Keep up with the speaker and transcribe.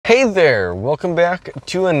Hey there, welcome back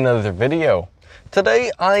to another video.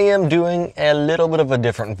 Today I am doing a little bit of a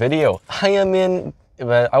different video. I am in,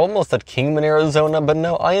 I almost said Kingman, Arizona, but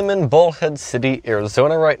no, I am in Bullhead City,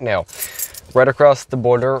 Arizona right now, right across the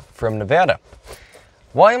border from Nevada.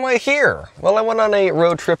 Why am I here? Well, I went on a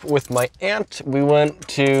road trip with my aunt. We went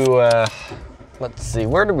to, let's see,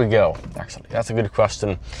 where did we go? Actually, that's a good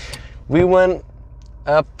question. We went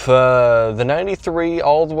up the 93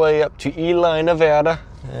 all the way up to Ely, Nevada,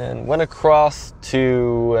 and went across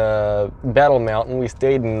to Battle Mountain. We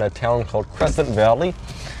stayed in a town called Crescent Valley.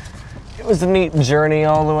 It was a neat journey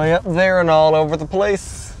all the way up there and all over the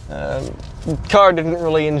place. Car didn't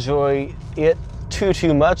really enjoy it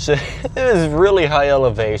too much. It was really high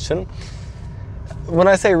elevation. When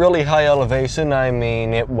I say really high elevation, I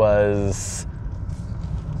mean it was,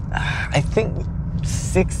 I think,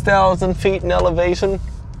 6,000 feet in elevation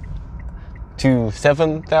to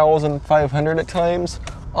 7,500 at times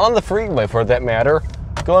on the freeway, for that matter,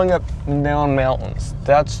 going up and down mountains.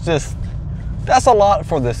 That's a lot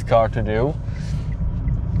for this car to do.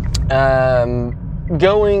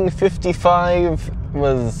 Going 55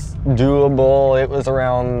 was doable. It was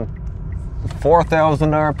around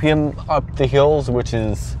 4,000 RPM up the hills, which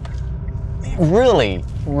is really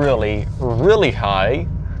high.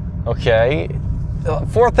 Okay,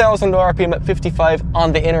 4,000 RPM at 55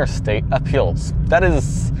 on the interstate up hills. That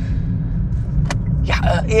is,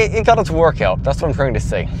 yeah, it got its work out. That's what I'm trying to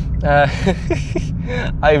say.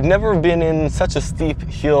 I've never been in such a steep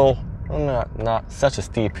hill. Well, not such a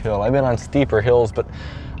steep hill. I've been on steeper hills, but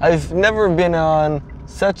I've never been on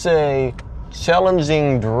such a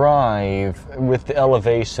challenging drive with the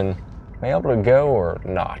elevation. Am I able to go or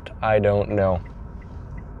not? I don't know.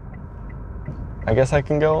 I guess I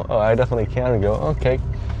can go? Oh, I definitely can go. Okay.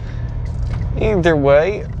 Either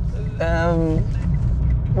way,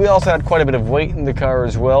 we also had quite a bit of weight in the car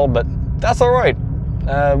as well, but that's all right.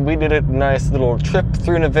 We did a nice little trip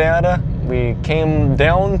through Nevada. We came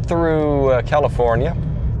down through California.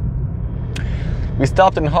 We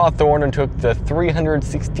stopped in Hawthorne and took the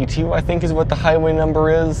 362, I think is what the highway number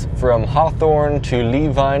is, from Hawthorne to Lee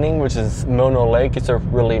Vining, which is Mono Lake. It's a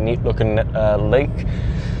really neat looking lake.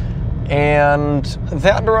 And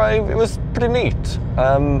that drive, it was pretty neat.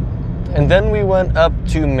 And then we went up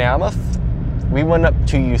to Mammoth. We went up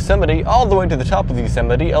to Yosemite, all the way to the top of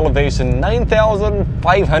Yosemite, elevation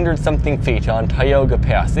 9,500 something feet on Tioga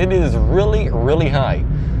Pass. It is really high.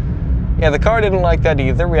 Yeah, the car didn't like that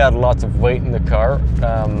either. We had lots of weight in the car.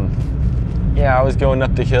 Yeah, I was going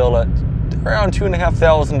up the hill at around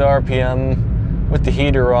 2,500 RPM with the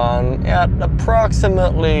heater on at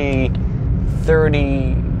approximately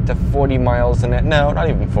 30 to 40 miles an hour. No, not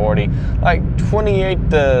even 40. Like 28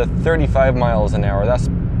 to 35 miles an hour. That's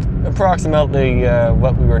approximately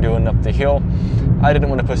what we were doing up the hill. I didn't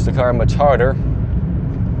want to push the car much harder.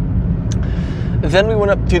 Then we went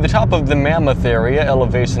up to the top of the Mammoth area,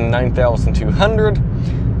 elevation 9,200.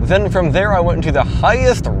 Then from there I went to the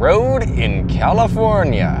highest road in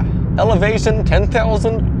California, elevation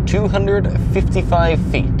 10,255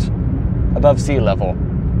 feet above sea level.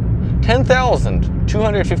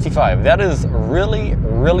 10,255. That is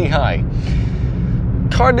really high.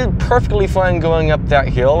 Car did perfectly fine going up that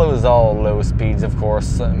hill. It was all low speeds, of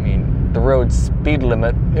course. I mean, the road speed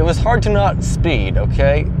limit, it was hard to not speed,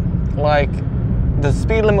 okay? Like, the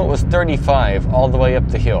speed limit was 35 all the way up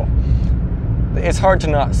the hill. It's hard to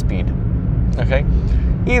not speed, okay?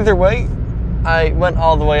 Either way, I went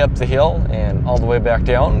all the way up the hill and all the way back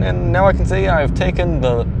down, and now I can say I've taken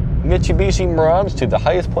the Mitsubishi Mirage to the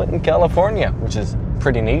highest point in California, which is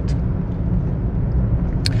pretty neat.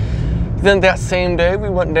 Then that same day, we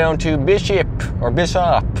went down to Bishop,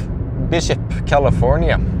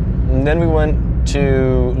 California. And then we went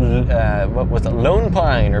to, what was it, Lone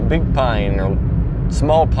Pine or Big Pine or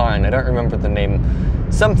Small Pine, I don't remember the name.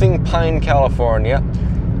 Something Pine, California.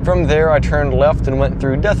 From there, I turned left and went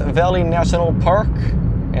through Death Valley National Park,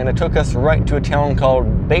 and it took us right to a town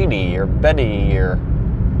called Beatty or Betty or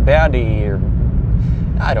Batty, or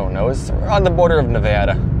I don't know. It's on the border of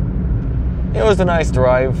Nevada. It was a nice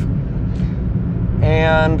drive.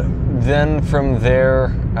 And then from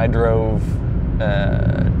there, I drove,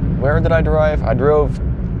 where did I drive? I drove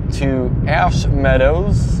to Ash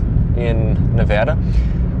Meadows in Nevada.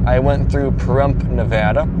 I went through Pahrump,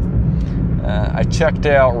 Nevada. I checked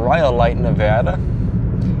out Rhyolite, Nevada.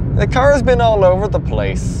 The car has been all over the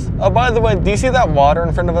place. Oh, by the way, do you see that water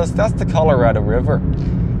in front of us? That's the Colorado River.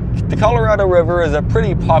 The Colorado River is a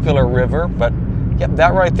pretty popular river, but yep,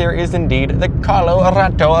 that right there is indeed the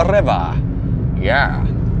Colorado River. Yeah.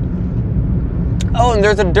 Oh, and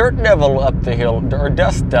there's a dirt devil up the hill, or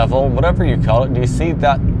dust devil, whatever you call it. Do you see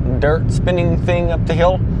that dirt spinning thing up the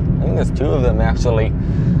hill. I think there's 2 of them actually.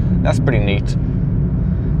 That's pretty neat.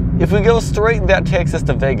 If we go straight, that takes us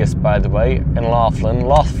to Vegas, by the way, and Laughlin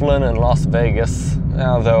and Las Vegas.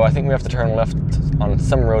 Although I think we have to turn left on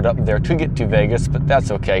some road up there to get to Vegas, but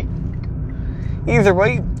that's okay. Either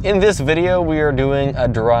way, in this video we are doing a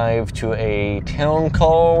drive to a town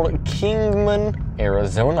called Kingman,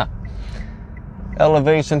 Arizona.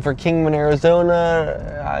 Elevation for Kingman,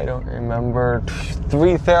 Arizona, I don't remember,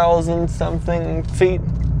 3,000 something feet.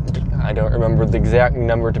 I don't remember the exact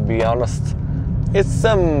number, to be honest. It's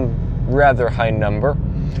some rather high number.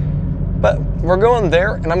 But we're going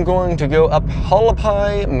there, and I'm going to go up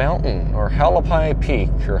Hualapai Mountain, or Hualapai Peak,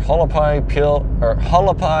 or Hualapai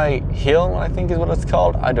Hill, I think is what it's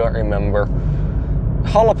called. I don't remember.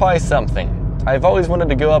 Hualapai something. I've always wanted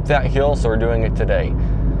to go up that hill, so we're doing it today.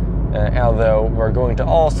 Although we're going to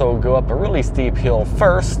also go up a really steep hill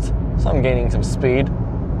first, so I'm gaining some speed.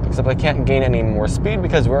 Except I can't gain any more speed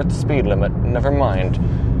because we're at the speed limit. Never mind.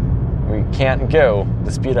 We can't go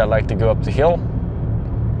the speed I'd like to go up the hill.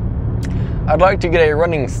 I'd like to get a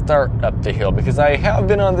running start up the hill because I have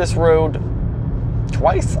been on this road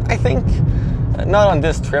twice, I think. Not on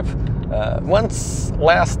this trip. Once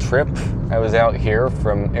last trip, I was out here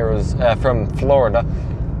from Florida,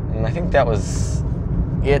 and I think that was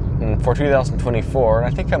it for 2024. And I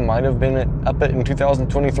think I might have been up it in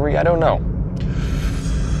 2023. I don't know.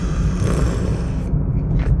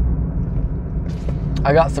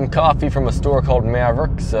 I got some coffee from a store called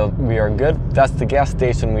Maverick, so we are good. That's the gas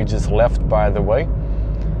station we just left, by the way.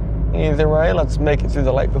 Either way, let's make it through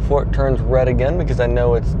the light before it turns red again, because I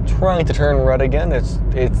know it's trying to turn red again. It's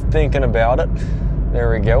thinking about it. There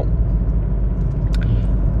we go.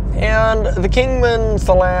 And the Kingman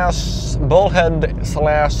 / Bullhead /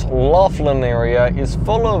 Laughlin area is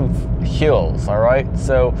full of hills, all right?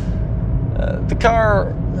 So the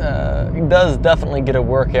car does definitely get a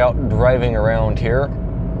workout driving around here.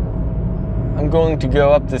 I'm going to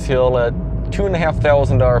go up this hill at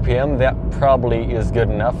 2,500 RPM. That probably is good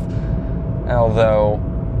enough. Although,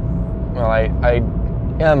 well, I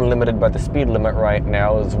am limited by the speed limit right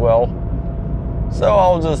now as well. So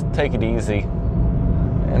I'll just take it easy.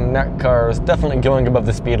 And that car is definitely going above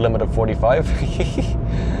the speed limit of 45.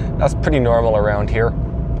 That's pretty normal around here.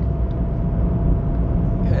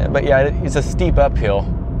 But yeah, it's a steep uphill.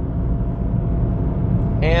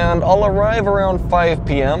 And I'll arrive around 5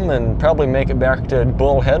 p.m. and probably make it back to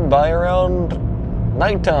Bullhead by around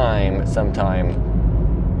nighttime sometime.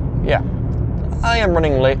 Yeah, I am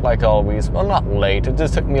running late like always. Well, not late, it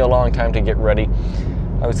just took me a long time to get ready.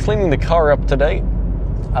 I was cleaning the car up today.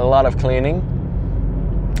 A lot of cleaning.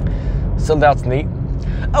 So that's neat.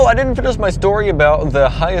 Oh, I didn't finish my story about the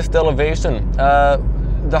highest elevation.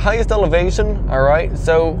 The highest elevation, all right,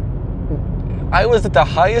 so I was at the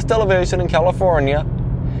highest elevation in California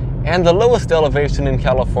and the lowest elevation in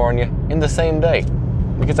California in the same day,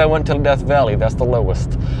 because I went to Death Valley. That's the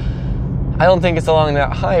lowest. I don't think it's along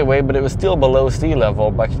that highway, but it was still below sea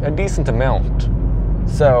level by a decent amount.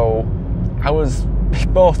 So I was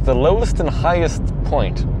both the lowest and highest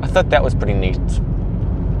point. I thought that was pretty neat.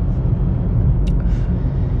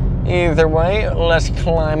 Either way, let's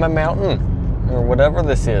climb a mountain, or whatever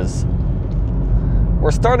this is.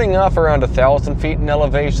 We're starting off around 1,000 feet in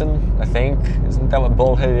elevation, I think. Isn't that what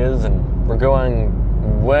Bullhead is? And we're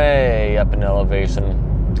going way up in elevation.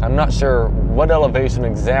 I'm not sure what elevation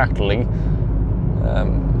exactly.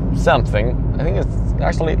 Something. I think it's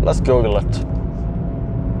actually, let's Google it.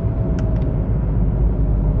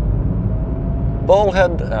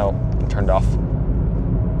 Bullhead, oh, it turned off.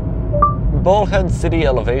 Bullhead City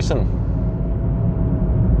elevation.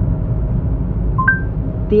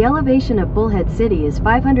 The elevation of Bullhead City is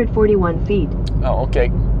 541 feet. Oh, okay.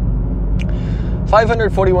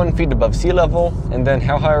 541 feet above sea level, and then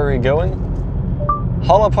how high are we going?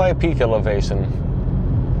 Hualapai Peak elevation.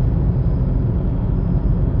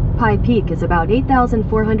 Pi Peak is about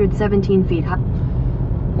 8,417 feet high.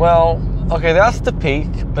 Well, okay, that's the peak,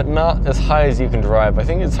 but not as high as you can drive. I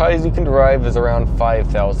think as high as you can drive is around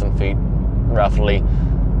 5,000 feet, roughly.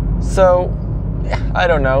 So, yeah, I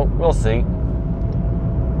don't know. We'll see.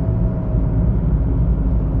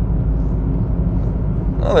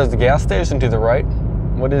 Oh, there's the gas station to the right.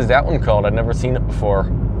 What is that one called? I've never seen it before.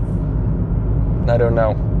 I don't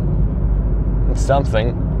know. It's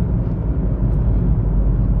something.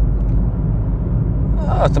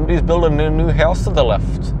 Oh, somebody's building a new house to the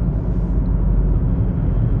left.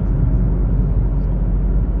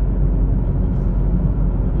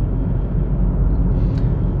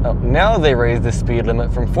 Oh, now they raised the speed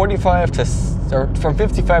limit from 45 to, or from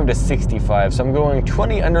 55 to 65, so I'm going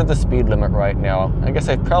 20 under the speed limit right now. I guess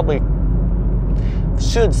I probably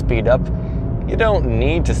should speed up. You don't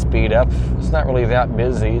need to speed up. It's not really that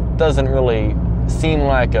busy. It doesn't really seem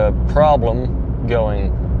like a problem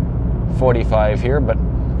going 45 here, but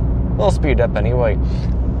we'll speed up anyway.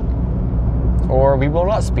 Or we will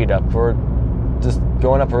not speed up. We're just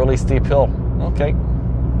going up a really steep hill. Okay.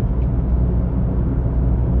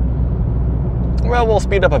 Well, we'll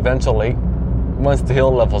speed up eventually once the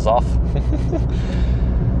hill levels off.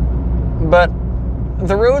 But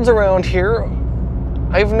the roads around here,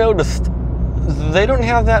 I've noticed they don't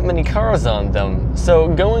have that many cars on them, so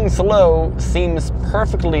going slow seems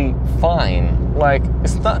perfectly fine. Like,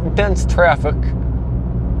 it's not dense traffic,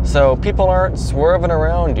 so people aren't swerving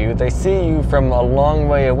around you. They see you from a long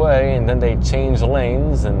way away, and then they change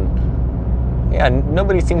lanes, and yeah,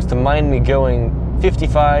 nobody seems to mind me going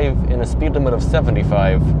 55 in a speed limit of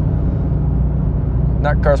 75.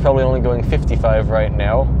 That car's probably only going 55 right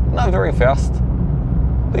now. Not very fast.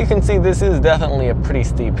 But you can see this is definitely a pretty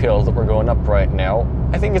steep hill that we're going up right now.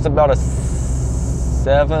 I think it's about a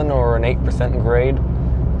 7 or an 8% grade.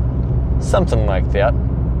 Something like that.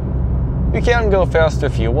 You can go faster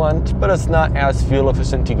if you want, but it's not as fuel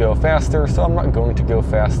efficient to go faster, so I'm not going to go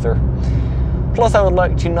faster. Plus, I would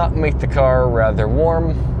like to not make the car rather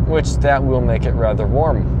warm, which that will make it rather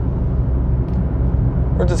warm.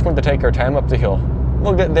 We're just going to take our time up the hill.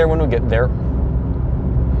 We'll get there when we get there.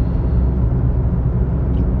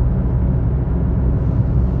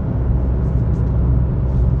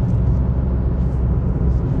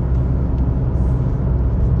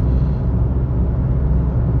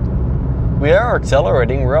 We are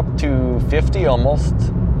accelerating. We're up to 50 almost.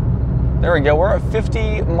 There we go. We're at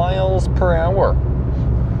 50 miles per hour.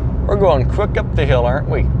 We're going quick up the hill, aren't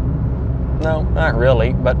we? No, not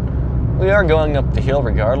really, but we are going up the hill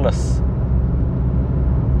regardless.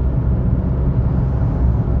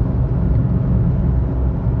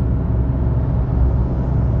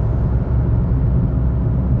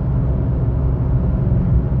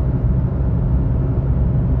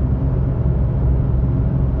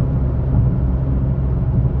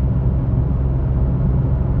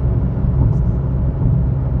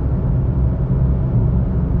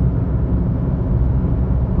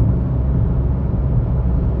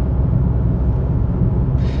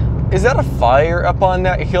 Is that a fire up on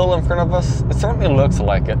that hill in front of us? It certainly looks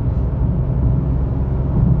like it.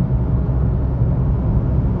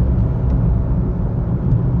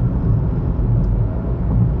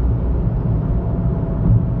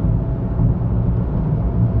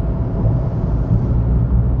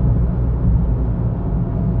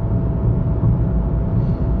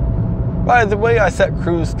 By the way, I set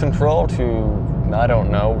cruise control to, I don't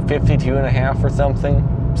know, 52.5 or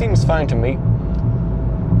something. Seems fine to me.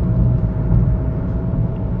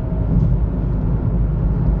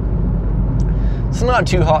 It's not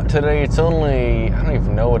too hot today. It's only, I don't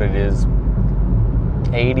even know what it is,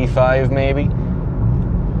 85 maybe.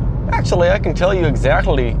 Actually, I can tell you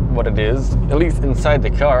exactly what it is, at least inside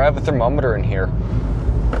the car. I have a thermometer in here.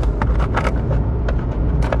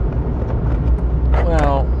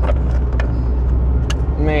 Well,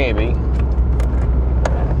 maybe.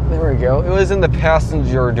 There we go. It was in the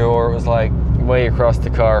passenger door. It was like way across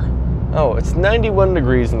the car. Oh, it's 91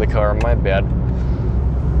 degrees in the car. My bad.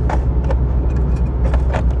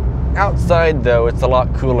 Outside, though, it's a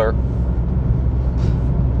lot cooler.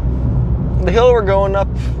 The hill we're going up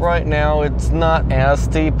right now, it's not as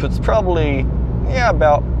steep. It's probably, yeah,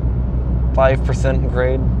 about 5%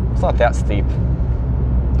 grade. It's not that steep.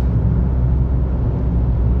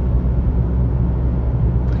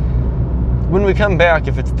 When we come back,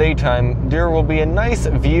 if it's daytime, there will be a nice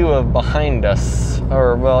view of behind us.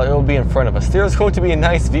 Or, well, it will be in front of us. There's going to be a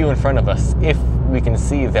nice view in front of us, if we can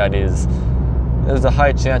see, that is. There's a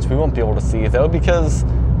high chance we won't be able to see, though, because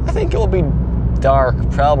I think it will be dark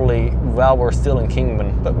probably while we're still in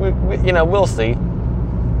Kingman. But, you know, we'll see.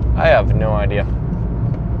 I have no idea.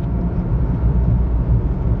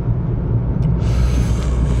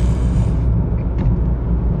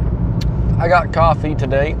 I got coffee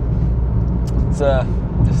today. It's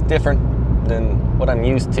just different than what I'm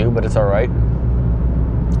used to, but it's all right.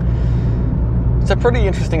 It's a pretty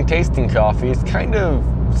interesting tasting coffee. It's kind of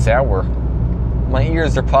sour. My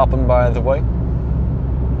ears are popping, by the way.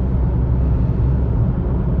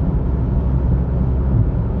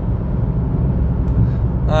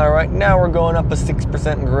 All right, now we're going up a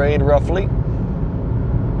 6% grade, roughly.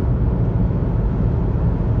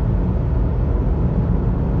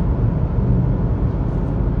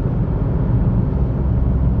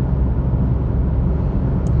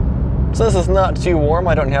 Since it's not too warm,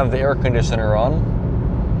 I don't have the air conditioner on.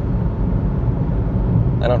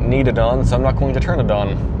 I don't need it on, so I'm not going to turn it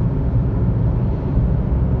on.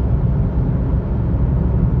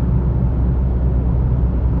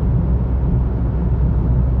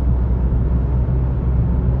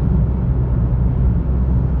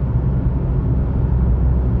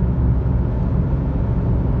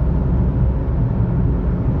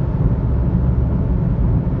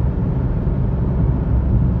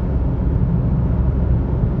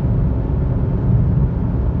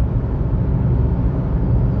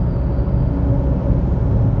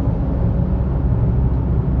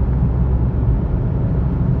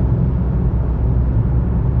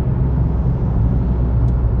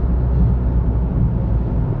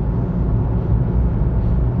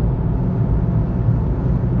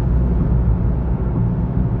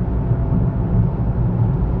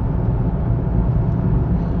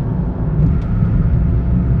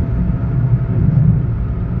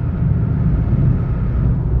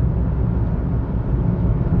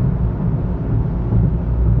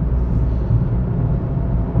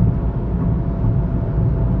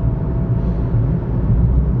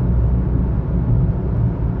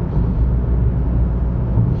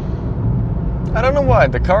 I don't know why,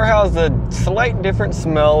 the car has a slight different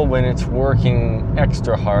smell when it's working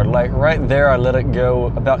extra hard. Like right there, I let it go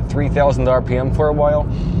about 3,000 RPM for a while,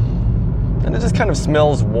 and it just kind of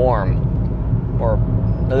smells warm, or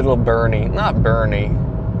a little burny. Not burny,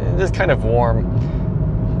 it's just kind of warm.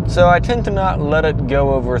 So I tend to not let it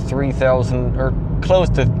go over 3,000, or close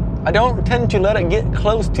to, I don't tend to let it get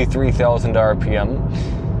close to 3,000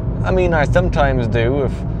 RPM. I mean, I sometimes do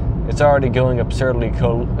if it's already going absurdly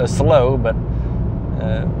slow, but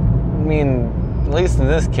I mean, at least in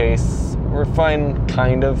this case, we're fine,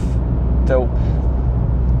 kind of. So,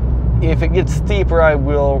 if it gets steeper, I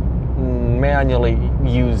will manually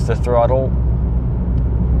use the throttle.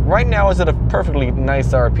 Right now, it's at a perfectly nice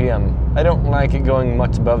RPM. I don't like it going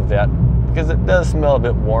much above that, because it does smell a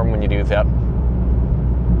bit warm when you do that.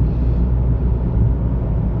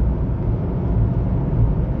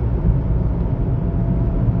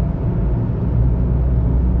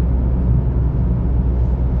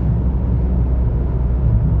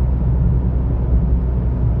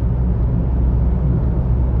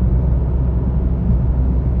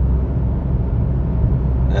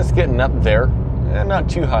 It's getting up there, and not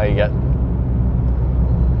too high yet.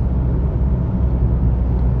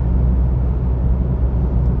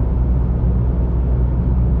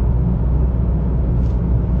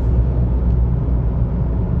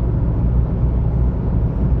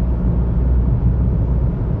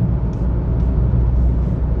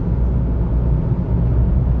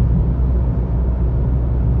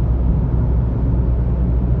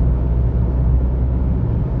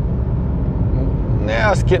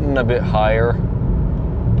 Now it's getting a bit higher.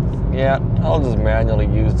 Yeah, I'll just manually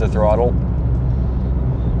use the throttle.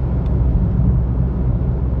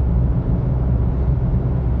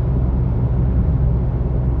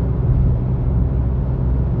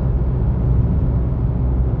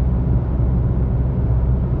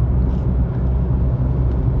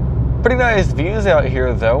 Pretty nice views out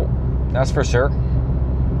here though, that's for sure.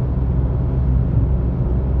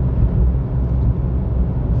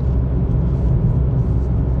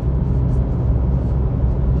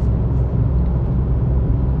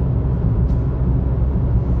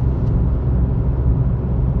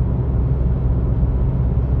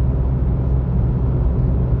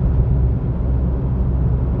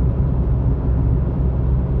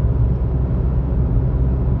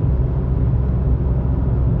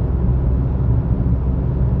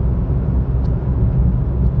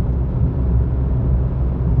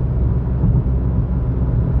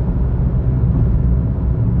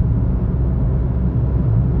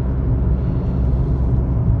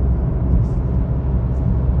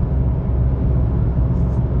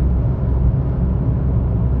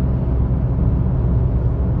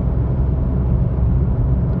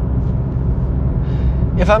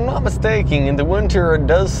 If I'm not mistaken, in the winter it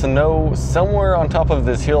does snow somewhere on top of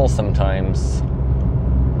this hill sometimes.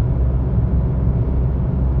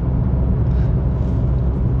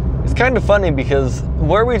 It's kind of funny because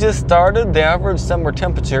where we just started, the average summer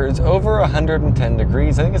temperature is over 110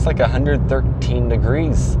 degrees. I think it's like 113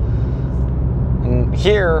 degrees. And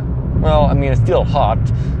here, well, I mean, it's still hot,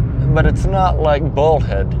 but it's not like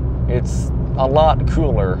Bullhead. It's a lot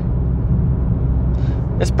cooler.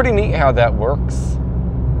 It's pretty neat how that works.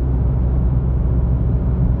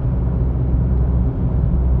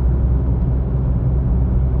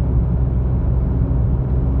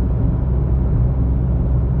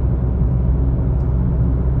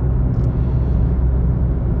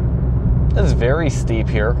 very steep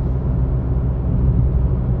here.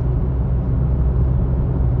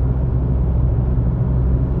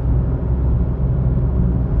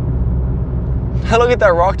 Look at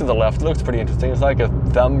that rock to the left. It looks pretty interesting. It's like a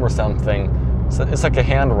thumb or something. It's like a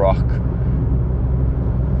hand rock.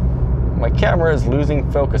 My camera is losing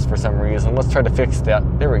focus for some reason. Let's try to fix that.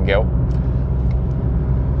 There we go.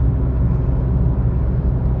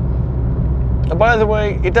 And by the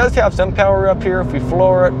way, it does have some power up here if we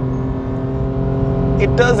floor it.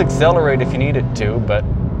 It does accelerate if you need it to, but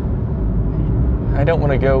I don't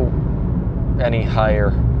want to go any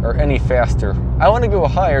higher or any faster. I want to go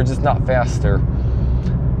higher, just not faster.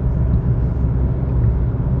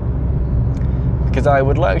 Because I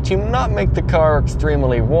would like to not make the car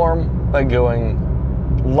extremely warm by going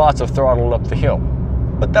lots of throttle up the hill.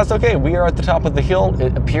 But that's okay, we are at the top of the hill,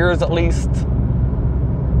 it appears at least.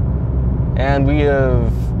 And we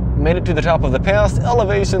have made it to the top of the pass,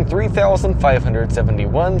 elevation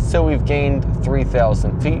 3,571, so we've gained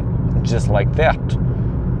 3,000 feet, just like that.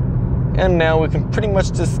 And now we can pretty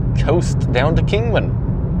much just coast down to Kingman.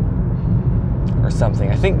 Or something.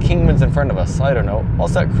 I think Kingman's in front of us, I don't know. I'll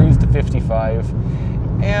set cruise to 55,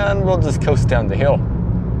 and we'll just coast down the hill.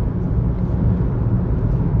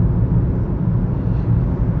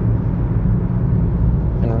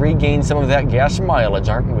 And regain some of that gas mileage,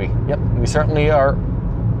 aren't we? Yep, we certainly are.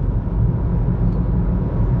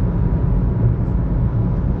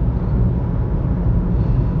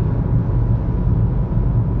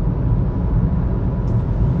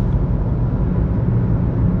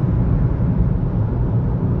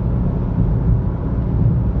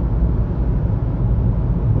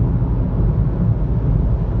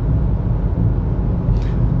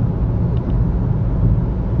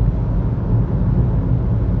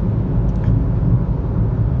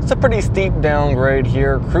 It's a pretty steep downgrade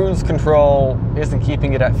here. Cruise control isn't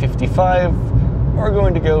keeping it at 55. We're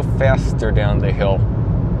going to go faster down the hill.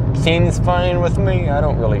 Seems fine with me. I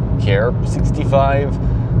don't really care. 65,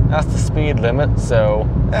 that's the speed limit, so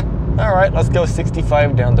all right, let's go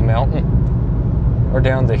 65 down the mountain or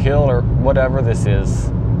down the hill or whatever this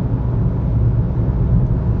is.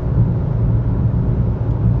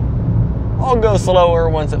 I'll go slower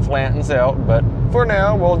once it flattens out, but for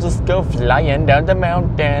now, we'll just go flying down the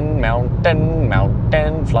mountain, mountain,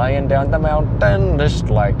 mountain, flying down the mountain, just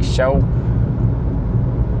like so.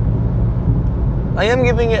 I am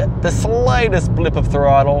giving it the slightest blip of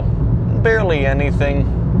throttle, barely anything.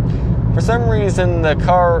 For some reason, the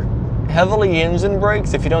car heavily engine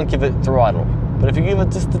brakes if you don't give it throttle. But if you give it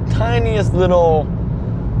just the tiniest little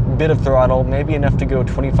bit of throttle, maybe enough to go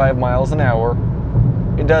 25 miles an hour,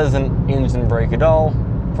 it doesn't engine brake at all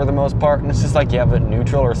for the most part, and it's just like you have it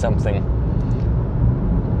neutral or something.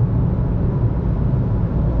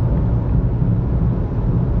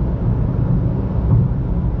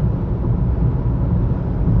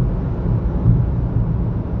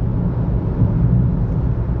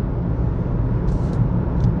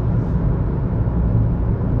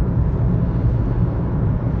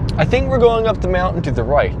 I think we're going up the mountain to the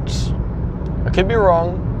right. I could be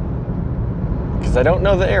wrong, because I don't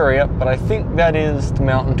know the area, but I think that is the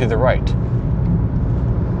mountain to the right.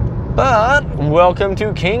 But welcome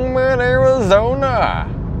to Kingman, Arizona.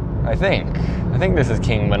 I think this is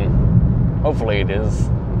Kingman. Hopefully it is.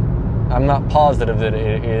 I'm not positive that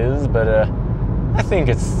it is, but I think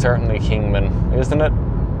it's certainly Kingman, isn't it?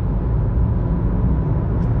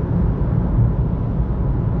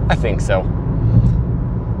 I think so.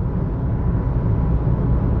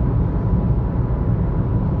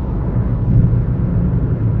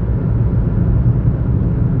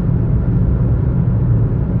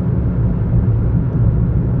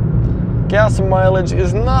 Gas mileage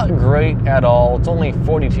is not great at all. It's only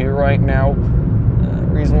 42 right now.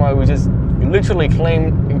 Reason why we just literally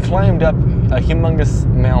climbed up a humongous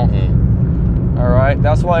mountain. All right,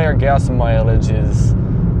 that's why our gas mileage is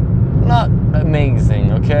not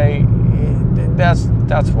amazing. Okay,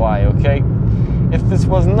 that's why. Okay, if this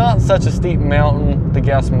was not such a steep mountain, the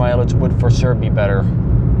gas mileage would for sure be better.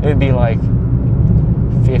 It'd be like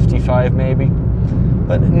 55 maybe.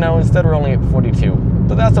 But no, instead we're only at 42.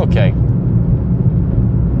 But that's okay.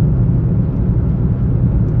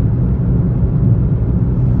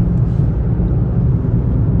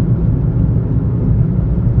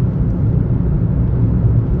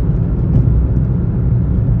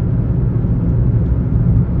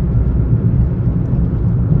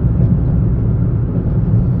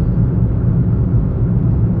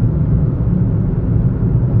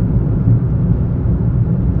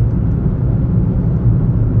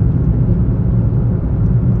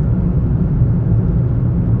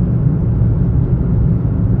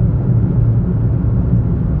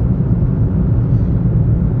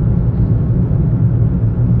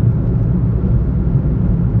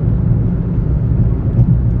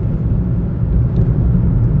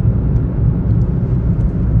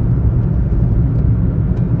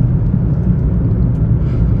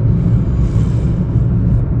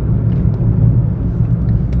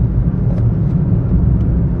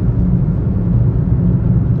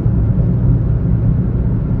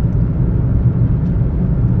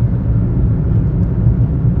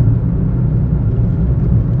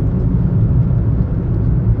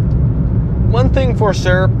 for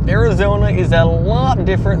sure, Arizona is a lot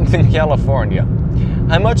different than California.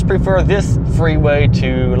 I much prefer this freeway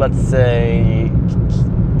to, let's say,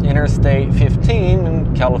 Interstate 15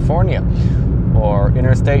 in California, or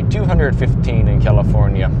Interstate 215 in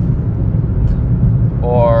California,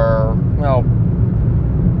 or, well,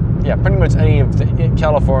 yeah, pretty much any of the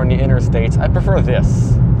California interstates. I prefer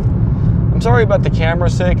this. I'm sorry about the camera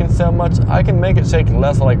shaking so much. I can make it shake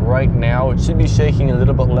less, like right now. It should be shaking a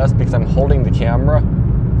little bit less because I'm holding the camera.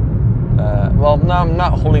 Well, no, I'm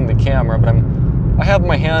not holding the camera, but I have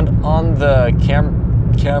my hand on the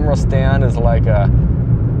camera stand as like a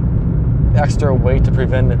extra weight to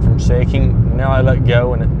prevent it from shaking. Now I let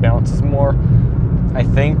go and it bounces more, I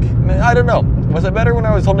think. I don't know. Was it better when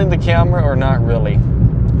I was holding the camera or not really?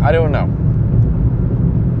 I don't know.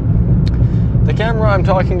 The camera I'm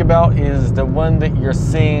talking about is the one that you're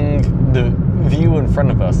seeing the view in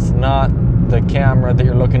front of us, not the camera that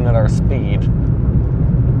you're looking at our speed.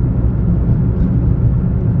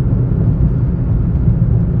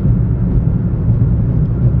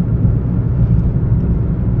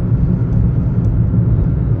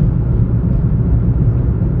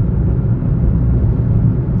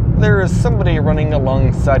 There is somebody running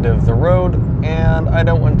alongside of the road, and I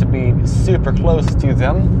don't want to be super close to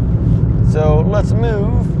them. So let's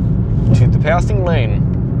move to the passing lane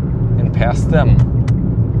and pass them.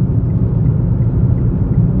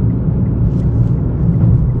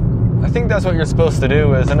 I think that's what you're supposed to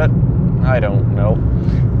do, isn't it? I don't know.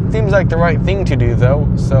 Seems like the right thing to do though,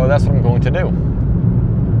 so that's what I'm going to do.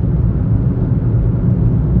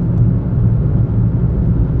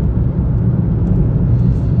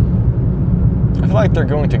 I feel like they're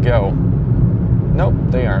going to go. Nope,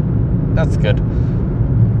 they aren't. That's good.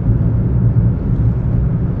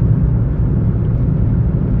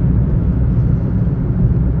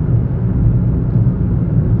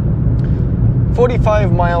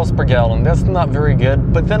 45 miles per gallon, that's not very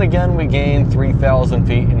good, but then again we gained 3,000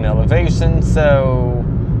 feet in elevation, so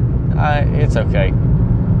it's okay.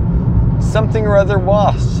 Something or other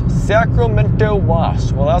wash, Sacramento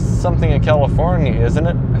wash. Well, that's something in California, isn't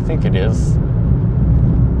it? I think it is.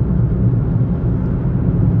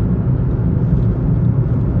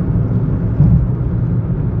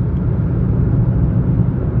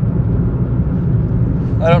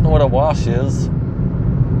 I don't know what a wash is.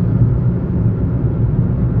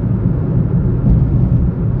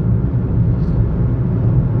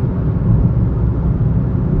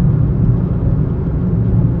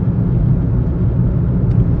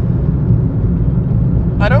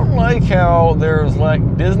 I don't like how there's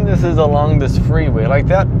like businesses along this freeway. Like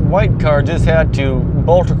that white car just had to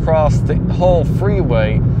bolt across the whole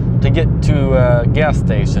freeway to get to a gas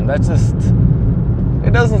station. That just,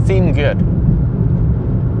 it doesn't seem good.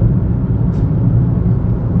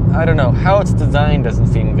 I don't know, how it's designed doesn't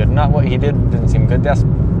seem good. Not what he did didn't seem good. That's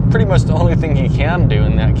pretty much the only thing he can do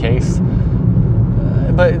in that case.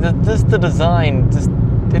 But just the design, just,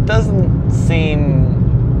 it doesn't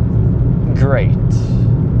seem great.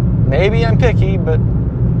 Maybe I'm picky, but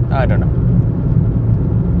I don't know.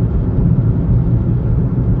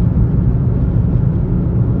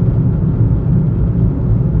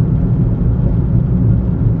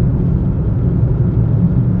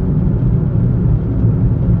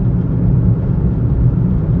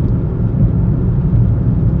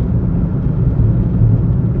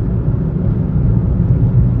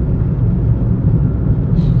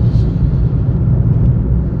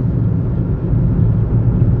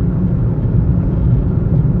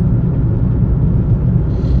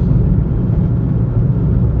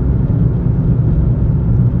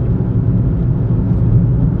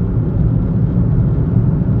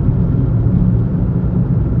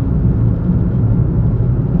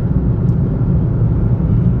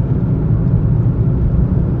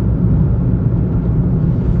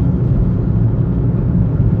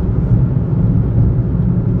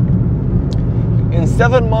 In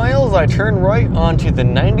 7 miles, I turn right onto the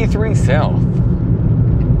 93 South.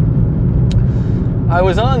 I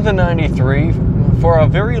was on the 93 for a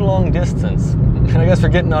very long distance, and I guess we're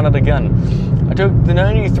getting on it again. I took the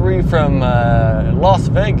 93 from Las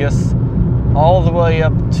Vegas all the way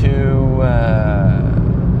up to,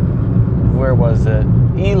 where was it?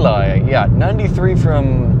 Ely. Yeah, 93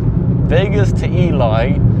 from Vegas to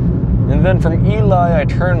Ely. And then from Ely, I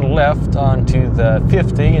turned left onto the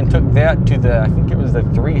 50 and took that to the, I think it was the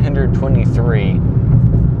 323.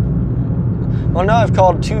 Well, now I've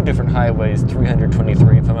called 2 different highways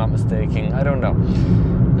 323, if I'm not mistaken. I don't know.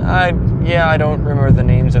 I don't remember the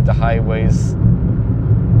names of the highways,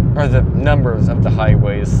 or the numbers of the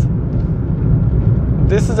highways.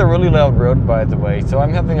 This is a really loud road, by the way, so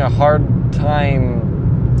I'm having a hard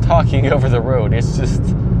time talking over the road. It's just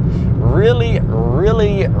really,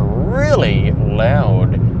 really, really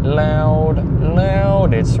loud. Loud,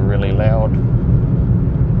 loud. It's really loud.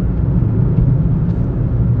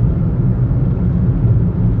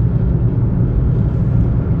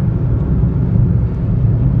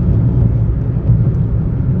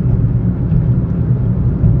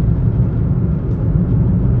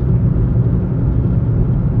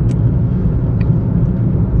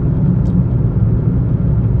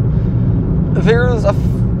 There's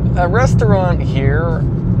a restaurant here.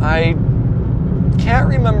 I can't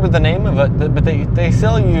remember the name of it, but they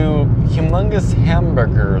sell you humongous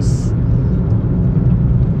hamburgers.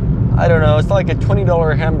 I don't know, it's like a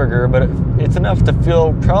 $20 hamburger, but it's enough to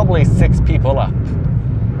fill probably 6 people up.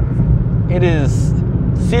 It is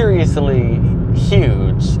seriously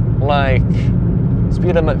huge, like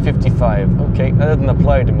speed limit 55. Okay, that doesn't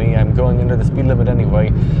apply to me, I'm going under the speed limit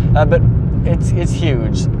anyway, but it's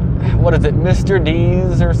huge. What is it, Mr.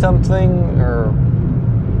 D's or something? Or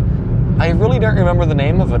I really don't remember the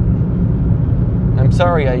name of it. I'm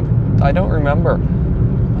sorry, I don't remember.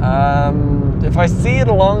 If I see it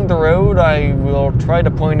along the road, I will try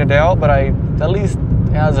to point it out, but I, at least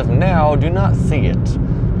as of now, do not see it.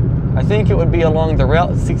 I think it would be along the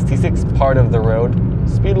Route 66 part of the road.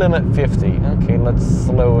 Speed limit 50. Okay, let's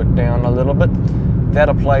slow it down a little bit. That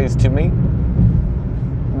applies to me.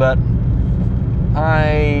 But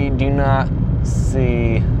I do not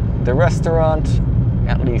see the restaurant,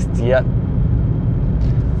 at least yet.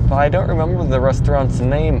 But I don't remember the restaurant's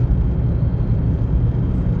name.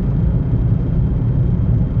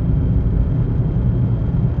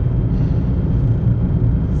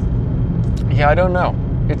 Yeah, I don't know.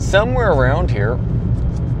 It's somewhere around here.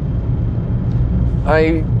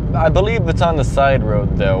 I believe it's on the side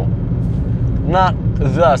road, though. Not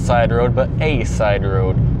the side road, but a side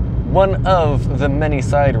road. One of the many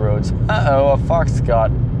side roads. Uh-oh, a fox got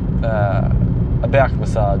a back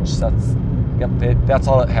massage. That's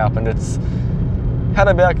all that happened. It's had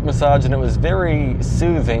a back massage and it was very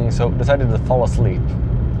soothing, so it decided to fall asleep.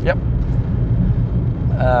 Yep.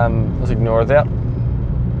 Let's ignore that.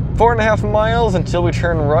 4.5 miles until we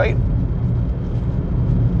turn right.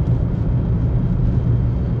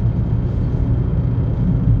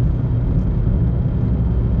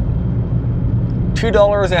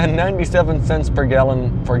 $2.97 per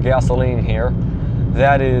gallon for gasoline here.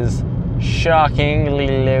 That is shockingly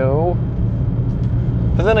low.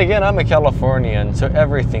 But then again, I'm a Californian, so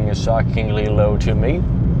everything is shockingly low to me.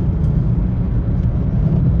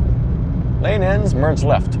 Lane ends, merge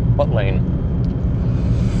left. What lane?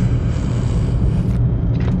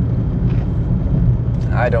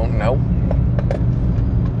 I don't know.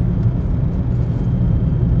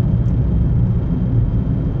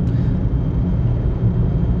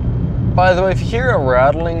 By the way, if you hear a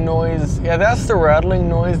rattling noise, yeah, that's the rattling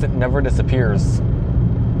noise that never disappears.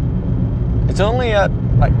 It's only at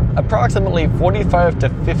like approximately 45 to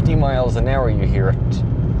 50 miles an hour you hear it.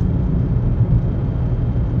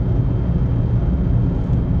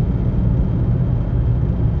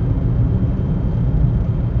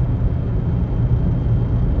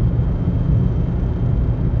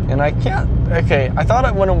 And I can't, okay, I thought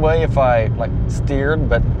it went away if I like steered,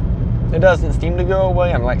 but it doesn't seem to go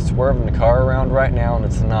away. I'm like swerving the car around right now and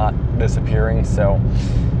it's not disappearing, so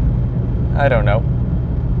I don't know.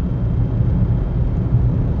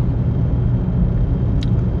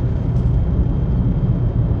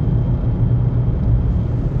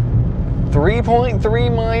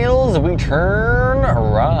 .3 miles, we turn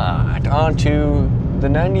right onto the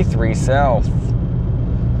 93 South.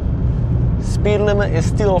 Speed limit is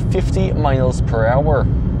still 50 miles per hour.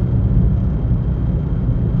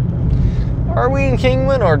 Are we in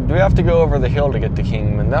Kingman, or do we have to go over the hill to get to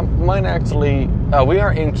Kingman? That might actually... Oh, we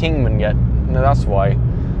aren't in Kingman yet. No, that's why.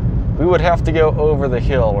 We would have to go over the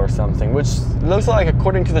hill or something, which looks like,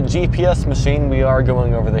 according to the GPS machine, we are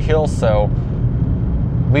going over the hill, so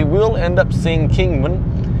we will end up seeing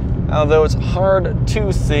Kingman, although it's hard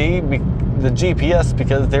to see the GPS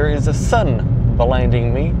because there is a sun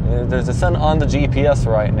blinding me. There's a sun on the GPS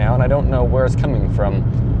right now, and I don't know where it's coming from.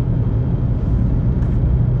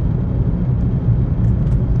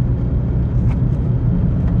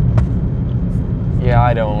 Yeah,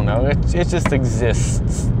 I don't know. It just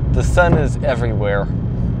exists. The sun is everywhere.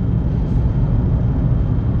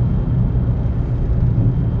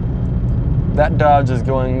 That Dodge is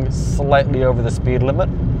going slightly over the speed limit.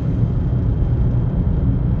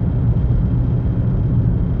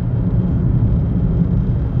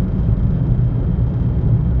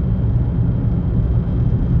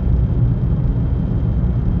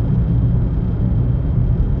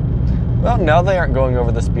 Well, now they aren't going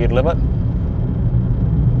over the speed limit.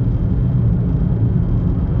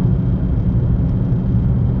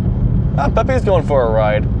 Ah, Puppy's going for a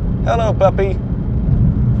ride. Hello, Puppy.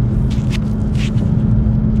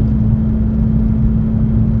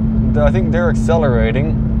 I think they're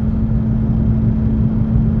accelerating.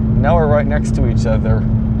 Now we're right next to each other.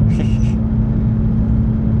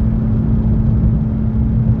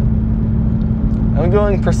 I'm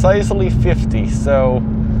going precisely 50, so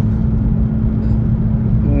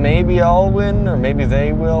maybe I'll win, or maybe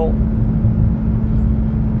they will.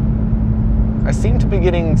 I seem to be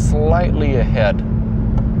getting slightly ahead.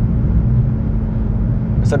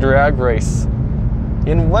 It's a drag race.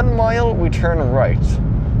 In 1 mile, we turn right.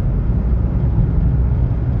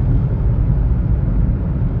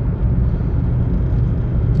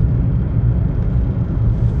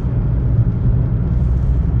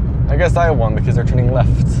 I guess I won because they're turning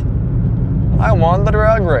left. I won the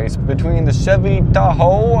drag race between the Chevy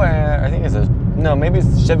Tahoe and I think it's maybe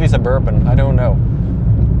it's Chevy Suburban. I don't know.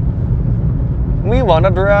 We won a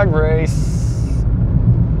drag race.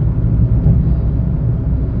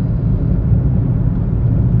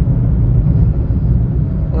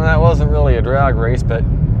 Well, that wasn't really a drag race, but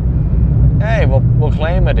hey, we'll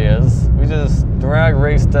claim it is. We just drag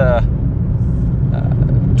raced a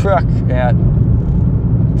truck at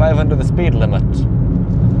 5 under the speed limit.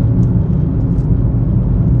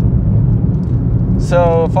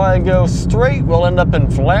 So if I go straight, we'll end up in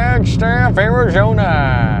Flagstaff,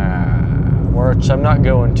 Arizona, which I'm not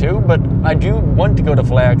going to, but I do want to go to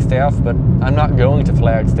Flagstaff, but I'm not going to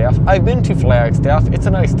Flagstaff. I've been to Flagstaff, it's a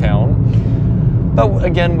nice town, but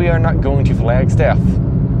again, we are not going to Flagstaff.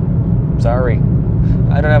 Sorry,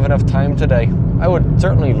 I don't have enough time today. I would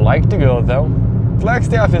certainly like to go though.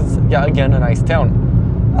 Flagstaff is, yeah, again, a nice town.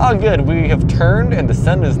 Oh good, we have turned and the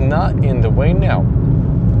sun is not in the way now.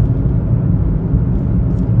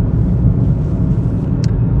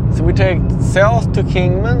 So we take south to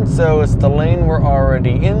Kingman, so it's the lane we're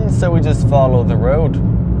already in, so we just follow the road.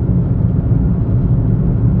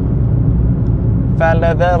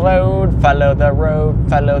 Follow the road, follow the road,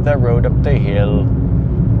 follow the road up the hill.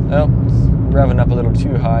 Oh, it's revving up a little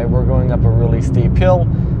too high. We're going up a really steep hill.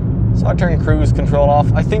 So I turn cruise control off.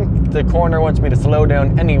 I think the corner wants me to slow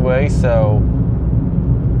down anyway, so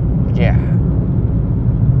yeah.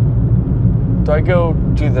 Do I go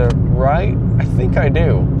to the right? I think I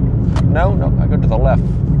do. No, I go to the left.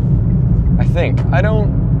 I think. I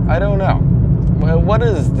don't know. Well, what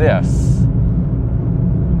is this?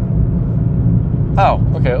 Oh,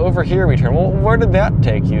 okay, over here we turn. Well, where did that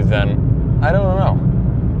take you then? I don't know.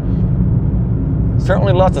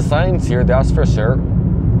 Certainly lots of signs here, that's for sure.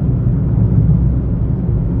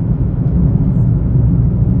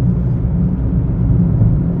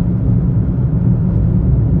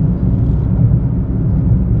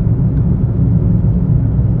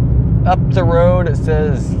 Up the road it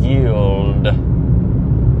says yield.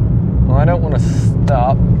 Well, I don't want to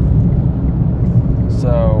stop,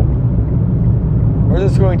 so we're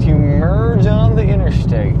just going to merge on the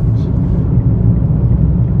interstate.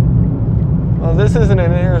 Well, this isn't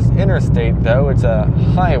an interstate though, it's a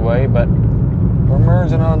highway, but we're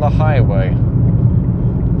merging on the highway.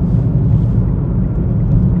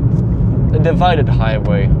 A divided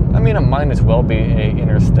highway. I mean, it might as well be an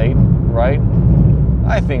interstate, right?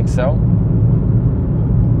 I think so.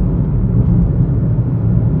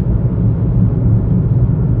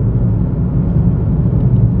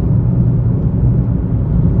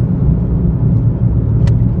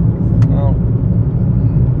 Well,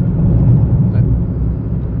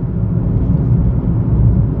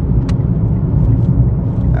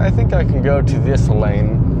 I think I can go to this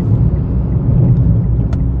lane.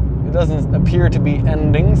 It doesn't appear to be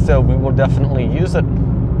ending, so we will definitely use it.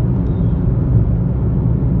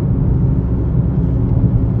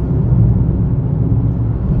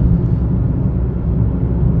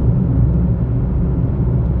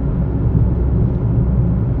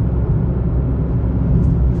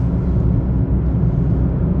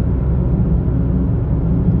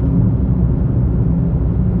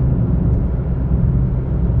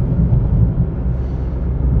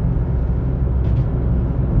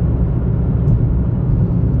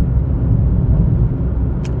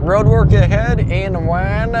 Roadwork ahead in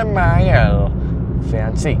 1 mile.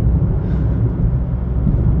 Fancy.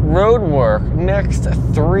 Roadwork next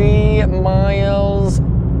 3 miles.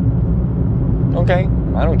 Okay,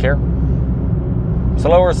 I don't care.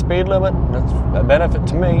 Slower speed limit, that's a benefit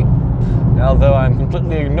to me. Although I'm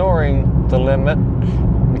completely ignoring the limit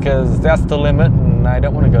because that's the limit and I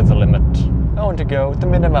don't want to go the limit. I want to go the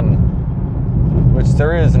minimum, which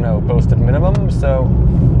there is no posted minimum, so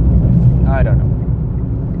I don't know.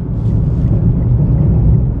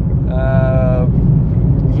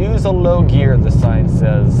 Use a low gear, the sign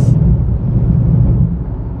says.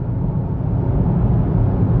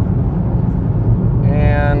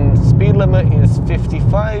 And speed limit is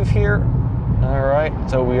 55 here. Alright,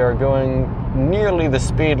 so we are going nearly the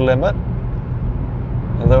speed limit,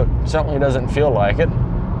 although it certainly doesn't feel like it,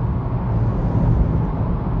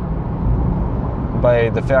 by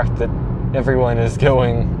the fact that everyone is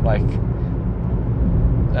going like,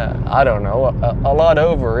 I don't know, a lot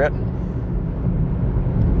over it.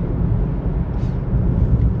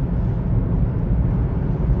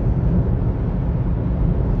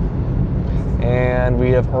 And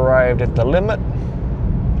we have arrived at the limit,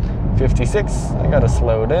 56. I gotta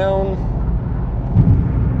slow down.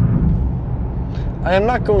 I am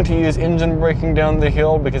not going to use engine braking down the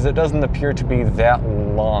hill because it doesn't appear to be that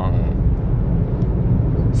long.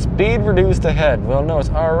 Speed reduced ahead. Well, no, it's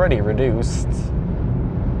already reduced.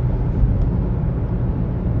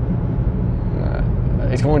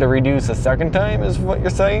 It's going to reduce a second time, is what you're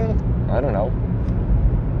saying? I don't know.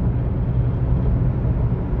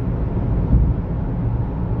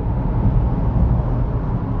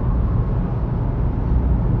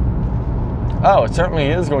 Oh, it certainly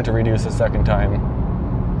is going to reduce a second time.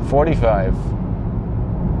 45.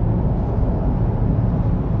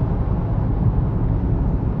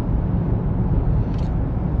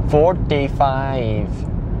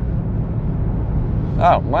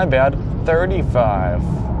 Oh, my bad. 35.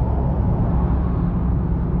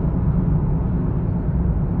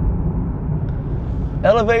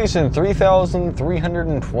 Elevation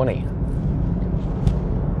 3,320.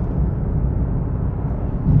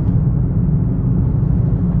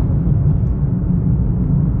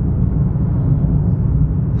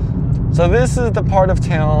 So this is the part of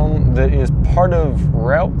town that is part of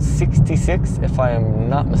Route 66, if I am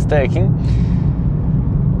not mistaken.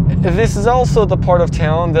 This is also the part of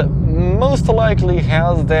town that most likely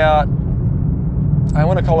has that, I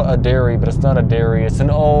want to call it a dairy, but it's not a dairy. It's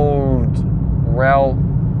an old Route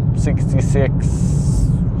 66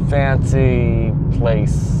 fancy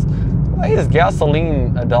place. Why is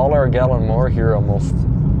gasoline $1 a gallon more here almost?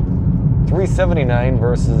 $3.79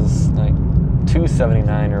 versus like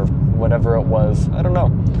 $2.79 or whatever it was. I don't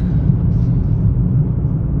know.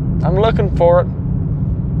 I'm looking for it.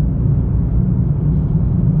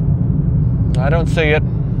 I don't see it.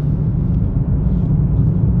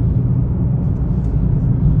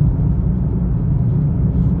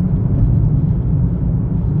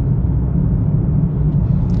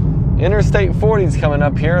 Interstate 40 is coming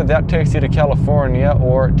up here. That takes you to California,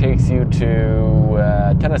 or it takes you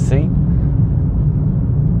to Tennessee.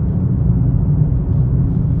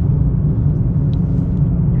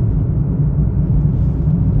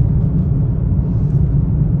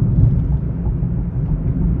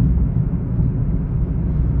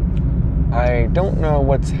 I don't know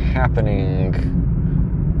what's happening.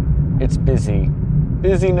 It's busy.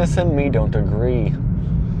 Busyness and me don't agree.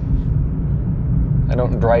 I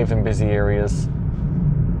don't drive in busy areas.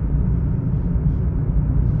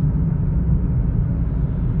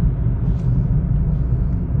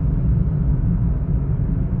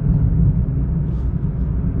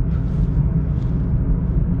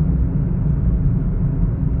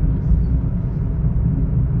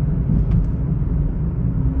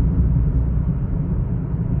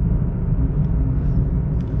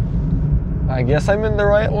 I guess I'm in the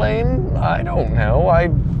right lane? I don't know. I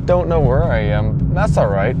don't know where I am. That's all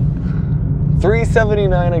right.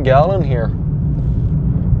 $3.79 a gallon here.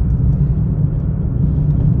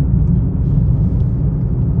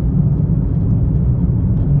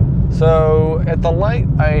 So at the light,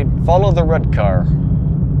 I follow the red car.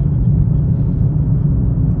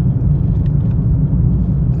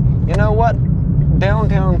 You know what?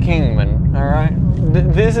 Downtown Kingman, all right?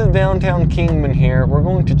 This is downtown Kingman here. We're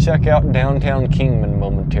going to check out downtown Kingman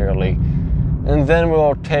momentarily. And then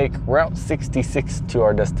we'll take Route 66 to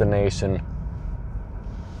our destination.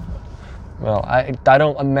 Well, I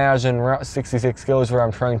don't imagine Route 66 goes where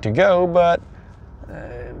I'm trying to go, but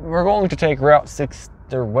we're going to take Route 6,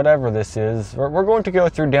 or whatever this is. We're going to go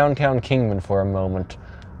through downtown Kingman for a moment.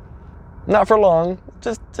 Not for long,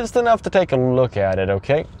 just enough to take a look at it,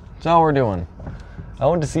 okay? That's all we're doing. I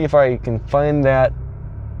want to see if I can find that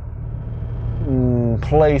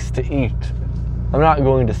place to eat. I'm not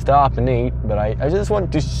going to stop and eat, but I just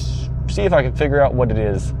want to see if I can figure out what it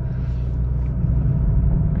is.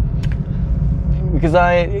 Because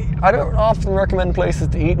I don't often recommend places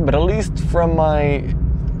to eat, but at least from my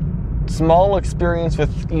small experience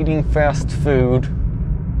with eating fast food,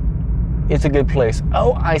 it's a good place.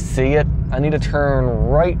 Oh, I see it. I need to turn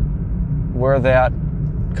right where that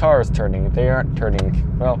car is turning. They aren't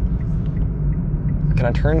turning. Well, can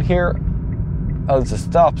I turn here? Oh, it's a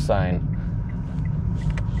stop sign.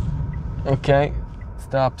 Okay,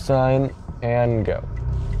 stop sign and go.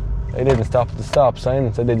 They didn't stop at the stop sign,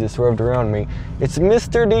 instead they just swerved around me. It's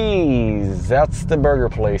Mr. D's. That's the burger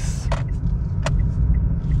place.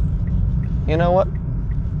 You know what?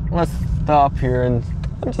 Let's stop here, and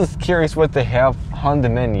I'm just curious what they have on the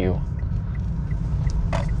menu.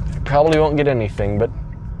 Probably won't get anything, but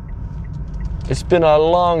it's been a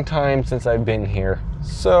long time since I've been here,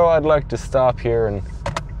 so I'd like to stop here and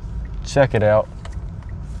check it out.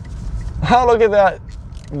 Oh, look at that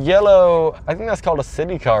yellow, I think that's called a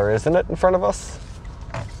city car, isn't it, in front of us?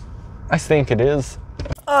 I think it is.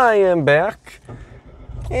 I am back,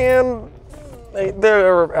 and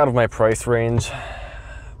they're out of my price range,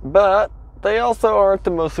 but they also aren't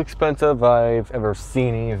the most expensive I've ever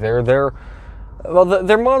seen either. Their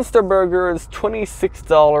Monster Burger is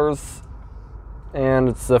 $26, and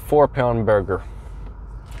it's a 4-pound burger,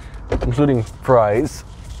 including fries.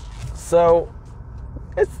 So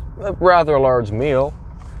it's a rather large meal,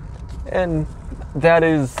 and that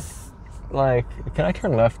is like, can I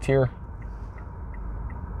turn left here?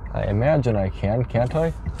 I imagine I can, can't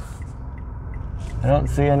I? I don't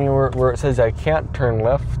see anywhere where it says I can't turn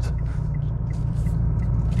left.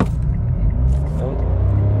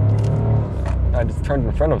 I just turned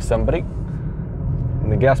in front of somebody,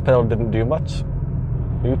 and the gas pedal didn't do much.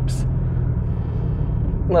 Oops.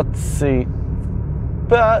 Let's see.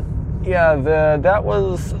 But yeah, that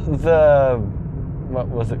was the, what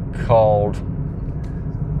was it called?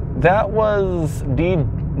 That was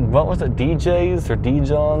what was it, DJ's or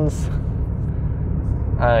D-John's?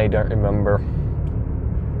 I don't remember.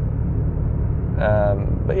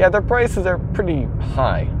 But yeah, their prices are pretty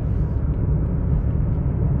high.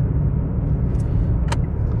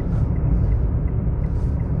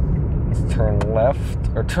 Let's turn left,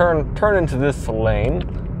 or turn into this lane.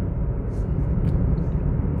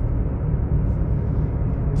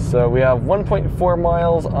 So we have 1.4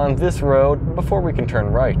 miles on this road before we can turn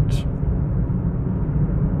right.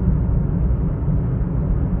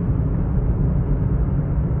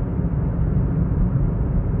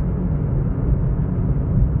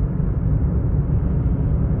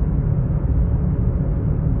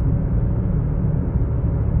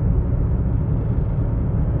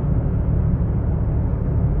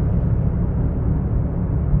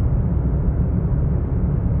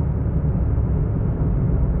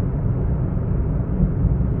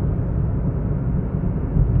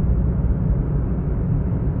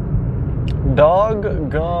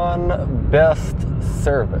 Doggone best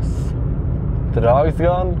service. The dog's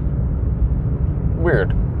gone?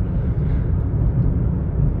 Weird.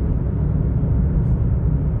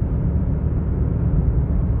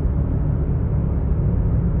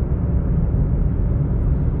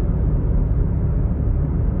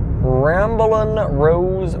 Ramblin'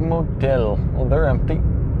 Rose Motel. Well, they're empty.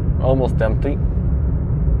 Almost empty.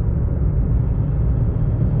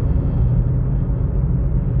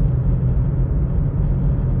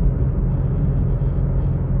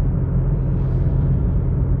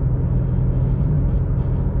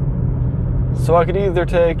 So I could either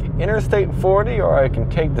take Interstate 40 or I can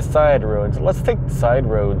take the side roads. Let's take the side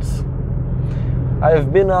roads.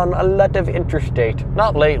 I've been on a lot of interstate.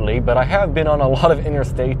 Not lately, but I have been on a lot of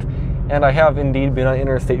interstate. And I have indeed been on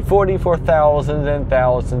Interstate 40 for thousands and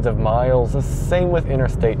thousands of miles. The same with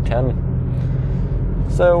Interstate 10.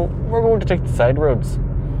 So we're going to take the side roads.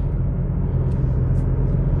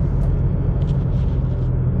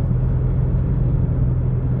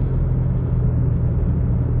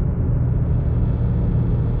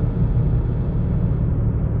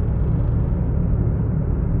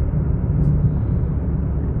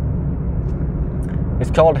 It's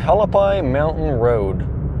called Hualapai Mountain Road.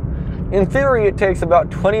 In theory, it takes about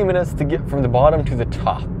 20 minutes to get from the bottom to the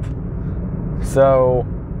top. So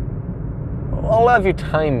I'll have you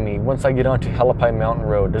time me once I get onto Hualapai Mountain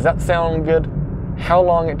Road. Does that sound good? How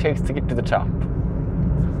long it takes to get to the top?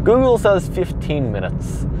 Google says 15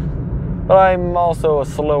 minutes. But I'm also a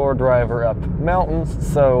slower driver up mountains,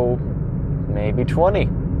 so maybe 20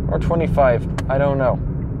 or 25. I don't know.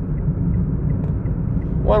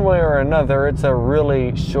 One way or another, it's a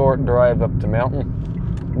really short drive up the mountain.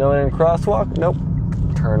 No in crosswalk? Nope.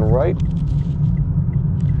 Turn right.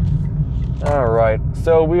 Alright,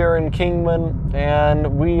 so we are in Kingman,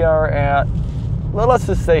 and we are at, well, let's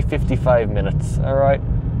just say 55 minutes, alright?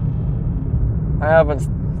 I haven't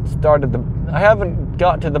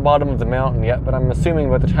got to the bottom of the mountain yet, but I'm assuming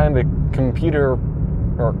by the time the computer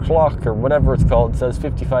or clock or whatever it's called says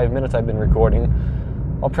 55 minutes I've been recording,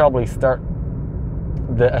 I'll probably start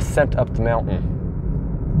the ascent up the mountain.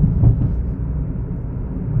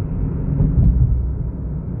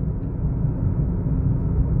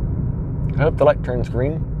 I hope the light turns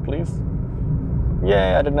green, please.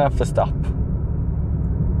 Yay, I didn't have to stop.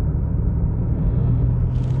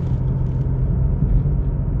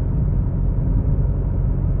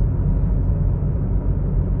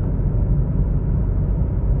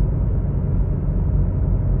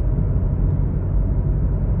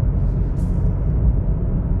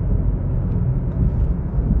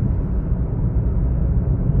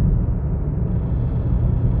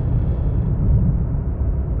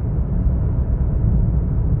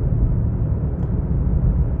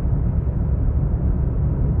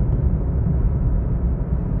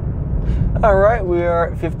 Alright, we are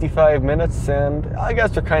at 55 minutes, and I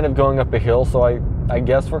guess we're kind of going up a hill, so I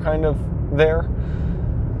guess we're kind of there.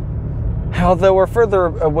 Although we're further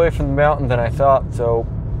away from the mountain than I thought, so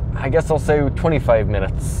I guess I'll say 25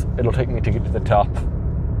 minutes it'll take me to get to the top.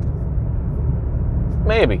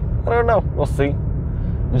 Maybe. I don't know. We'll see.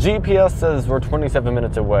 GPS says we're 27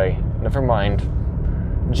 minutes away. Never mind.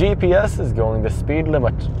 GPS is going the speed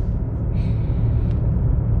limit.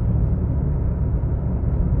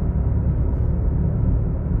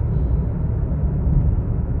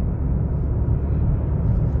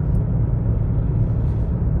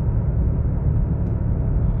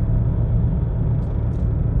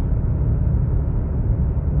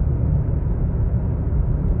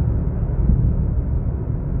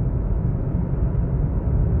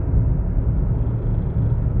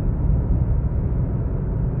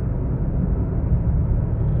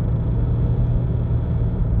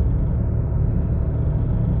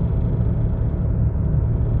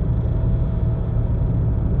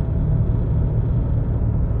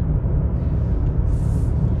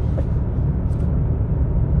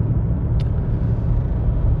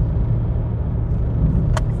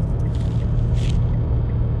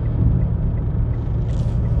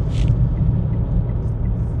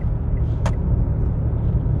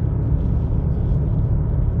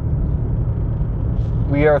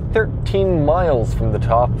 We are 13 miles from the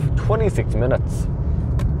top, 26 minutes.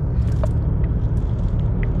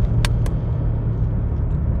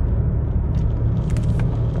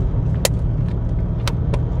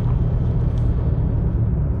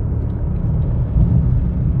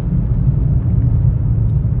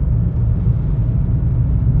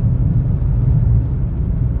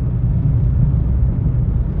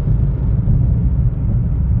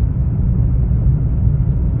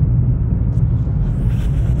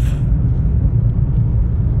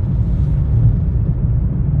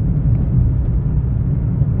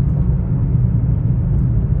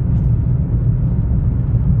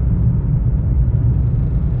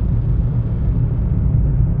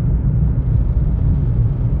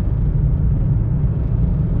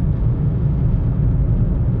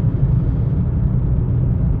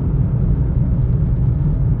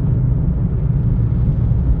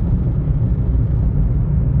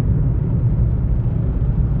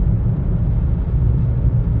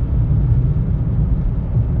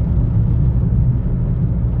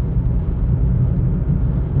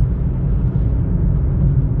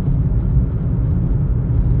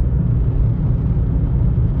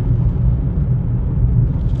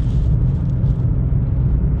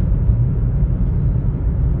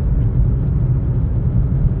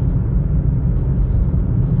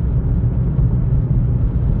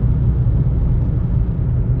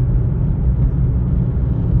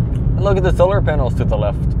 Look at the solar panels to the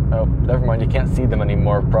left. Oh, never mind, you can't see them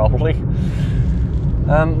anymore, probably.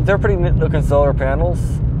 They're pretty neat looking solar panels.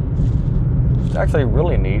 It's actually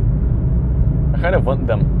really neat. I kind of want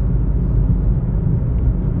them.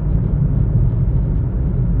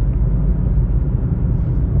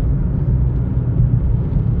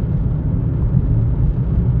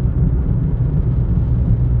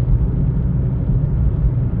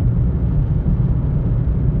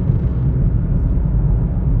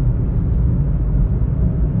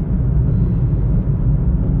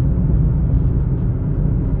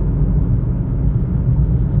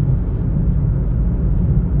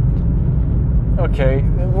 Okay,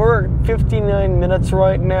 we're at 59 minutes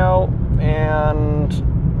right now, and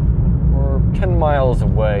we're 10 miles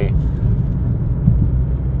away.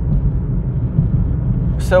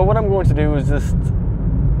 So what I'm going to do is just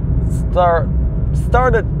start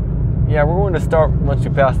it. Yeah, we're going to start once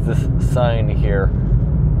we pass this sign here,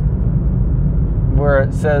 where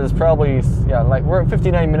it says probably, yeah, like we're at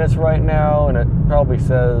 59 minutes right now, and it probably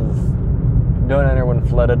says don't enter when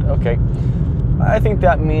flooded. Okay. I think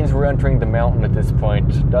that means we're entering the mountain at this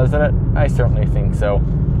point, doesn't it? I certainly think so.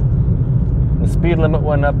 The speed limit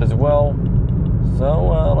went up as well,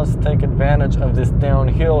 So let's take advantage of this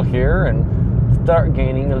downhill here and start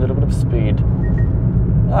gaining a little bit of speed.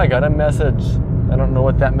 I got a message. I don't know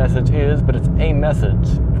what that message is, but it's a message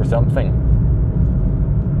for something.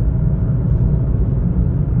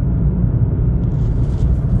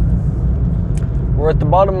 We're at the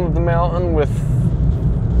bottom of the mountain with,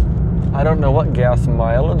 I don't know what gas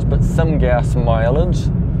mileage, but some gas mileage.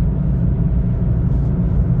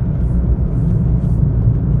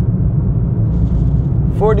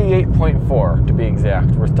 .4 to be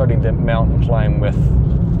exact. We're starting the mountain climb with.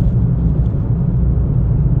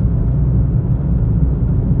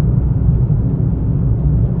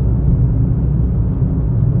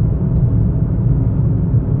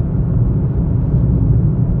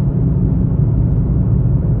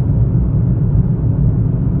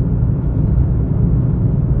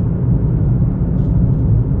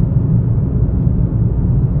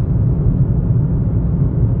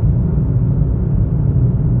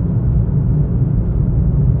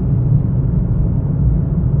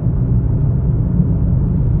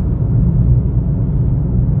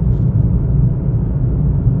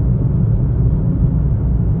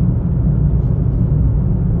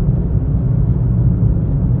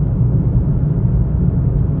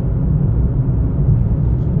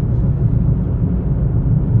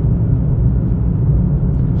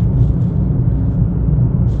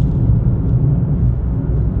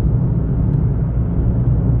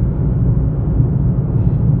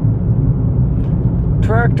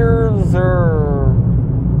 Tractors are,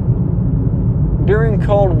 during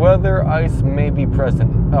cold weather, ice may be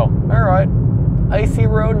present. Oh, alright. Icy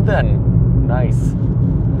road then. Nice.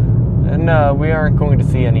 And we aren't going to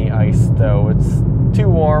see any ice though. It's too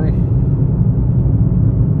warm.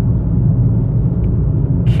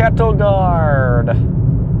 Cattle guard.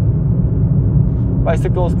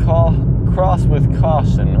 Bicycles cross with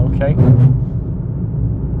caution, okay.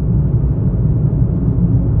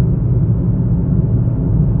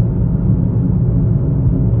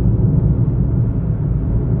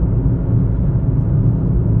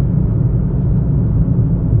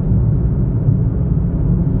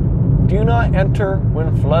 Do not enter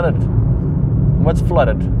when flooded. What's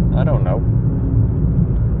flooded? I don't know.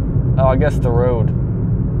 Oh, I guess the road.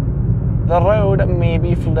 The road may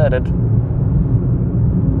be flooded.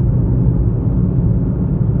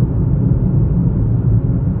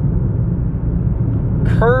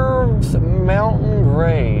 Curves, mountain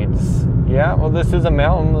grades. Yeah, well, this is a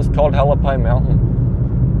mountain. It's called Hualapai Mountain.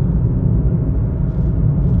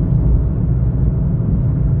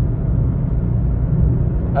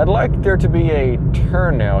 I'd like there to be a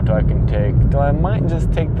turnout I can take, though I might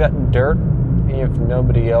just take that dirt if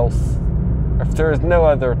nobody else, if there's no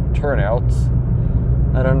other turnouts.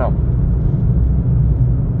 I don't know.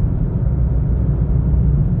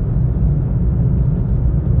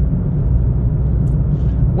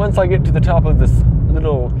 Once I get to the top of this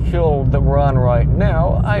little hill that we're on right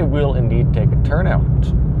now, I will indeed take a turnout.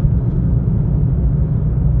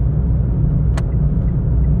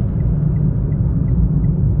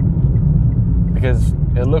 Because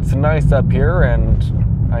it looks nice up here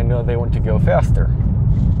and I know they want to go faster.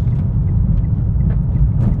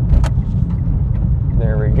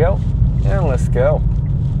 There we go. And let's go.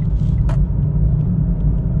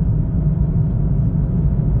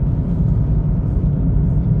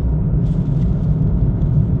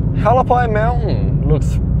 Hualapai Mountain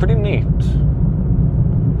looks pretty neat.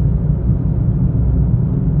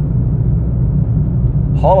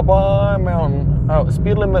 Hualapai Mountain. Oh,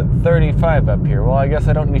 speed limit 35 up here. Well, I guess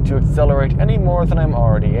I don't need to accelerate any more than I'm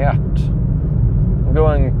already at. I'm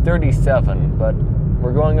going 37, but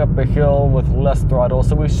we're going up a hill with less throttle,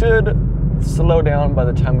 so we should slow down by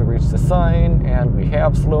the time we reach the sign, and we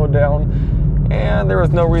have slowed down, and there was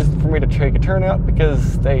no reason for me to take a turnout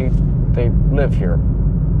because they live here.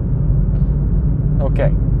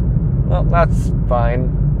 Okay, well, that's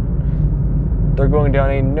fine. They're going down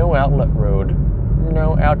a no outlet road.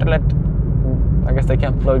 No outlet. I guess they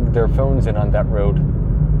can't plug their phones in on that road.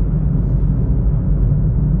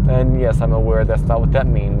 And yes, I'm aware that's not what that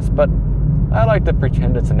means, but I like to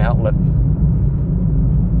pretend it's an outlet.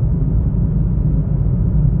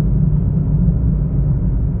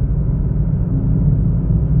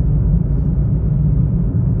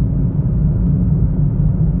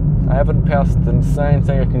 I haven't passed the sign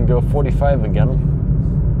saying I can go 45 again.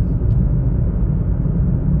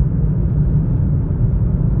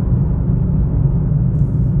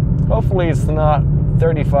 Hopefully it's not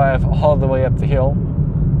 35 all the way up the hill.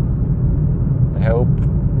 I hope.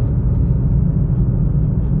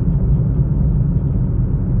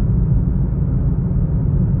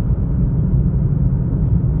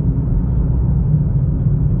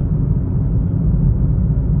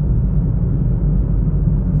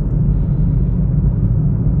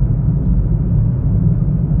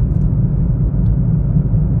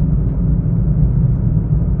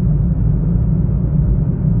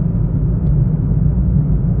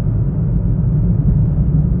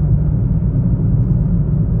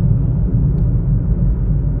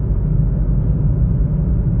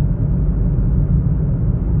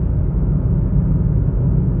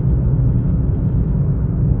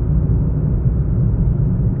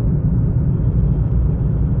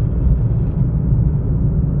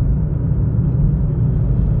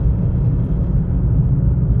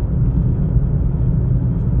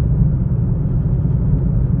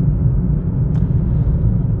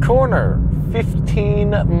 corner, 15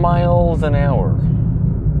 miles an hour.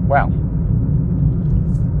 Wow.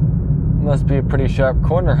 Must be a pretty sharp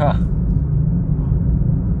corner, huh?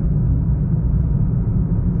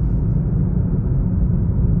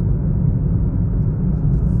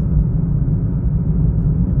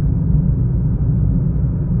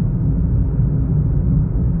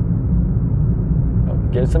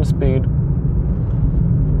 Get some speed.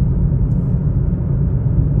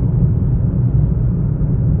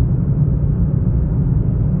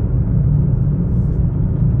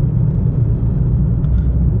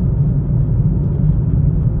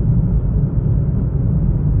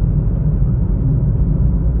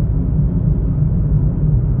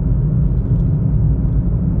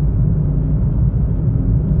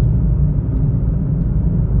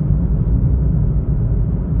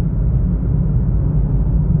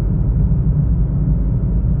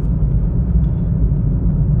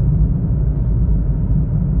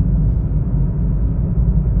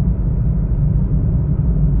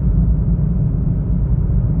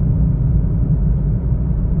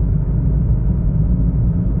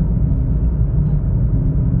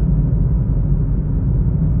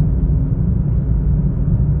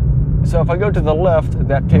 So if I go to the left,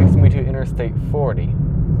 that takes me to Interstate 40.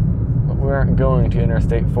 But we aren't going to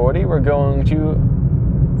Interstate 40, we're going to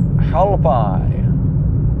Hualapai.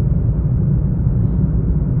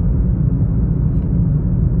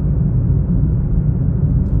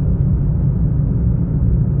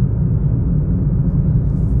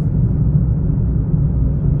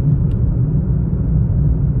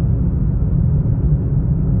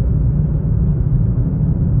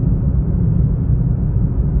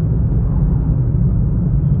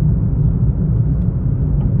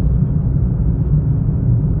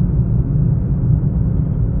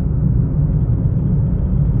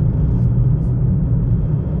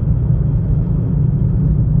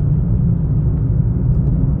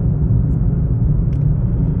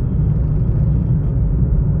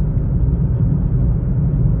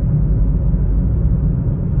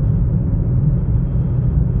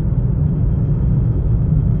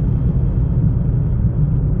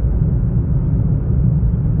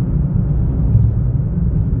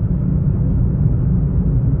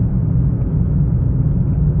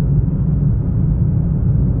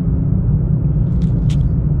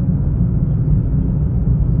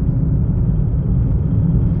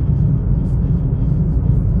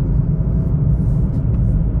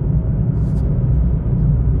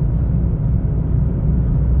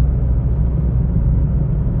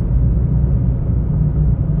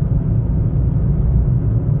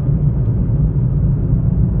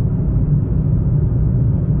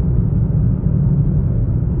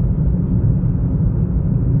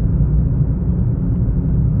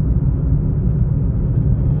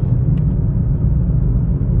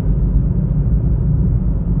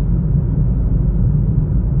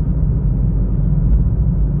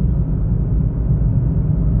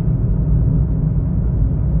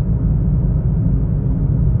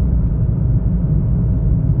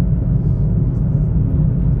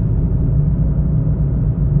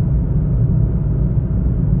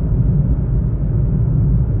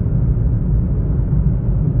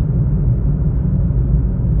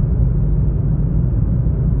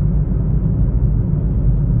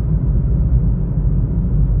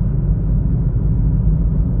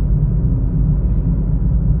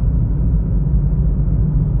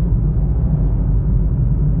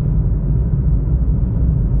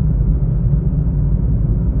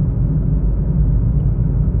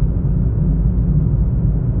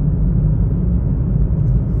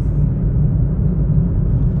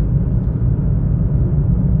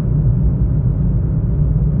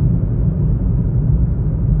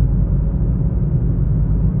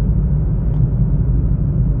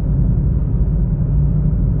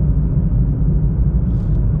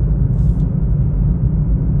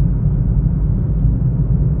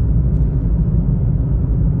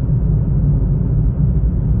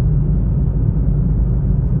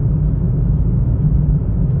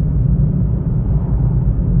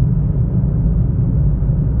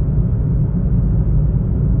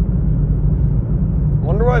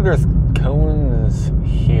 There's cones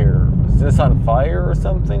here. Is this on fire or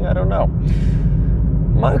something? I don't know.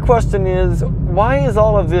 My question is, why is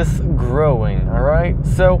all of this growing? All right,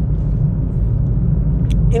 so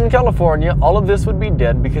in California, all of this would be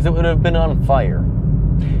dead because it would have been on fire.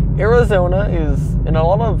 Arizona is, in a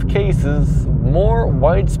lot of cases, more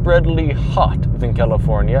widespreadly hot than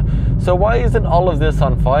California. So why isn't all of this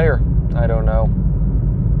on fire? I don't know.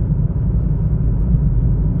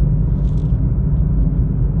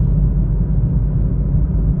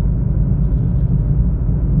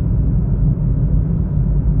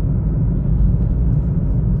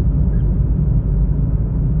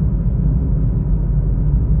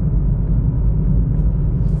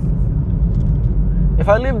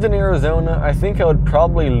 I lived in Arizona, I think I would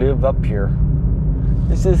probably live up here.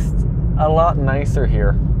 It's just a lot nicer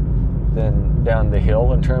here than down the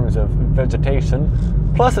hill in terms of vegetation.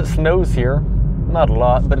 Plus it snows here. Not a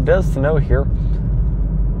lot, but it does snow here.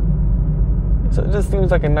 So it just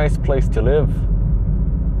seems like a nice place to live.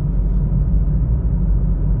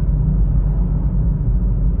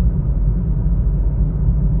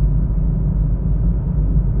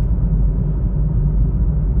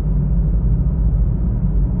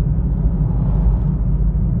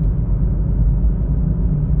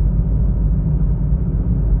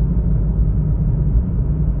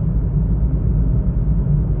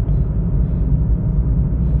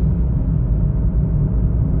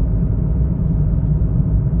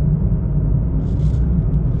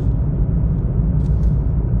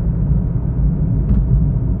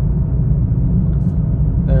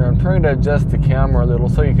 Trying to adjust the camera a little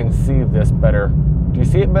so you can see this better. Do you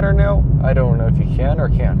see it better now? I don't know if you can or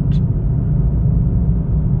can't.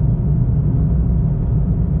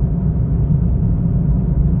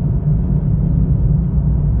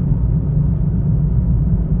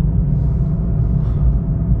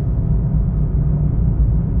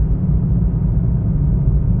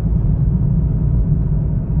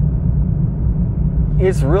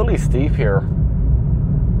 It's really steep here.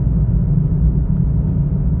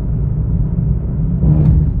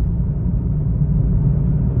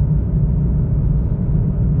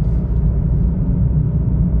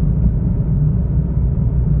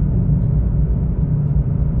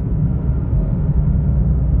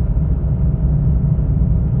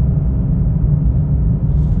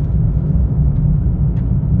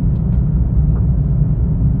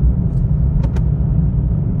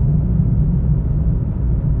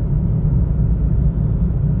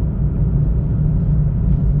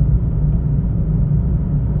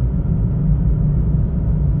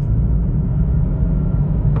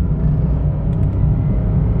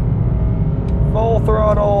 Full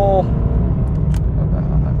throttle.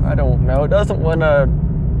 I don't know. It doesn't want to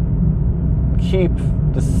keep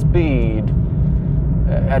the speed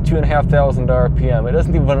at 2,500 RPM.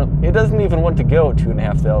 It doesn't even want to go at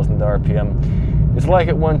 2,500 RPM. It's like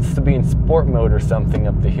it wants to be in sport mode or something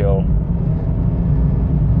up the hill.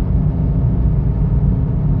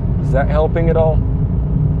 Is that helping at all?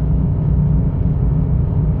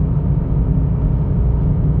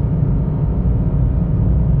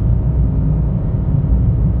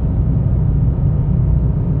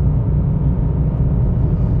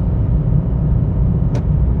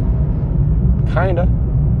 Kinda.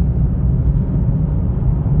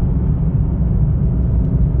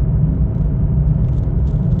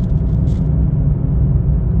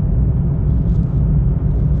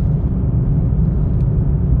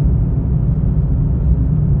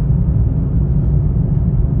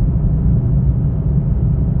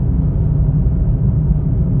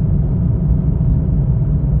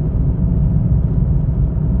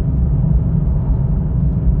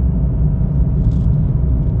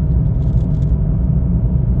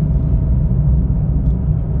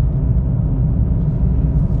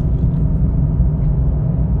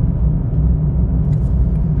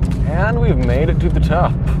 And we've made it to the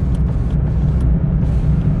top.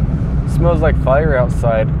 Smells like fire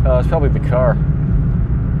outside. It's probably the car.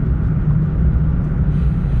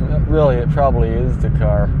 Really, it probably is the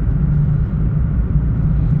car.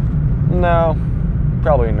 No,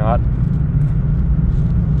 probably not.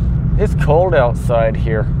 It's cold outside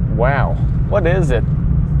here. Wow. What is it?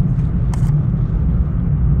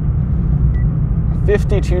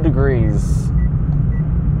 52 degrees.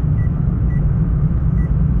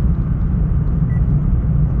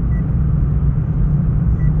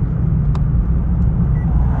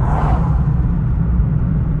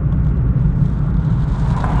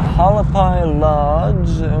 Hualapai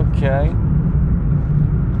Lodge, okay.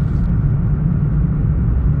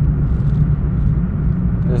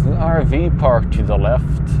 There's an RV park to the left.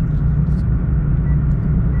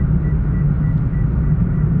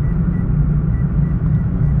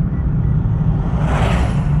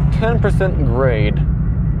 %, grade.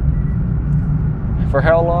 For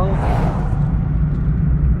how long?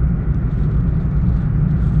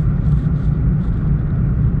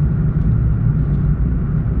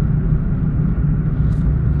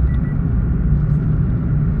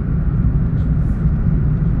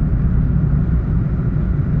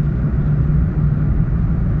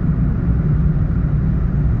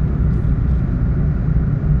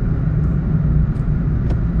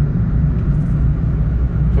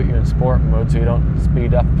 Sport mode so you don't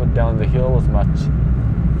speed up and down the hill as much.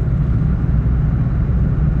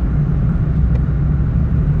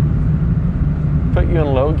 Put you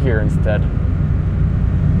in low gear instead.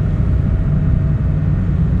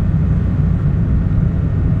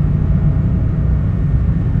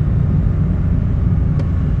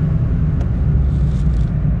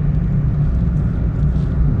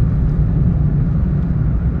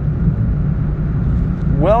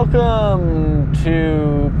 Welcome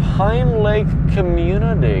to Pine Lake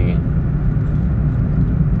Community.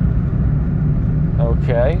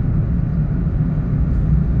 Okay.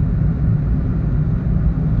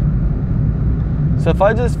 So if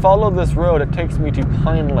I just follow this road, it takes me to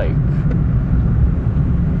Pine Lake.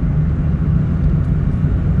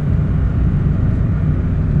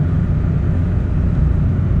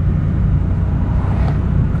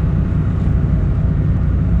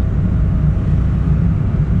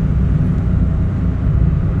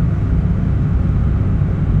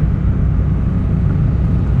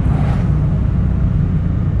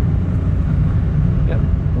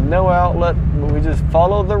 No outlet, but we just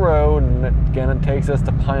follow the road, and again it takes us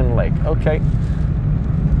to Pine Lake. Okay,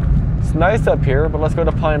 it's nice up here, but let's go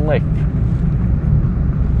to Pine Lake.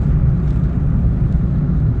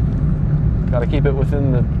 Gotta keep it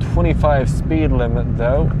within the 25 speed limit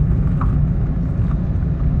though.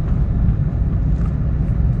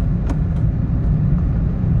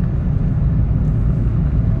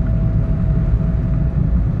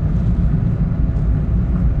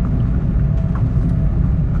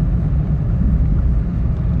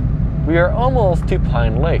 We are almost to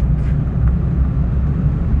Pine Lake.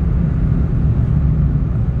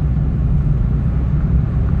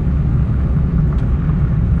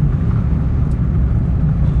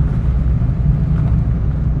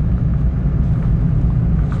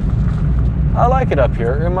 I like it up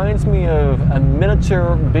here. It reminds me of a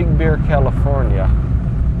miniature Big Bear, California.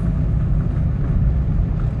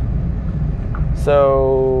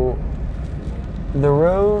 So the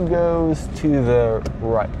road goes to the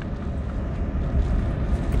right.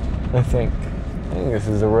 I think this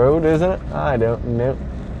is the road, isn't it? I don't know.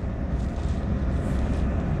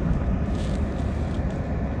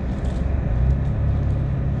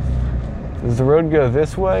 Does the road go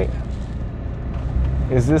this way?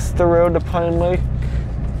 Is this the road to Pine Lake?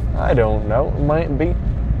 I don't know. It might be.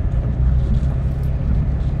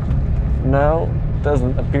 No,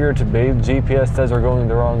 doesn't appear to be. The GPS says we're going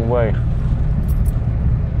the wrong way.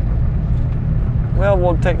 Well,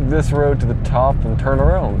 we'll take this road to the top and turn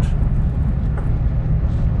around.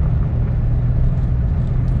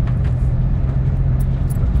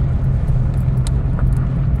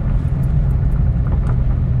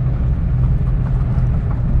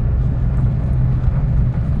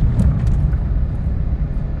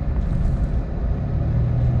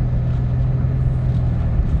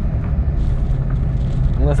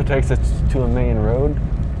 Unless it takes us to a main road.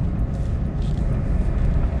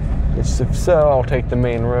 If so, I'll take the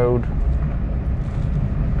main road.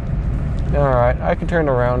 Alright, I can turn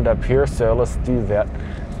around up here, so let's do that.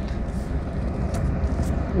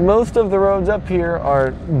 Most of the roads up here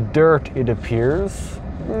are dirt, it appears.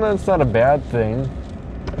 That's not a bad thing.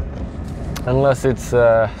 Unless it's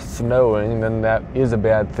snowing, then that is a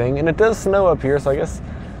bad thing. And it does snow up here, so I guess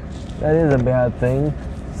that is a bad thing.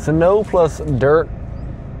 Snow plus dirt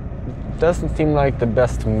doesn't seem like the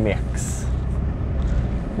best mix.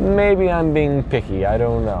 Maybe I'm being picky, I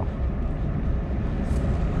don't know.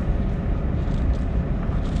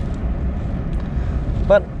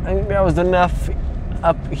 But I think that was enough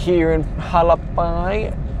up here in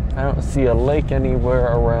Hualapai. I don't see a lake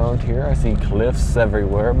anywhere around here. I see cliffs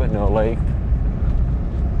everywhere, but no lake.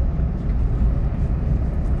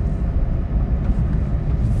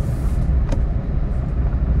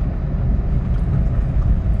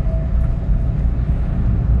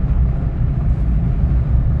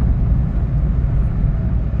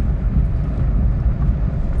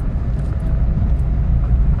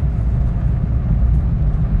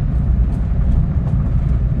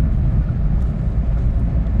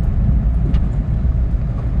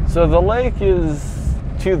 So the lake is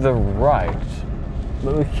to the right,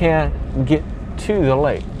 but we can't get to the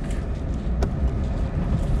lake,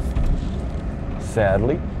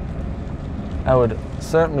 sadly. I would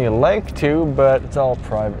certainly like to, but it's all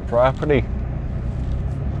private property.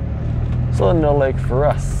 So no lake for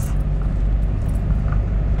us.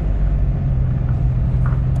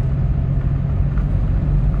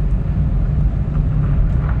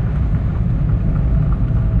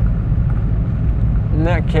 In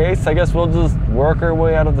that case, I guess we'll just work our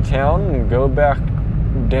way out of the town and go back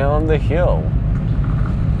down the hill.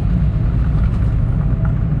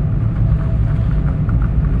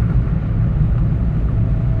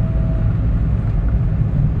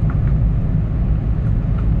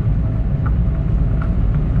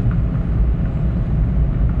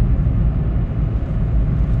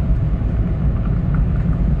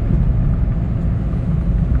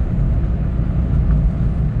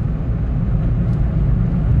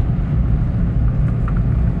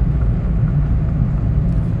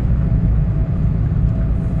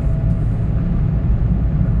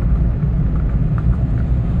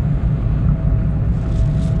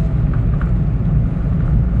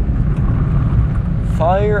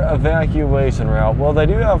 fire evacuation route. Well, they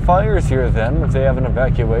do have fires here then, if they have an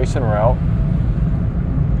evacuation route.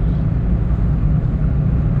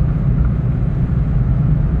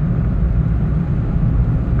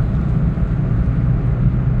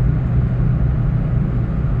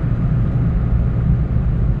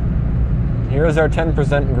 Here's our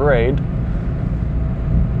 10% grade.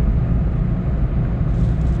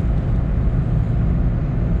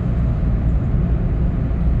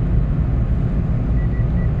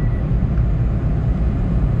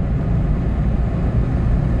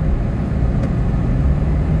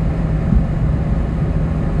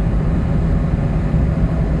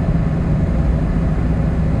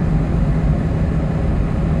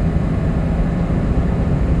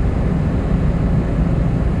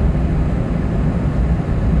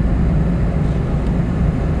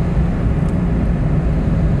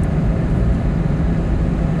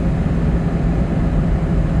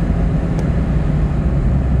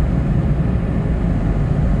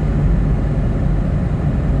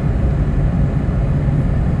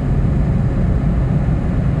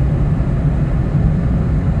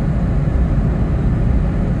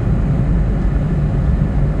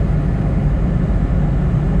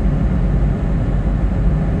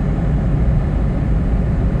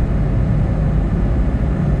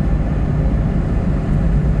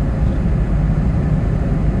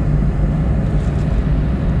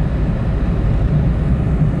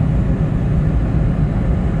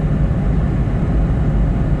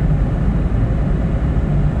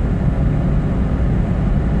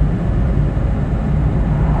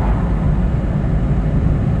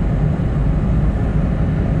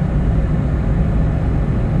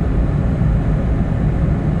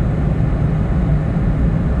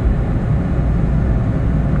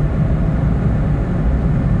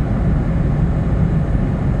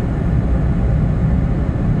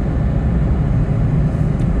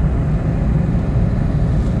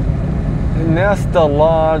 Nesta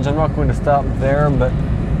Lodge, I'm not going to stop there, but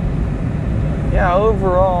yeah,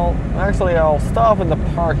 overall, actually I'll stop in the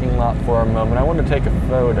parking lot for a moment. I want to take a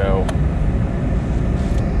photo.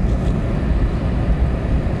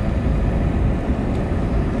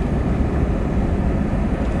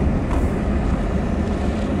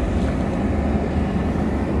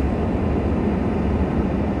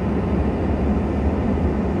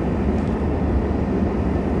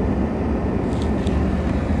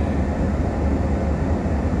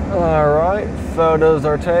 Alright, photos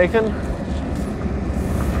are taken.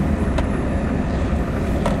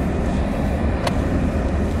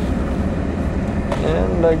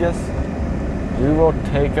 And I guess we will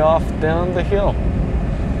take off down the hill.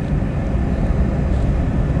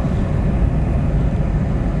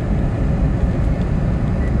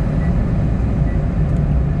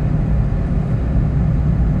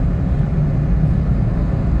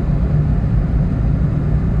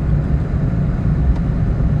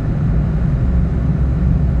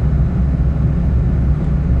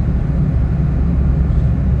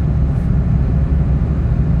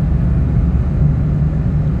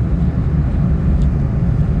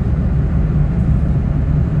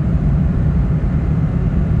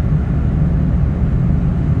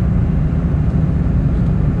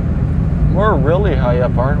 We're really high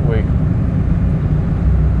up, aren't we?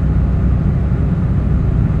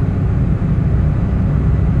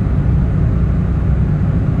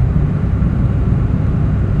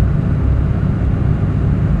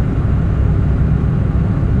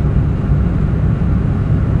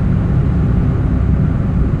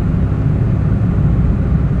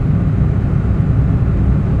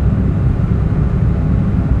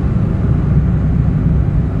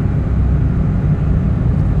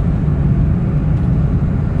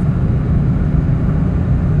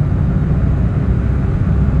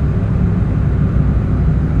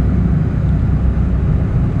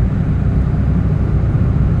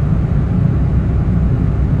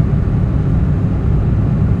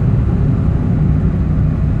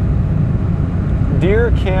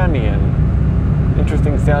 Deer Canyon.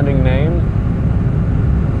 Interesting sounding name.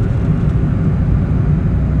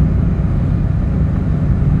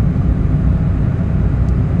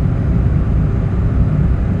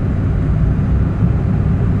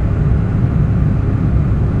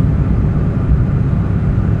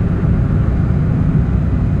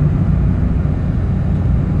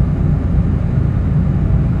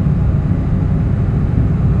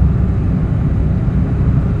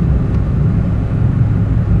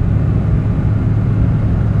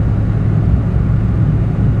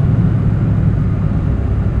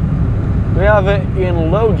 We have it in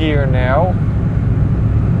low gear now.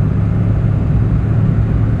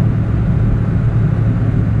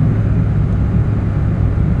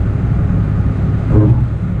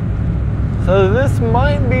 So this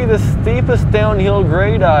might be the steepest downhill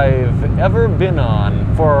grade I've ever been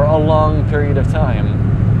on for a long period of time.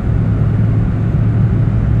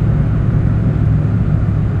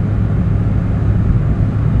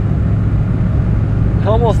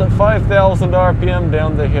 Almost at 5,000 RPM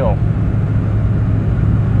down the hill.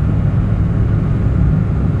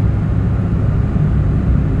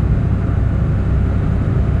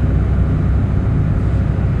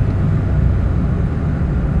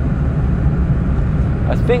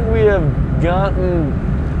 I think we have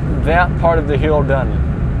gotten that part of the hill done.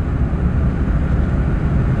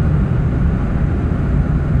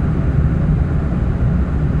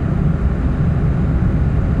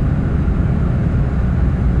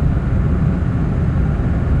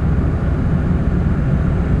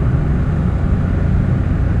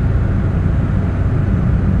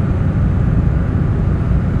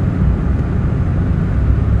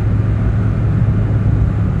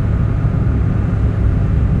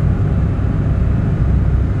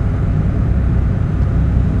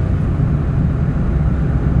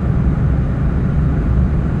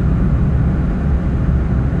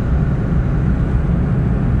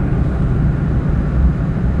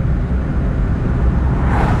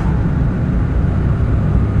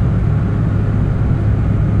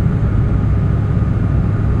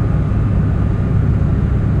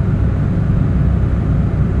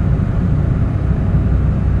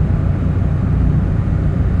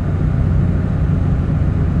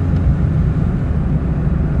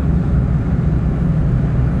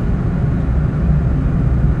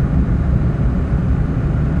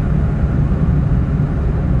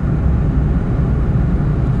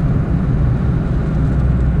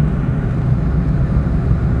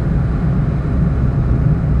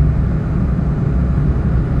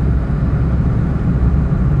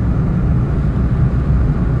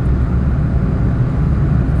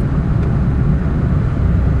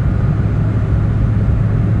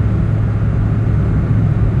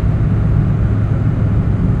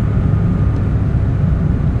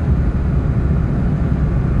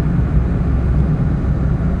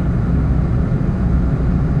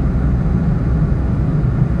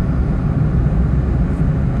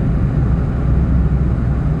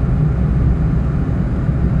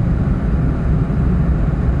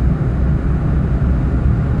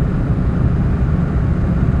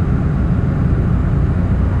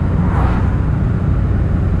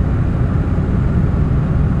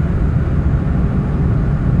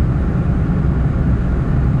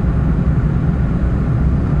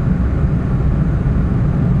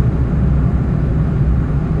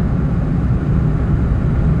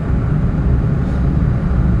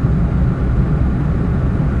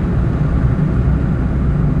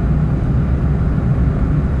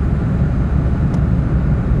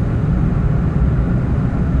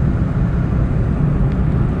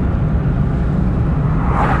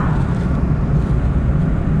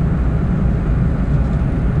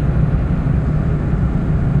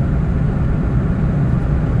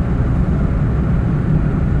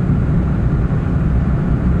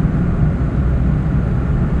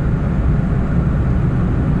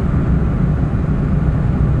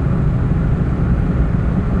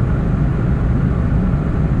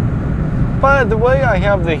 By the way, I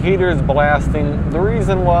have the heaters blasting. The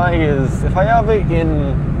reason why is if I have it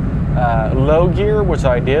in low gear, which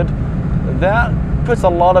I did, that puts a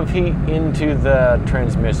lot of heat into the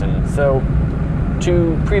transmission. So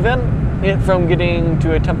to prevent it from getting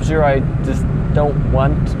to a temperature I just don't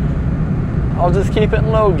want, I'll just keep it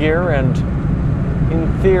in low gear, and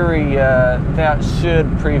in theory that should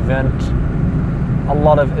prevent a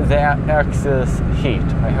lot of that excess heat,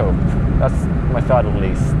 I hope. That's my thought at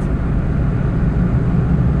least.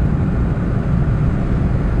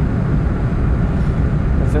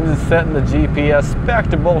 I'm just setting the GPS back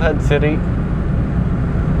to Bullhead City.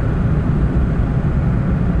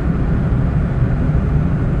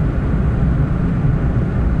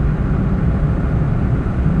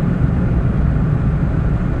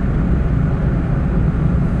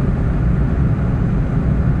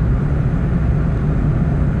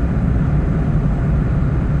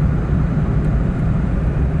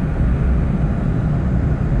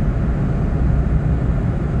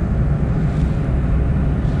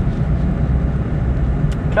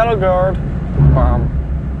 Cattle guard.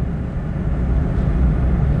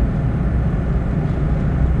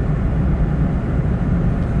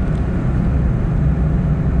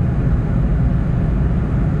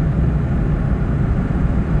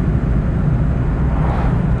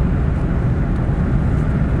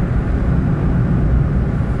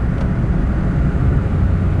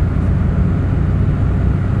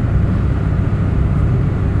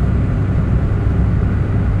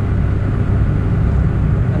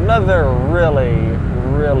 Another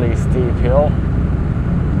really steep hill.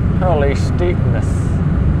 Holy steepness.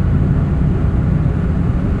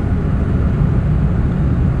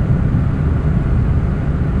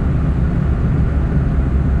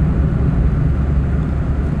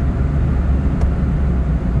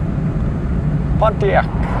 Pontiac.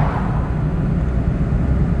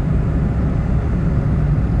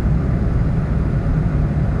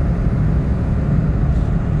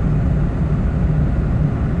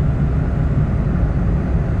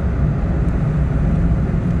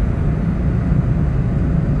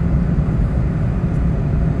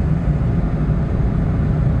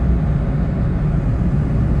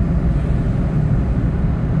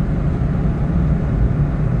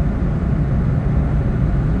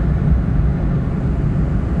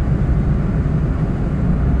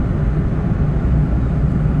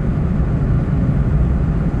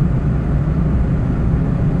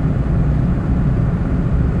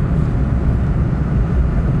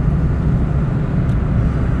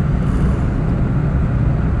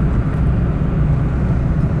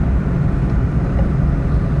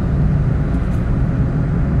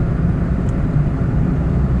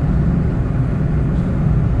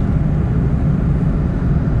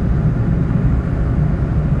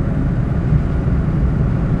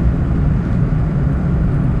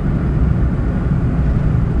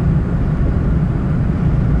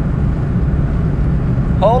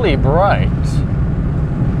 Holy bright.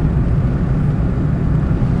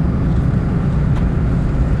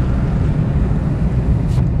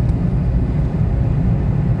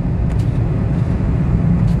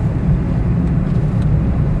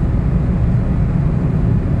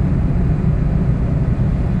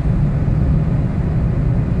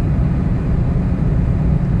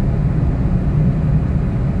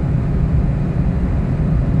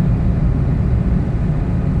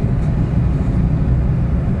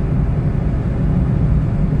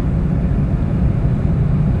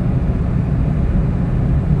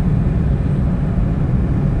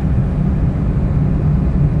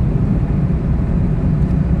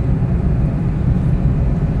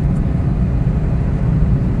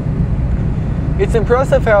 It's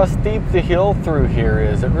impressive how steep the hill through here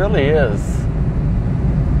is. It really is.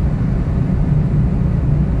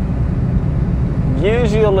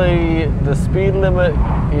 Usually the speed limit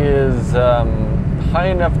is high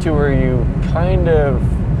enough to where you kind of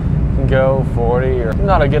can go 40, or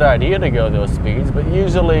not a good idea to go those speeds, but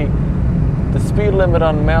usually the speed limit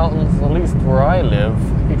on mountains, at least where I live,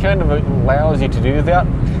 it kind of allows you to do that.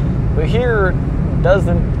 But here it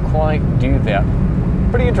doesn't quite do that.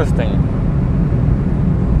 Pretty interesting.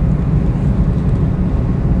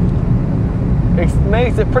 It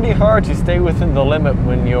makes it pretty hard to stay within the limit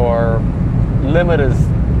when your limit is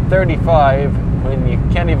 35, when you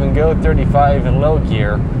can't even go 35 in low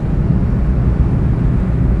gear.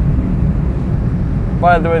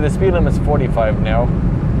 By the way, the speed limit's 45 now.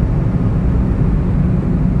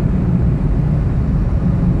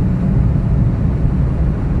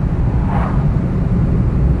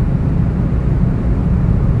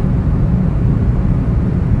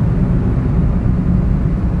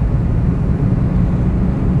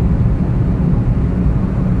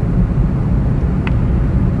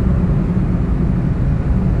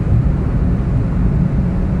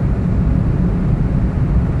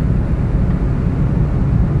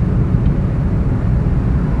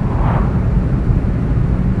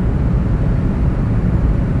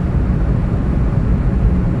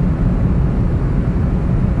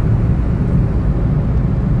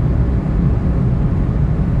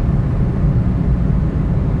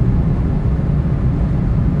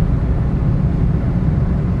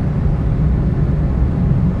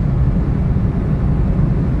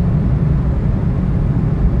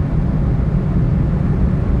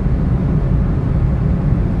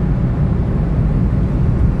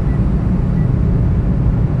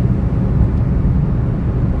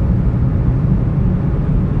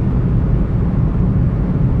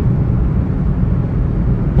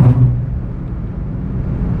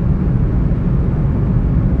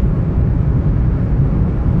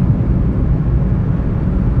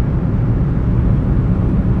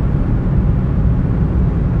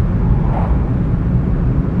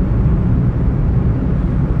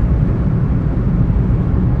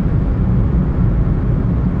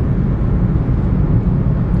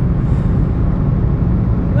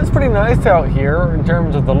 Pretty nice out here in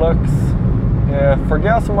terms of the looks. For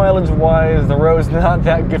gas mileage wise, the road's not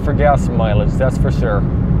that good for gas mileage, that's for sure.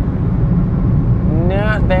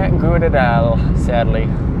 Not that good at all, sadly.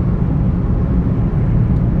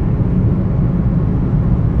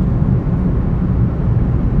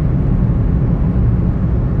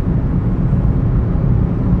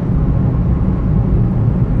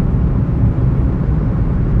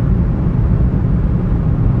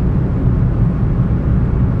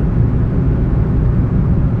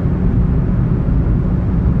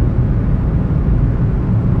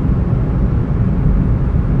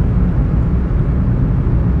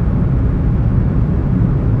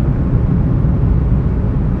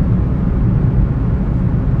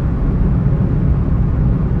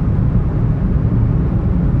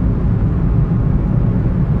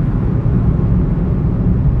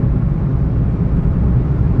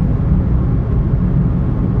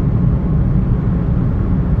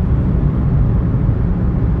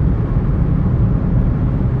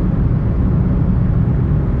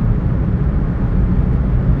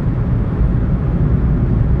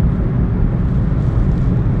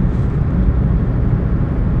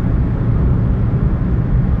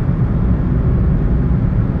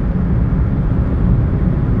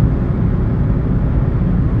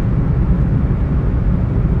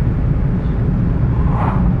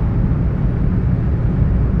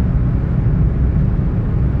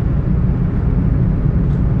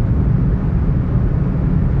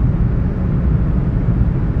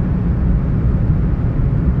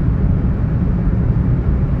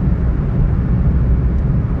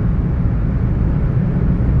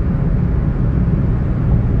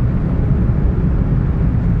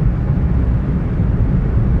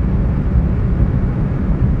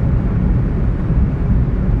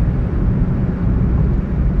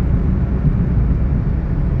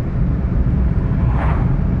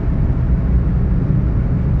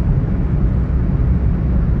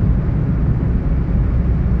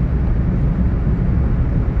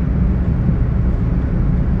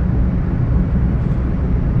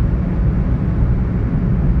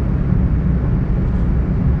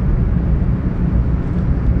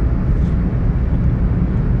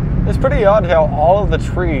 It's pretty odd how all of the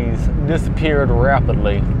trees disappeared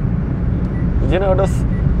rapidly. Did you notice?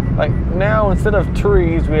 Like now, instead of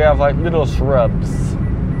trees, we have like little shrubs.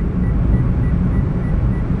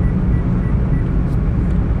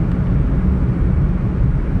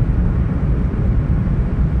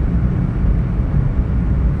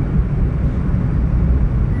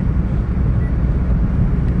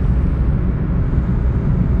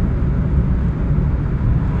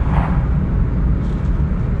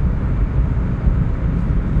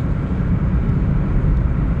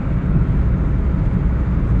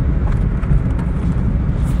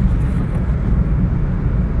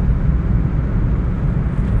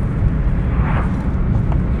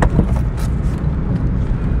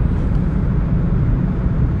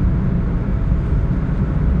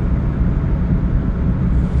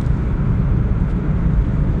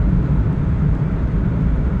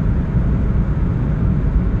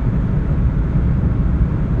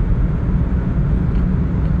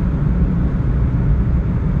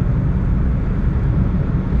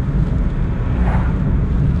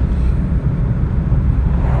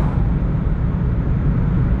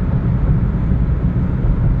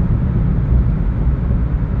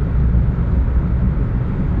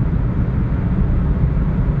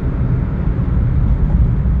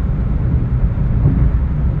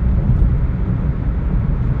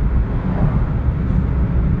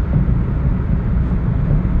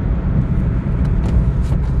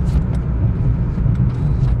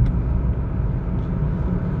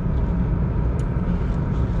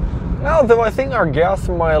 Although I think our gas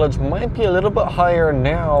mileage might be a little bit higher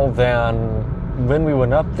now than when we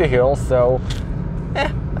went up the hill, so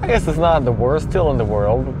I guess it's not the worst hill in the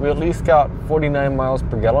world. We at least got 49 miles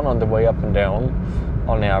per gallon on the way up and down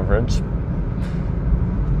on average.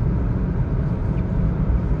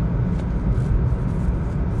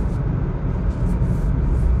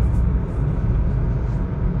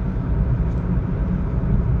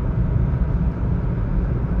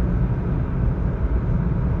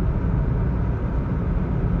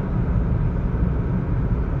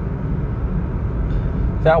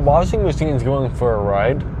 That washing machine is going for a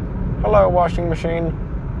ride. Hello, washing machine.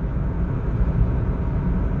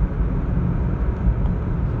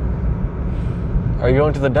 Are you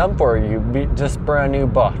going to the dump or are you just brand new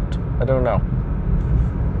bought? I don't know.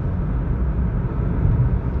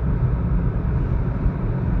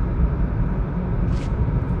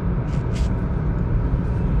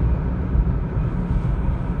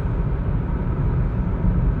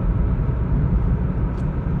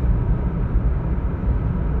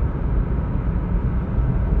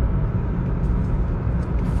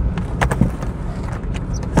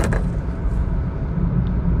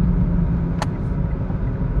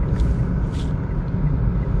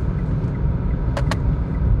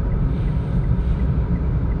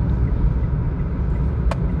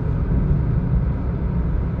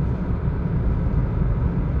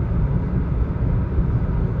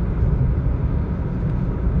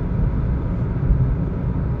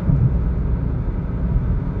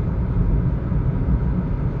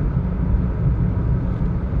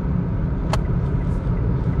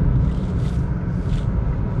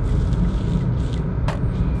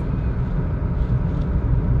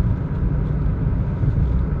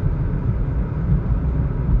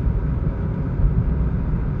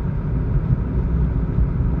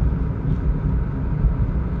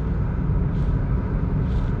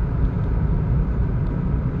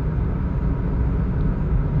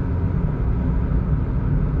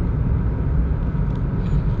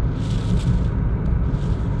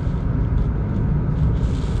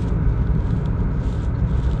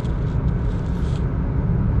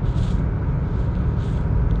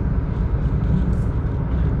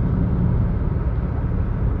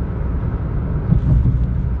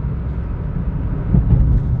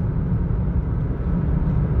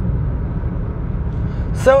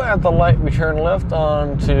 So at the light we turn left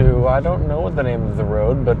onto, I don't know what the name of the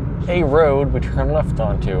road, but a road we turn left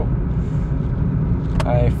onto.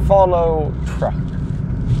 I follow truck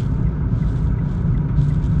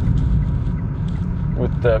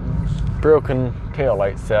with the broken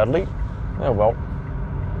taillight, sadly. Oh well.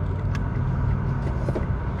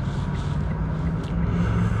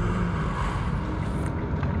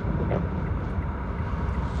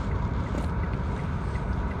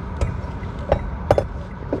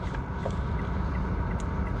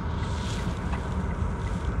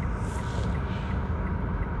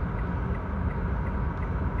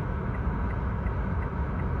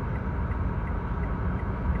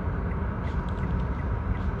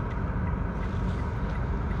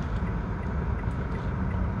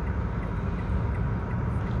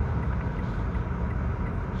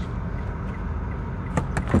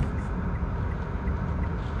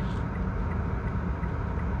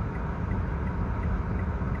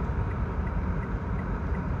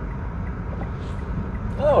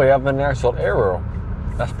 we have an actual arrow.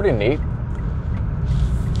 That's pretty neat.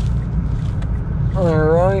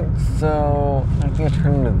 Alright, so I'm going to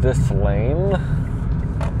turn into this lane.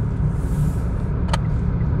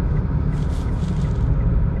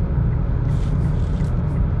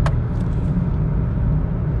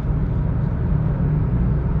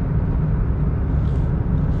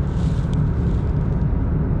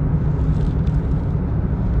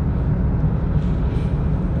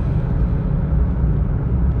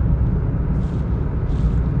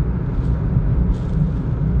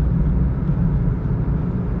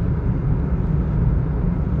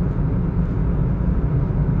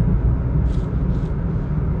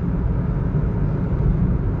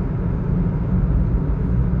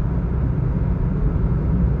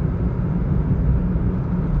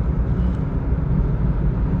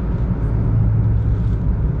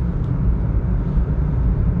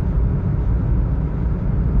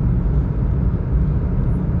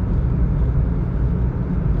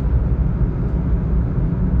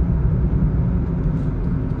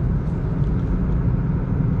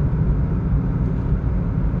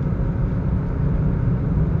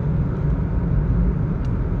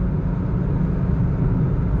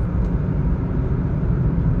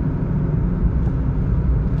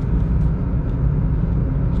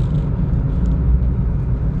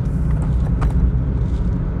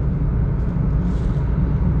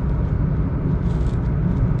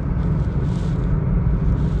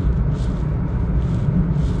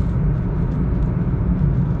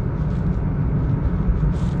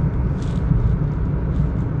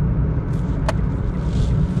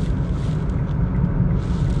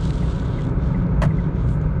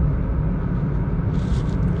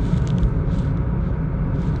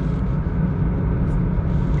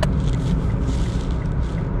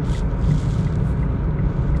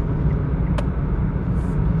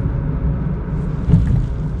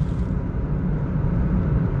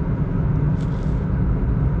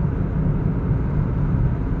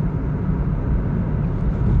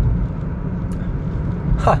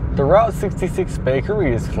 Huh, the Route 66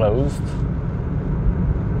 bakery is closed.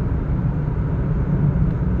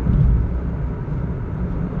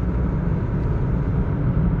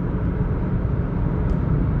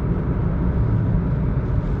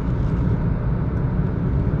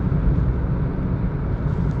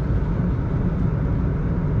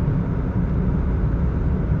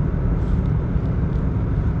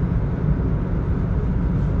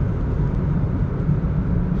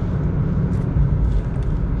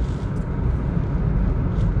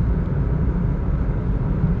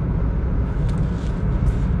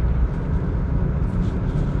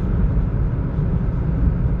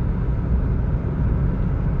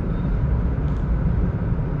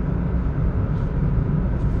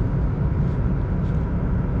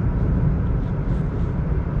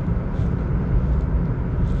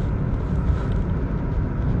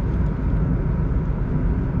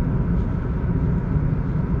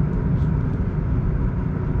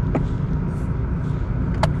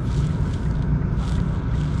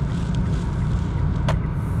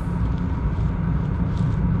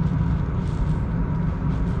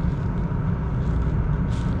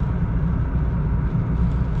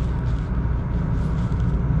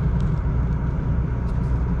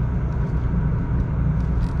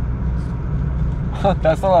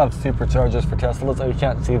 That's a lot of superchargers for Teslas, so you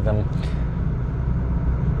can't see them.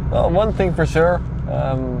 Well, one thing for sure,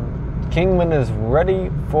 Kingman is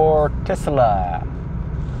ready for Tesla.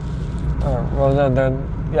 Well,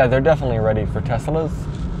 they're definitely ready for Teslas.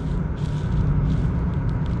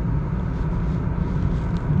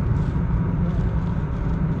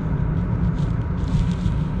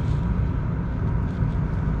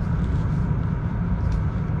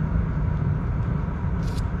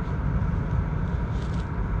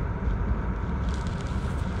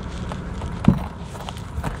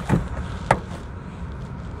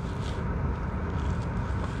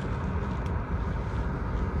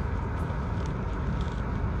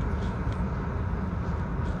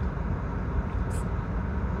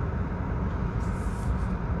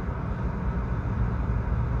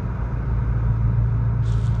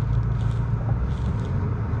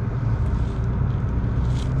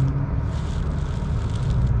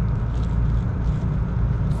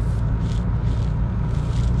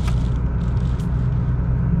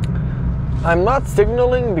 I'm not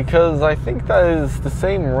signaling because I think that is the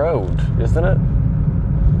same road, isn't it?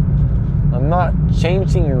 I'm not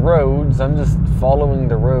changing roads, I'm just following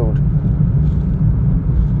the road.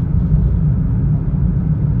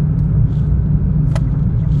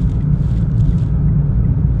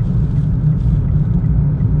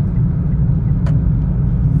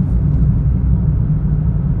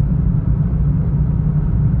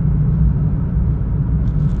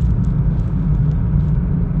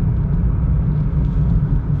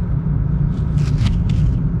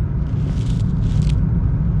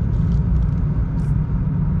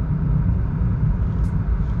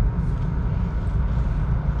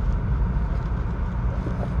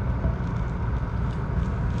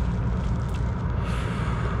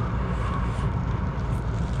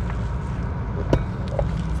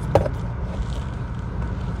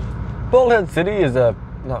 Bullhead City is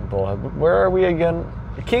not Bullhead, where are we again?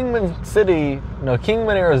 Kingman,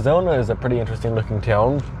 Arizona is a pretty interesting looking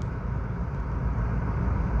town.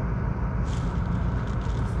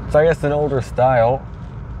 So I guess an older style.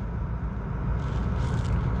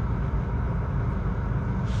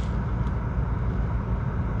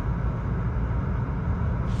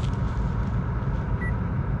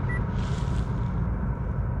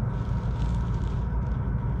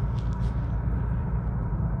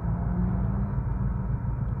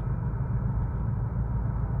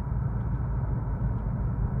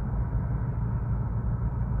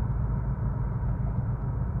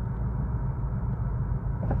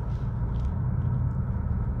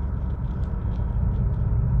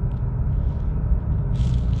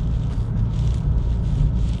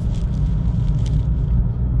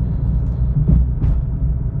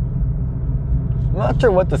 I'm not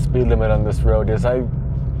sure what the speed limit on this road is. The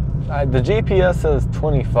GPS says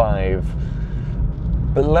 25,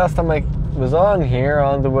 but the last time I was on here,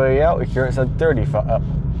 on the way out here, it said 35.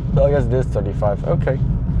 So I guess it is 35. Okay.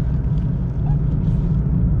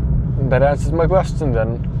 That answers my question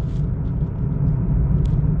then.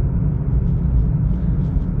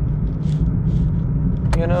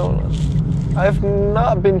 You know, I've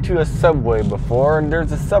not been to a Subway before, and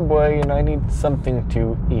there's a Subway and I need something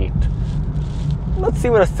to eat. Let's see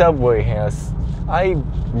what a Subway has. I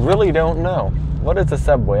really don't know. What is a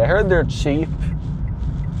Subway? I heard they're cheap.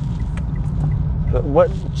 But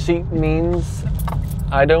what cheap means,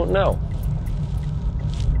 I don't know.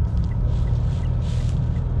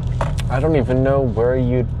 I don't even know where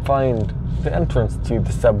you'd find the entrance to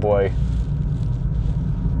the Subway.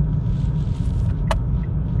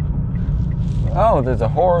 Oh, there's a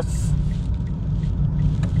horse.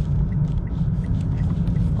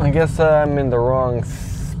 I guess I'm in the wrong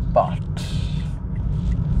spot.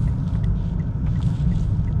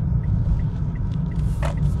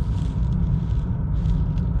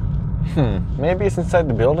 Maybe it's inside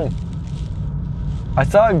the building. I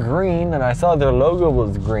saw green and I saw their logo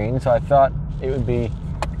was green, so I thought it would be...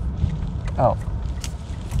 Oh.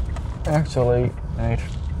 Actually,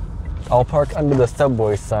 I'll park under the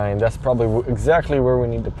Subway sign. That's probably exactly where we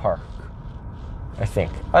need to park. I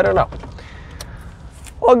think. I don't know.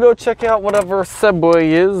 I'll go check out whatever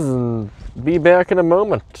Subway is and be back in a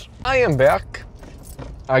moment. I am back.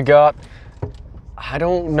 I got, I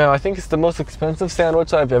don't know, I think it's the most expensive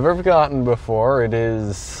sandwich I've ever gotten before. It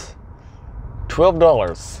is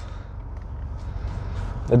 $12.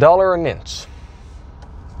 $1 an inch.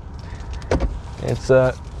 It's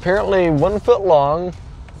apparently 1 foot long.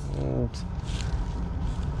 And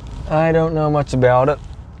I don't know much about it.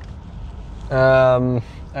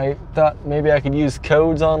 I thought maybe I could use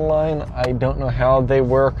codes online. I don't know how they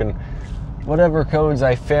work, and whatever codes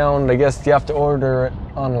I found, I guess you have to order it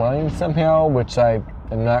online somehow, which I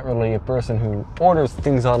am not really a person who orders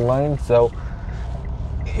things online, so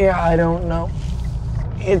yeah, I don't know.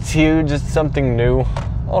 It's huge, it's something new.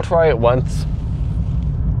 I'll try it once.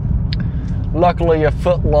 Luckily, 1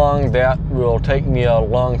 foot long, that will take me a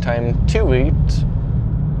long time to eat,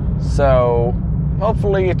 so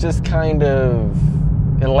hopefully it just kind of,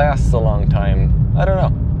 it lasts a long time. I don't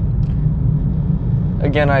know.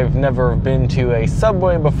 Again, I've never been to a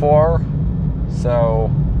Subway before,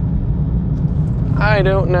 so I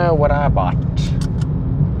don't know what I bought.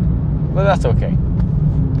 But that's okay.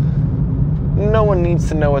 No one needs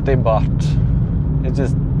to know what they bought. It's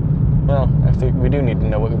just, well, actually, we do need to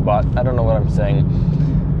know what we bought. I don't know what I'm saying.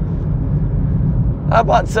 I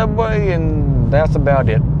bought Subway, and that's about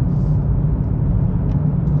it.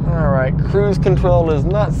 Alright, cruise control is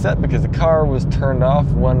not set because the car was turned off.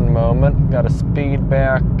 One moment. Got to speed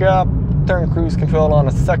back up. Turn cruise control on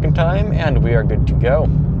a second time, and we are good to go.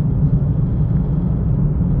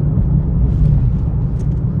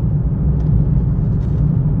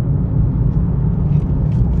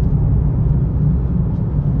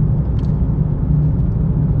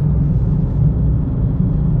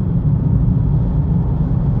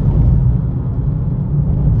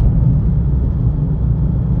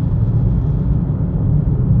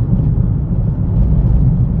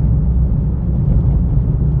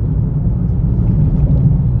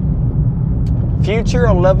 Future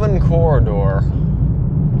 11 corridor.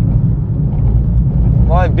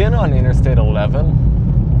 Well, I've been on Interstate 11.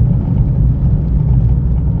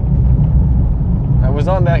 I was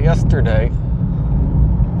on that yesterday.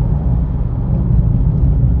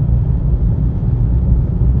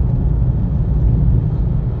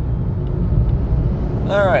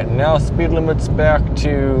 Alright, now speed limit's back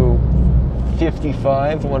to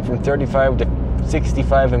 55. Went from 35 to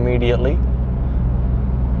 65 immediately.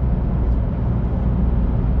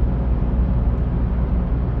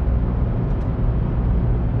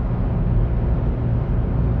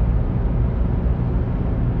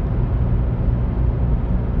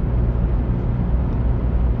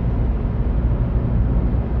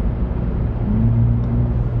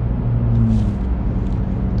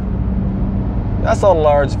 That's a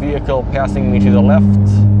large vehicle passing me to the left.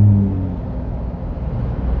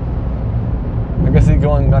 I guess he's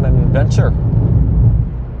going on an adventure.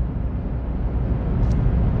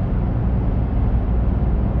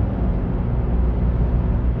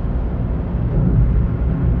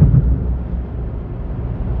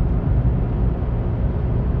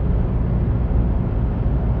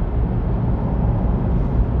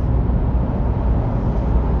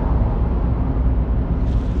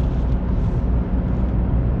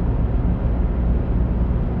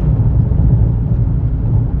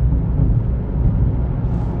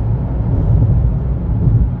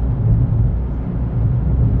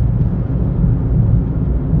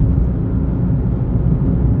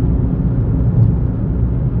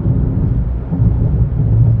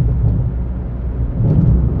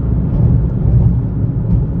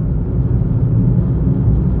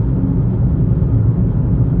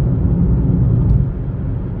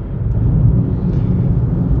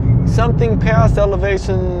 Something past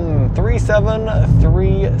elevation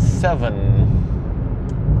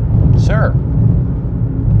 3737. Sure.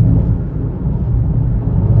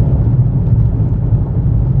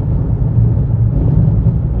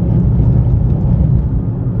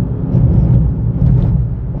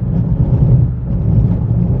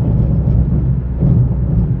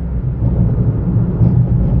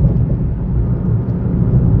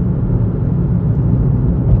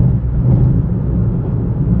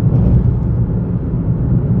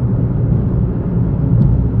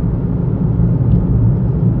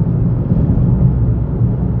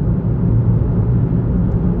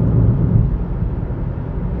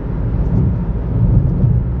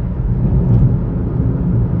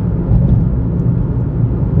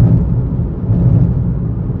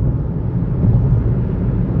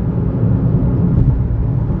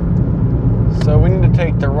 So we need to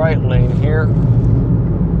take the right lane here.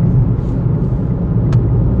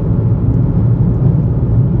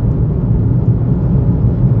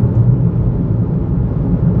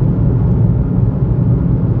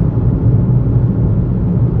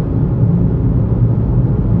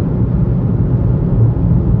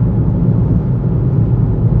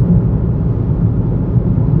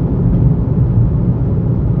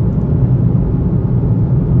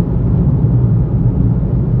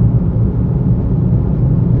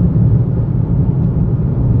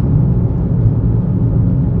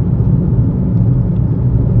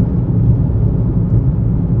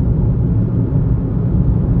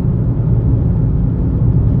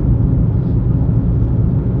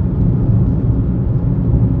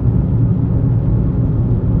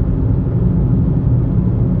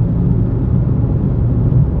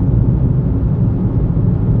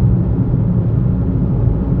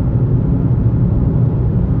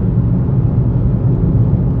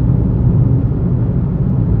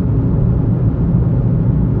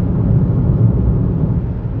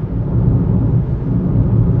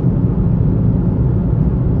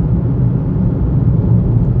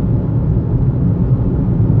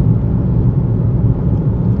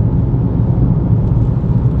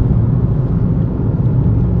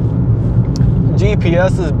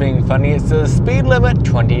 GPS is being funny. It says speed limit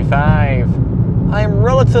 25. I am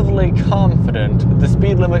relatively confident the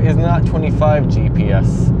speed limit is not 25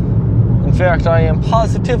 GPS. In fact, I am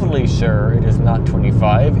positively sure it is not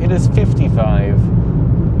 25, it is 55.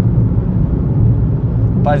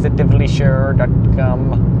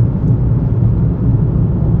 Positivelysure.com.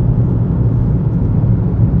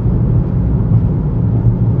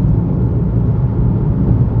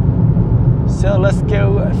 So let's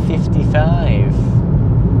go 55.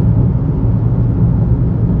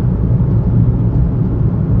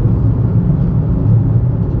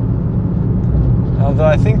 Although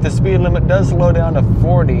I think the speed limit does slow down to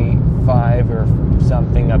 45 or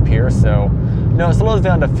something up here, so no, it slows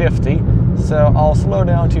down to 50. So I'll slow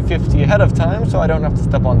down to 50 ahead of time so I don't have to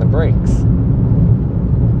step on the brakes.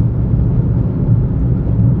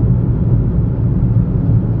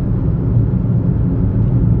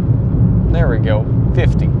 There we go,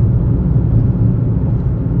 50.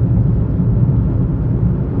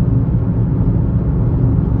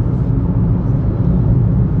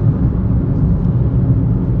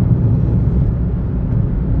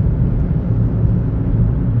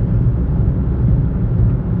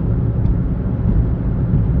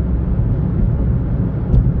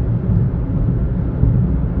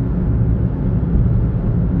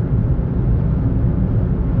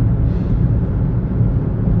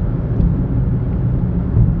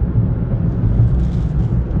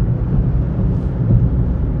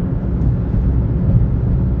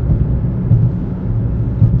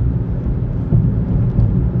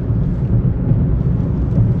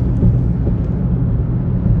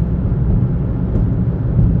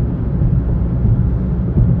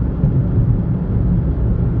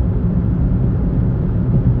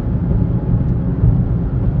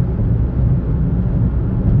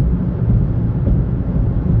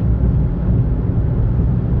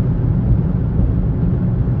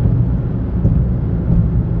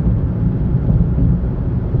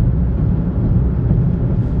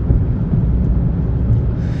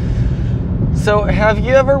 So, have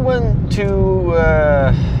you ever went to,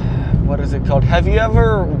 what is it called? Have you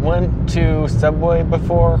ever went to Subway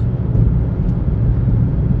before?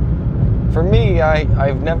 For me,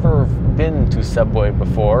 I've never been to Subway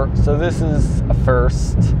before, so this is a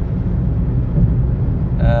first.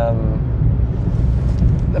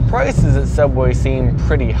 The prices at Subway seem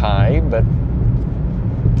pretty high, but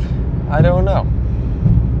I don't know.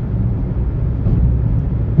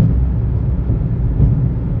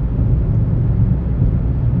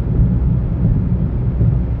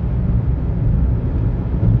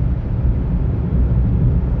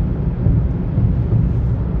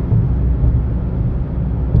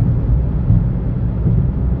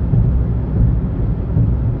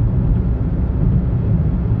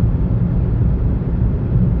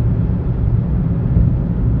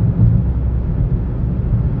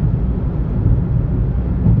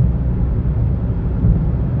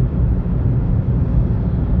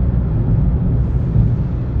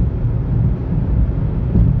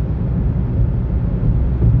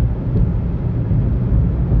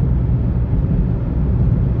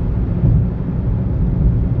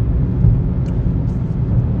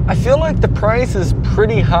 I feel like the price is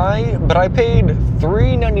pretty high, but I paid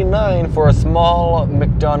 $3.99 for a small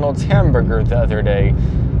McDonald's hamburger the other day.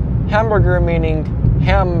 Hamburger meaning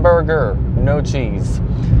hamburger, no cheese.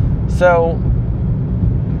 So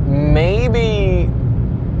maybe,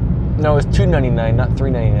 no, it's $2.99, not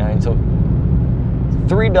 $3.99. So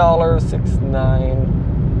 $3.69.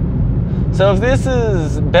 So if this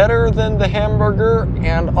is better than the hamburger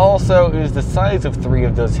and also is the size of 3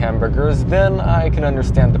 of those hamburgers, then I can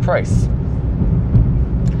understand the price.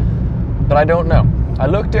 But I don't know. I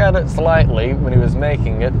looked at it slightly when he was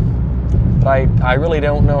making it, but I really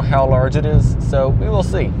don't know how large it is, so we will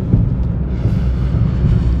see.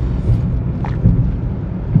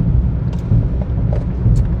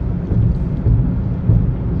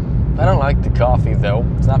 I don't like the coffee though.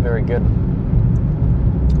 It's not very good.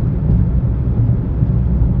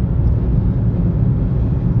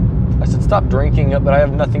 I should stop drinking it, but I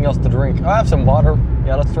have nothing else to drink. I have some water.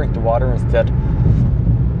 Yeah, let's drink the water instead.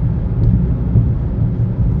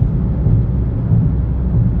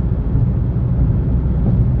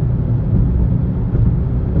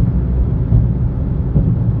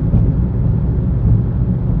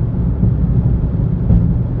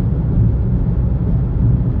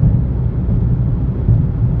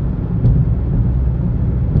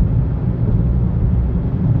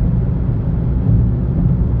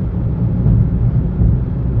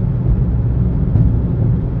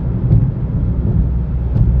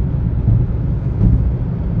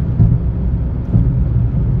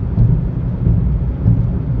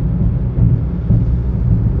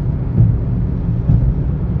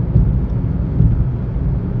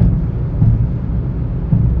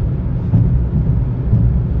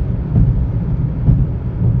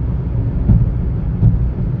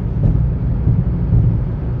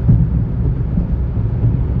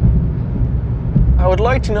 I would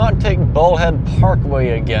like to not take Bullhead Parkway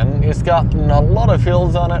again. It's got a lot of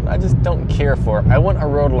hills on it. I just don't care for it. I want a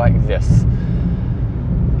road like this.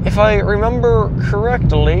 If I remember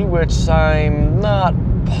correctly, which I'm not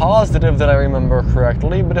positive that I remember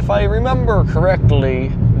correctly, but if I remember correctly,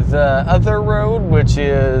 the other road, which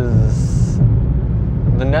is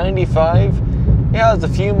the 95, it has a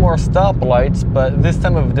few more stoplights, but this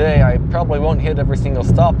time of day I probably won't hit every single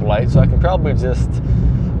stoplight, so I can probably just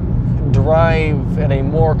drive at a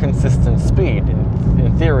more consistent speed,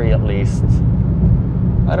 in theory at least.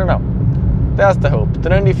 I don't know. That's the hope. The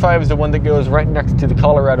 95 is the one that goes right next to the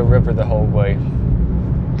Colorado River the whole way.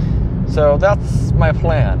 So that's my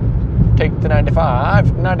plan. Take the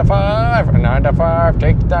 95, 95, 95,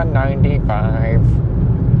 take the 95.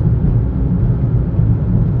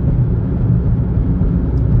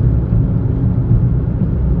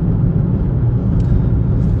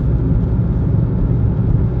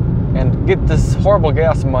 And get this horrible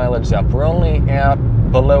gas mileage up. We're only at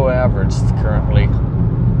below average currently.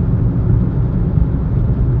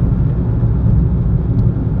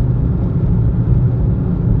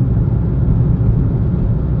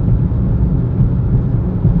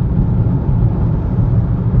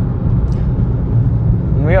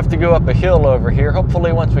 We have to go up a hill over here.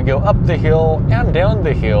 Hopefully once we go up the hill and down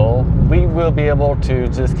the hill, we will be able to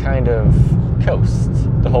just kind of coast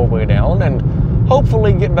the whole way down and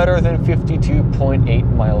hopefully get better than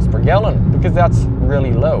 52.8 miles per gallon, because that's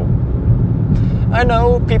really low. I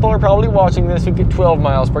know people are probably watching this who get 12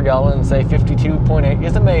 miles per gallon and say 52.8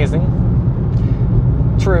 is amazing.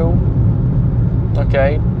 True.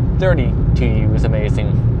 Okay, 30 to you is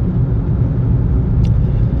amazing.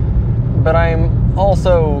 But I'm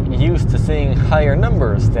also used to seeing higher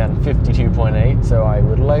numbers than 52.8, so I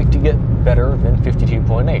would like to get better than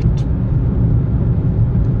 52.8.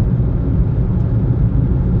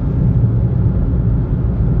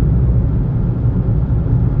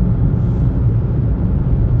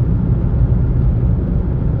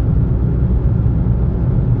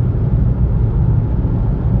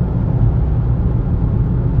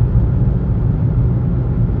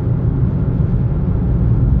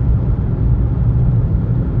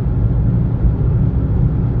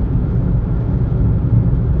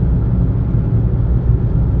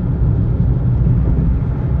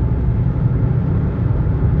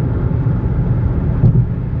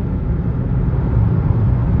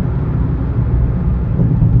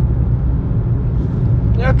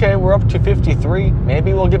 Okay, we're up to 53.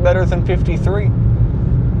 Maybe we'll get better than 53.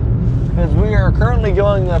 Because we are currently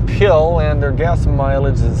going uphill and our gas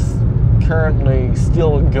mileage is currently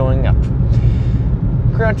still going up.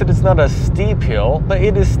 Granted, it's not a steep hill, but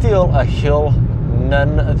it is still a hill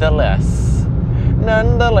nonetheless.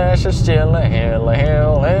 Nonetheless, it's still a hill, a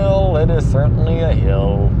hill, hill. It is certainly a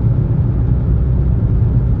hill.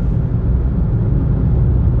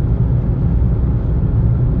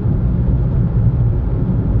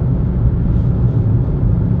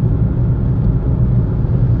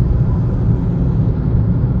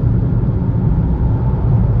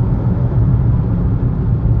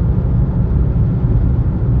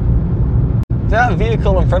 That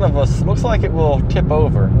vehicle in front of us looks like it will tip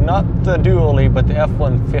over. Not the dually, but the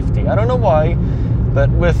F-150. I don't know why, but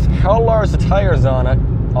with how large the tires on it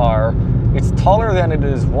are, it's taller than it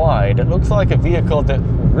is wide. It looks like a vehicle that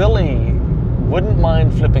really wouldn't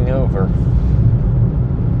mind flipping over.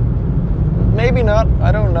 Maybe not,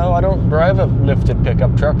 I don't know. I don't drive a lifted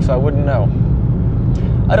pickup truck, so I wouldn't know.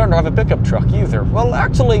 I don't drive a pickup truck either. Well,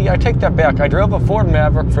 actually, I take that back. I drove a Ford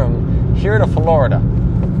Maverick from here to Florida.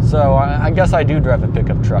 So I guess I do drive a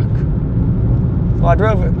pickup truck. Well, I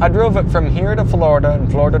drove it from here to Florida and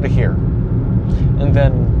Florida to here. And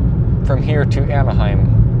then from here to Anaheim.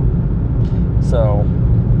 So,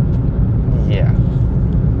 yeah.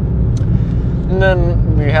 And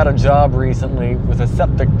then we had a job recently with a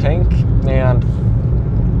septic tank, and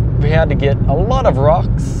we had to get a lot of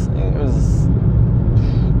rocks. It was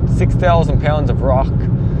 6,000 pounds of rock.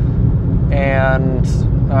 And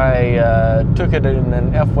I took it in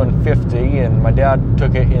an F-150, and my dad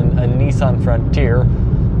took it in a Nissan Frontier.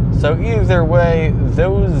 So either way,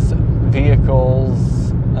 those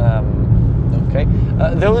vehicles,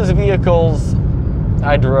 those vehicles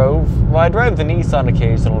I drove. Well, I drive the Nissan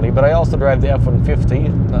occasionally, but I also drive the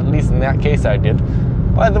F-150. At least in that case I did.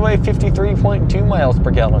 By the way, 53.2 miles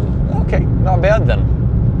per gallon. Okay, not bad then.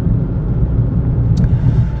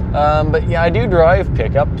 But yeah, I do drive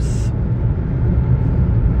pickups.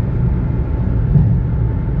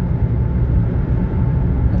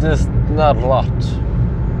 Just not a lot.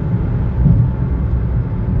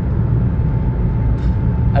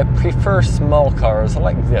 I prefer small cars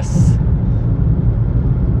like this.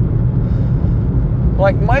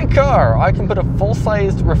 Like my car, I can put a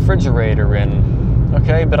full-sized refrigerator in,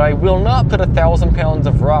 okay? But I will not put 1,000 pounds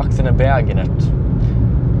of rocks in a bag in it.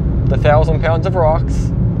 The 1,000 pounds of rocks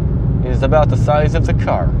is about the size of the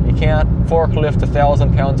car. You can't forklift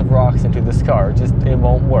 1,000 pounds of rocks into this car. It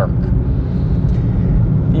won't work.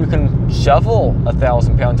 You can shovel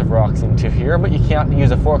 1,000 pounds of rocks into here, but you can't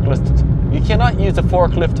use a forklift. You cannot use a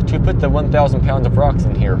forklift to put the 1,000 pounds of rocks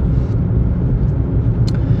in here.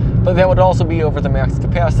 But that would also be over the max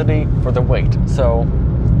capacity for the weight. So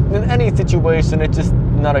in any situation, it's just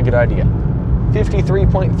not a good idea.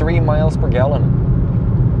 53.3 miles per gallon.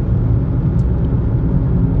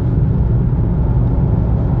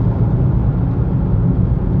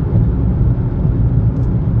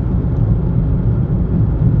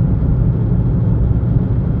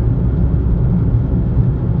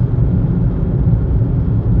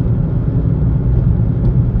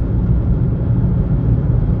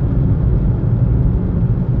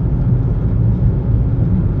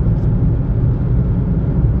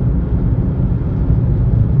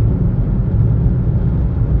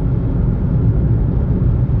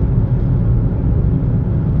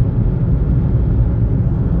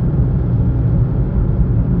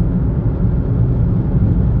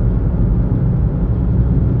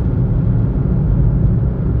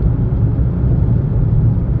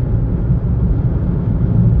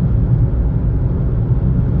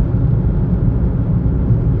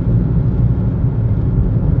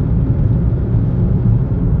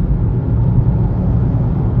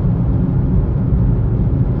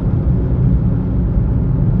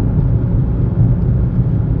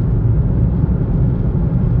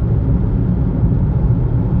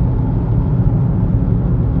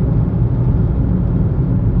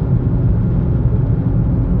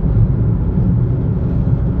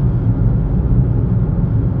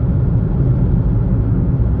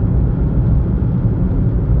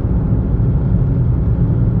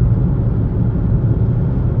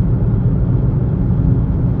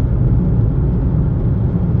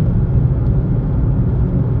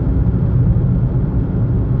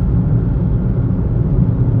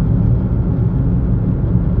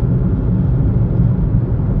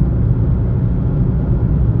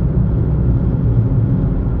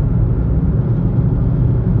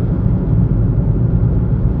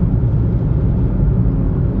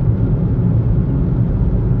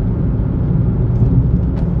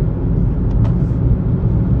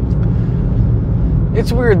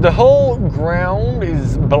 It's weird, the whole ground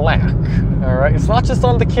is black, all right? It's not just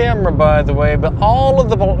on the camera, by the way, but all of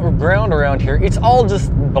the ground around here, it's all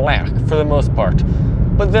just black for the most part.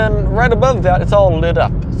 But then right above that, it's all lit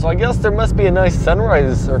up. So I guess there must be a nice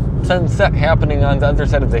sunrise or sunset happening on the other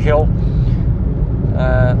side of the hill.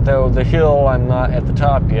 Though the hill, I'm not at the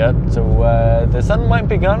top yet, so the sun might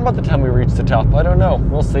be gone by the time we reach the top. I don't know,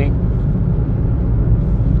 we'll see.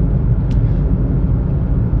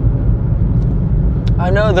 I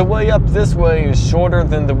know the way up this way is shorter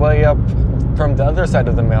than the way up from the other side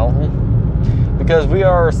of the mountain, because we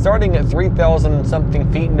are starting at 3,000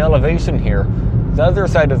 something feet in elevation here. The other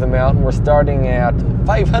side of the mountain, we're starting at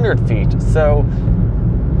 500 feet. So,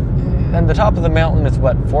 and the top of the mountain is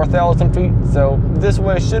what, 4,000 feet? So this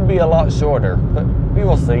way should be a lot shorter, but we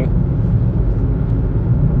will see.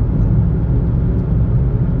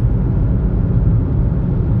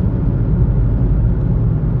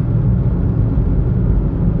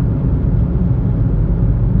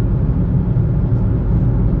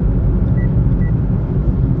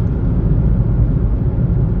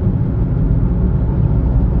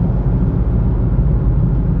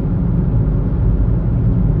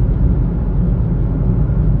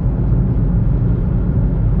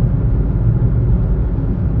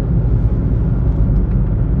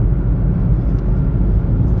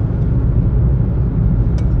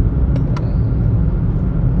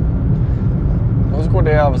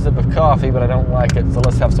 To have a sip of coffee, but I don't like it, so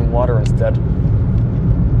let's have some water instead.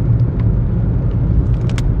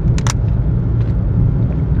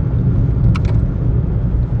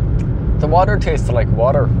 The water tastes like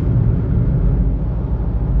water.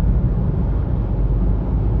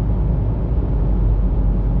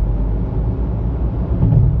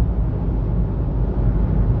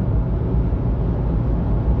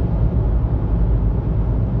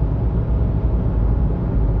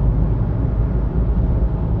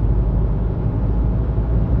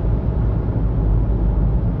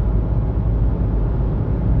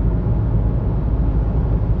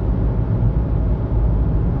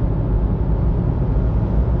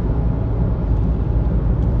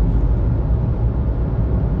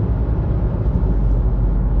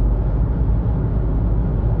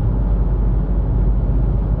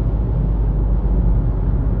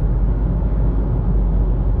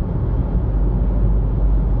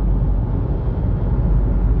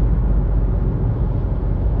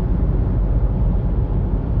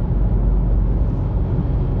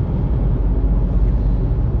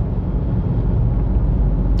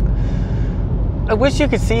 I wish you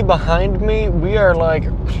could see behind me. We are like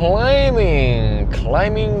climbing,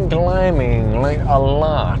 like a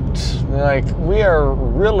lot. Like we are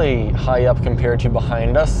really high up compared to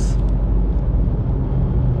behind us.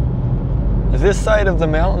 This side of the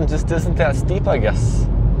mountain just isn't that steep, I guess.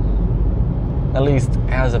 At least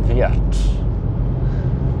as of yet.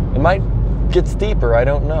 It might get steeper, I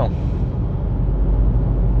don't know.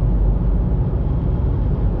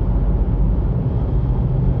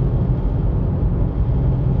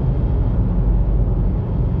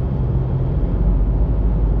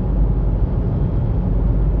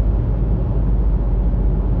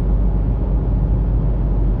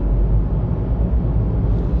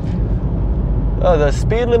 Oh, the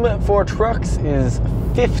speed limit for trucks is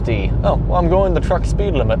 50. Oh, well, I'm going the truck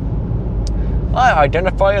speed limit. I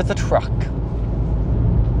identify as a truck.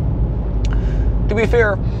 To be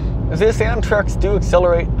fair, this and trucks do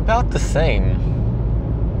accelerate about the same.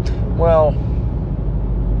 Well,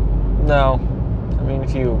 no. I mean,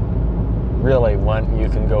 if you really want, you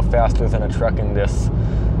can go faster than a truck in this.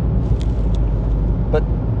 But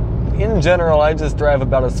in general, I just drive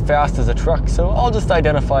about as fast as a truck, so I'll just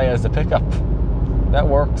identify as a pickup. That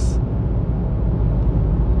works.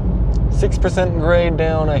 6% grade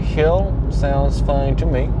down a hill sounds fine to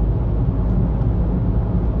me.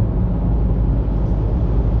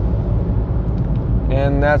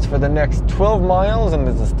 And that's for the next 12 miles, and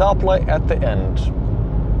there's a stoplight at the end.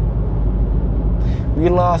 We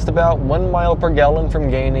lost about 1 mile per gallon from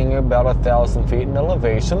gaining about 1,000 feet in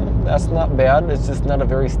elevation. That's not bad, it's just not a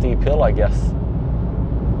very steep hill, I guess.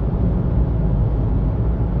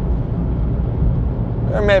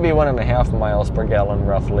 Or maybe 1.5 miles per gallon,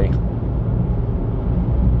 roughly.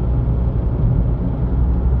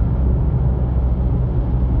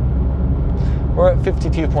 We're at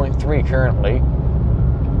 52.3 currently.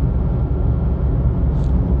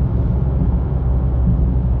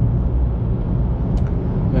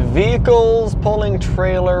 Vehicles pulling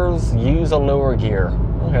trailers use a lower gear.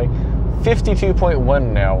 Okay,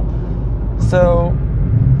 52.1 now. So,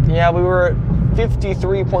 yeah, we were at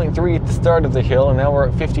 53.3 at the start of the hill, and now we're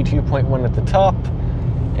at 52.1 at the top.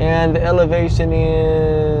 And the elevation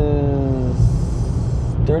is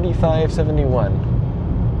 3571.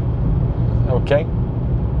 Okay.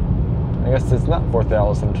 I guess it's not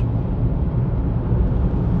 4,000.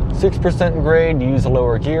 6% grade, use a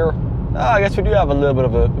lower gear. I guess we do have a little bit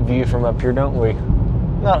of a view from up here, don't we?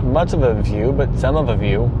 Not much of a view, but some of a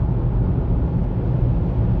view.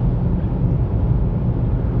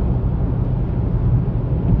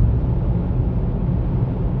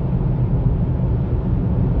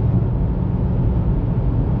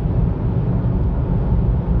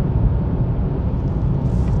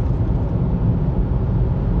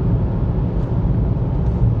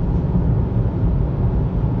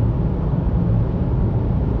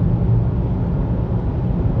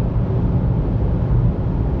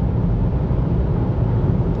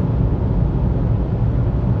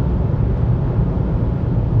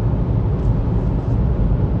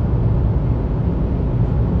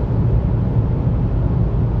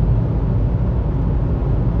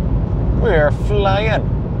 We're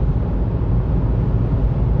flying.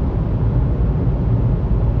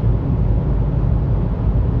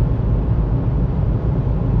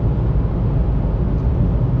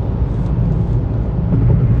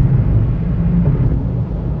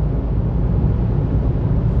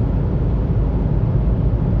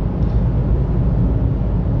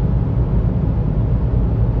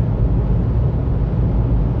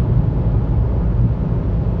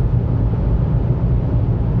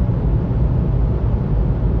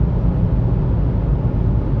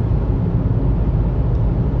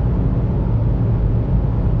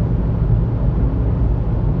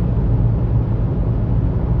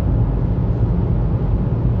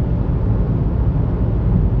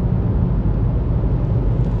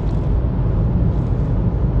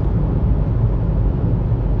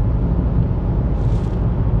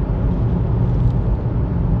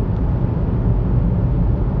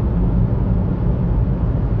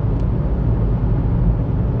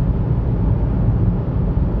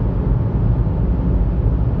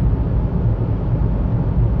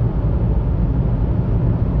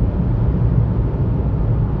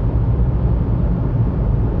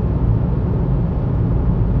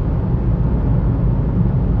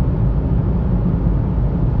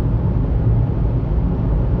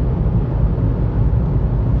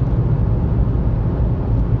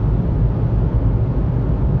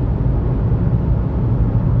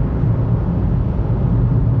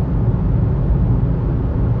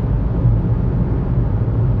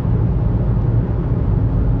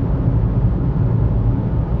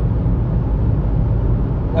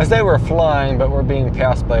 I say we're flying, but we're being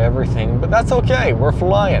passed by everything. But that's okay, we're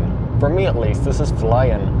flying. For me at least, this is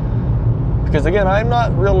flying. Because again, I'm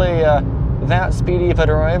not really that speedy of a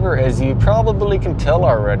driver, as you probably can tell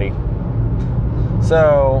already.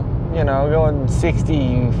 So, you know, going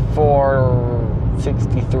 64,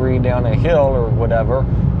 63 down a hill or whatever,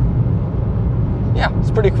 yeah, it's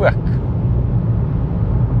pretty quick.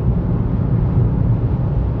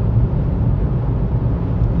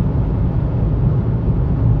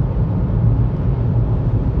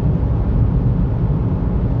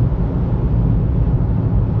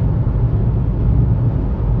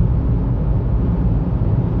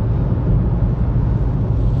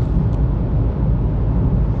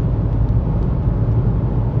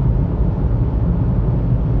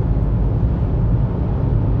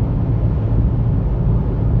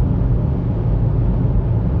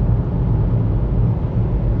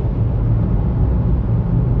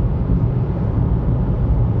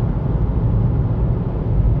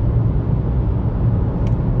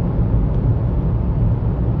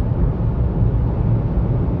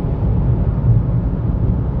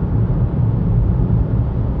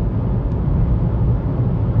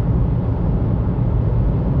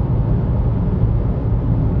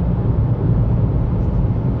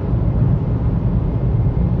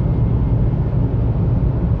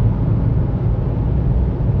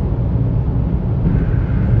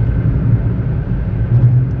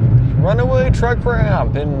 Runaway truck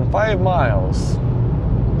ramp in 5 miles.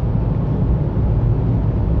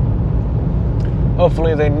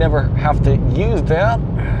 Hopefully they never have to use that.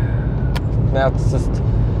 That's just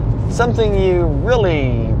something you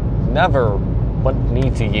really never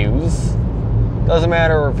need to use. Doesn't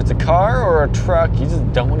matter if it's a car or a truck, you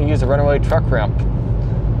just don't want to use a runaway truck ramp.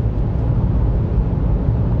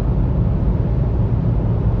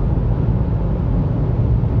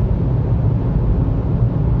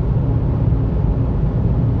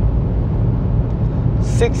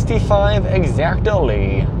 $65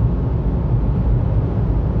 exactly.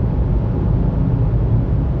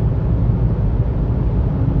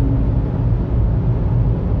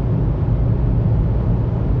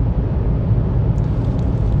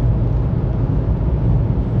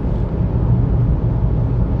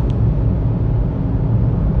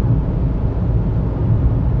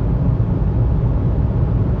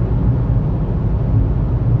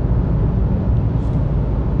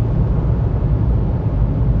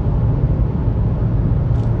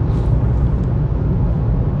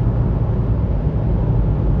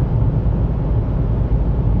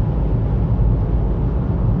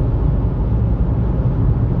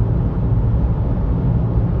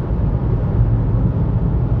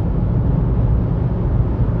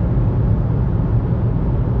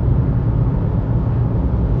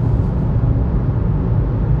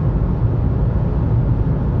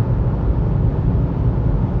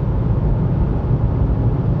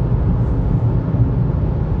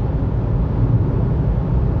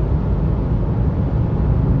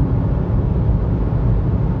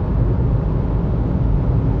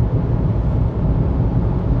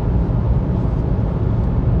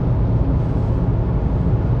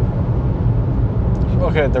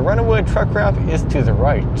 Okay, the runaway truck ramp is to the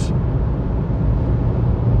right.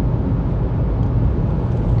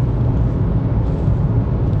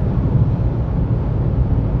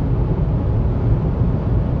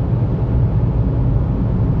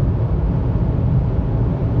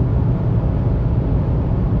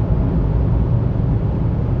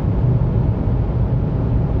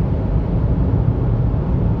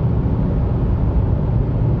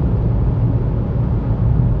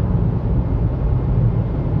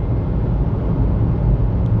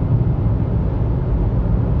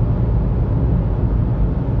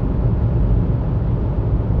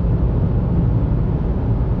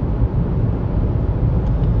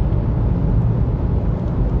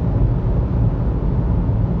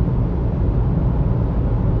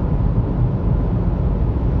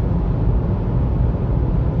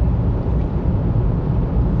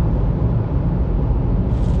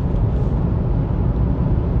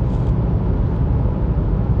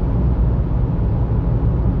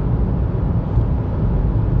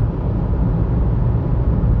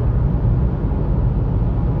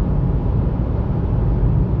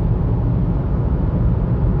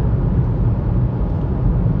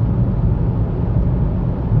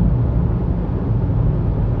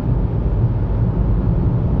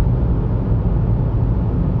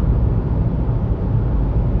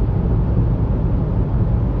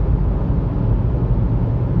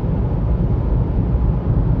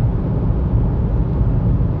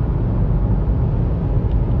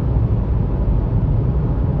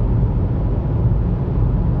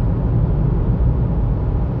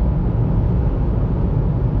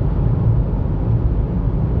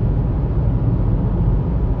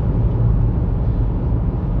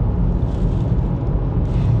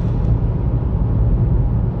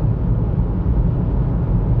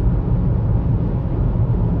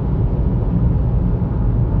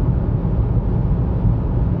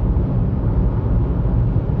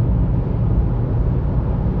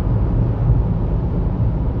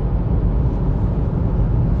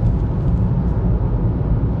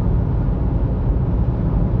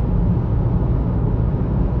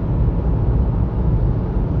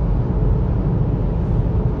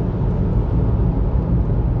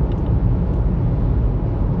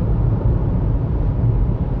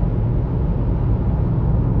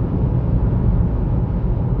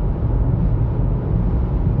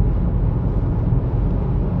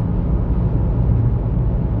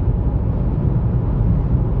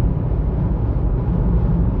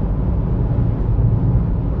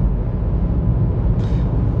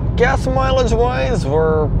 Gas mileage wise,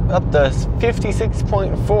 we're up to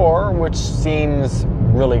 56.4, which seems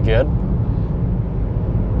really good.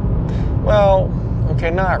 Well,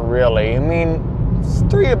 okay, not really. I mean, it's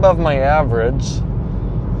 3 above my average,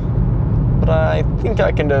 but I think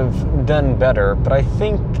I could have done better. But I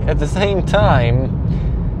think at the same time,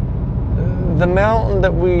 the mountain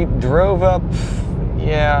that we drove up,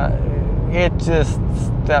 yeah, it just,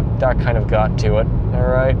 that kind of got to it, all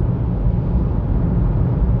right?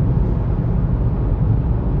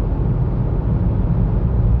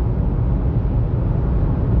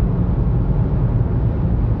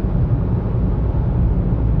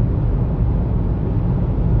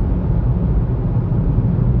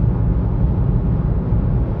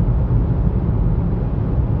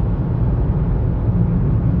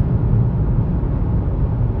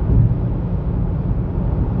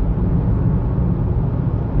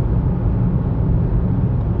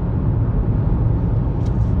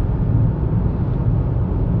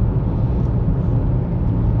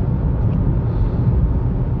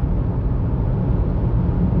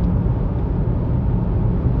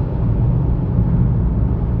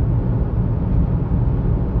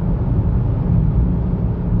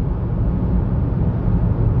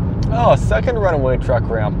 Oh, a second runaway truck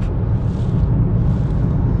ramp.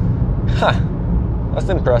 Huh, that's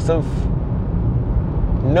impressive.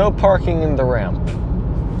 No parking in the ramp.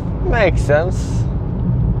 Makes sense.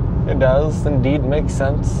 It does indeed make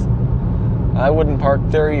sense. I wouldn't park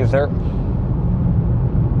there either.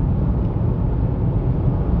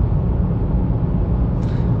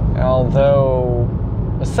 Although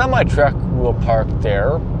a semi-truck will park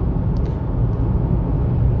there.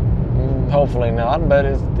 Hopefully not, but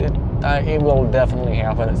it will definitely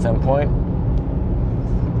happen at some point.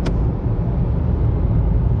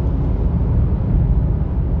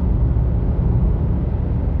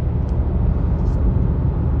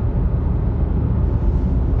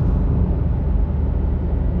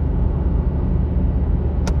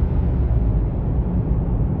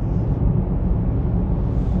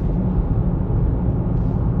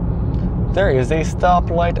 There is a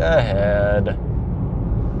stoplight ahead.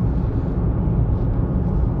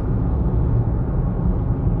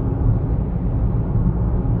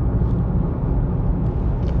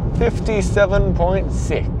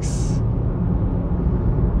 57.6.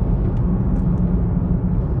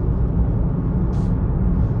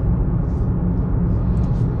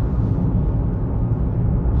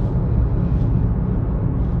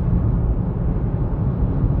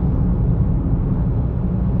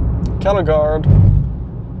 Cattle guard.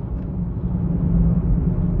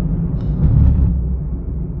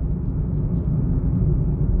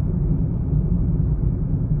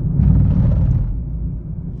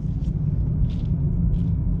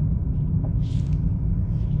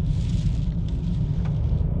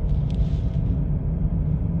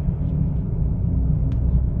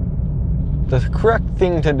 The correct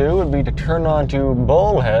thing to do would be to turn onto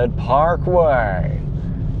Bullhead Parkway.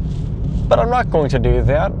 But I'm not going to do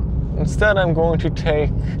that. Instead, I'm going to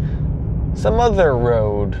take some other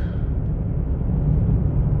road.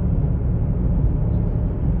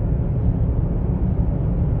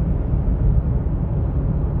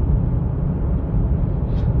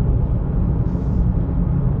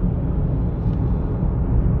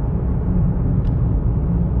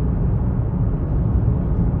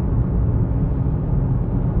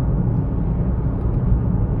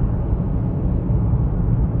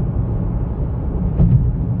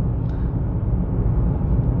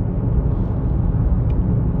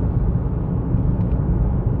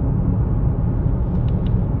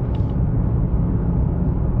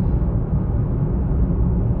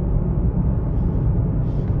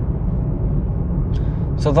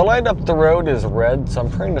 So the light up the road is red, so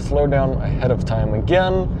I'm trying to slow down ahead of time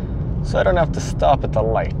again, so I don't have to stop at the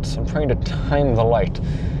light. So I'm trying to time the light.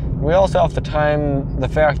 We also have to time the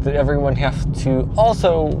fact that everyone has to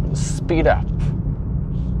also speed up.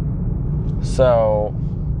 So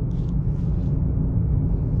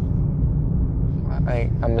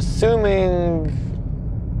I'm assuming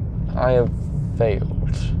I have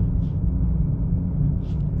failed.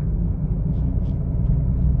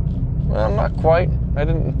 Well, not quite. I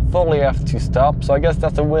didn't fully have to stop, so I guess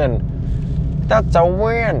that's a win. That's a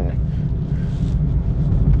win!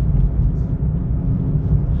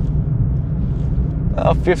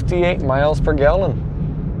 Oh, 58 miles per gallon.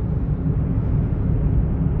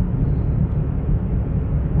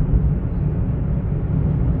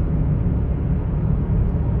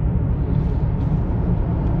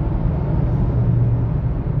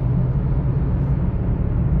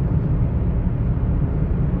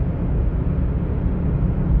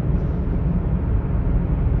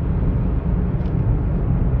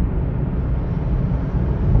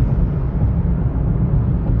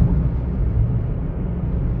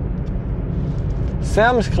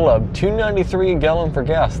 Sam's Club, $2.93 a gallon for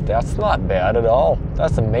gas. That's not bad at all.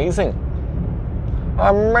 That's amazing.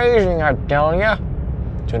 Amazing, I tell ya.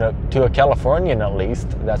 To a Californian, at least,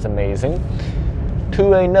 that's amazing.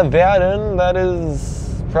 To a Nevadan, that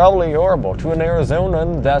is probably horrible. To an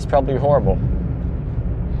Arizonan, that's probably horrible.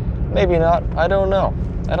 Maybe not. I don't know.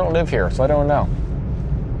 I don't live here, so I don't know.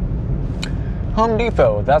 Home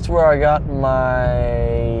Depot. That's where I got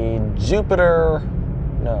my Jupiter.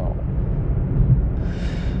 No.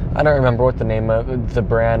 I don't remember what the name of the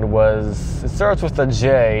brand was. It starts with a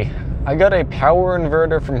J. I got a power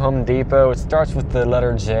inverter from Home Depot. It starts with the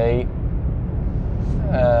letter J.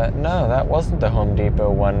 No, that wasn't the Home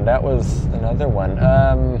Depot one. That was another one.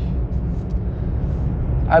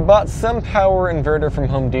 I bought some power inverter from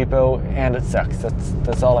Home Depot, and it sucks.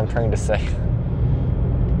 That's all I'm trying to say.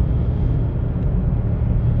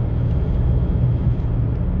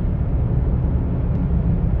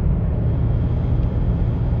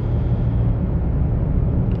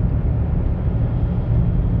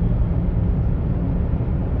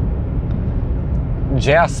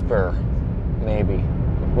 Jasper, maybe.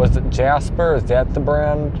 Was it Jasper? Is that the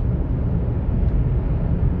brand?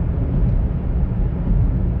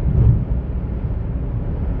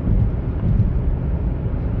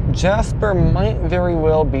 Jasper might very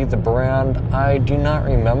well be the brand. I do not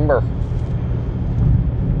remember.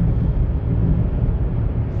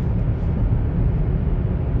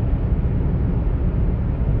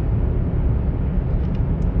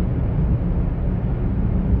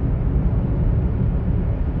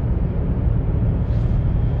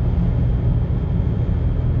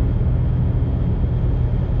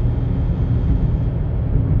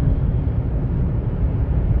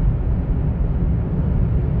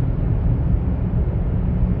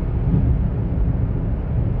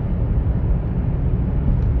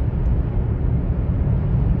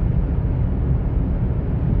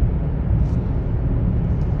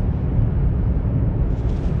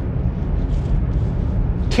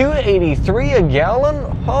 $2.83 a gallon?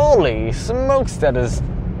 Holy smokes, that is...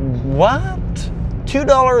 What?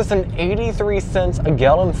 $2.83 a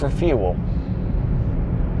gallon for fuel.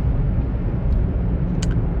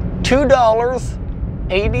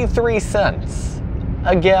 $2.83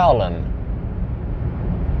 a gallon.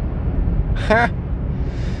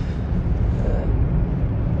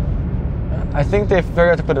 I think they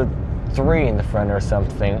forgot to put a 3 in the front or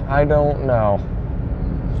something. I don't know.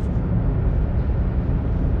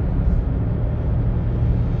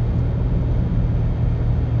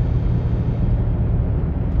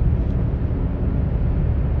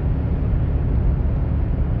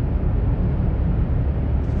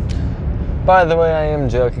 By the way, I am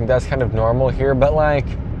joking. That's kind of normal here, but like,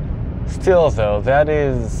 still though, that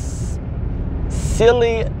is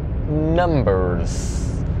silly numbers.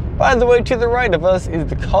 By the way, to the right of us is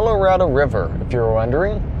the Colorado River, if you were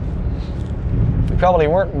wondering. You probably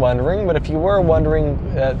weren't wondering, but if you were wondering,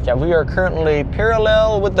 yeah, we are currently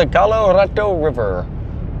parallel with the Colorado River.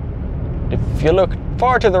 If you look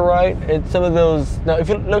far to the right, it's some of those, no, if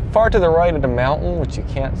you look far to the right at a mountain, which you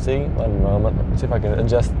can't see, one moment, let's see if I can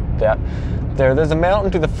adjust that. There's a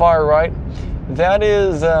mountain to the far right. That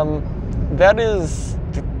is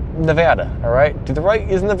Nevada, all right? To the right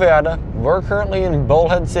is Nevada. We're currently in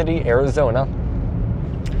Bullhead City, Arizona.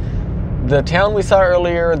 The town we saw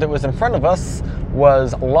earlier that was in front of us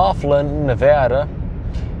was Laughlin, Nevada.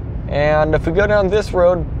 And if we go down this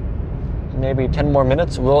road, maybe 10 more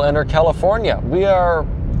minutes, we'll enter California. We are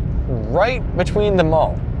right between them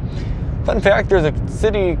all. Fun fact, there's a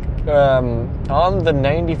city on the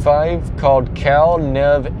 95 called Cal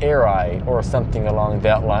Nev Eri, or something along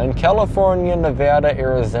that line. California, Nevada,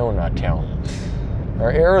 Arizona town.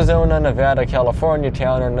 Or Arizona, Nevada, California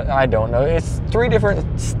town, or I don't know. It's 3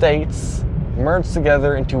 different states merged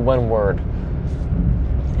together into one word.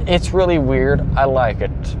 It's really weird. I like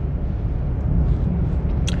it.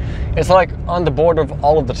 It's like on the border of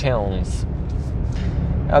all of the towns.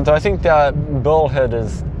 Although I think that Bullhead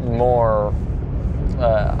is more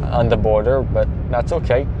on the border, but that's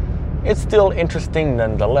okay. It's still interesting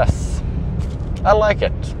nonetheless. I like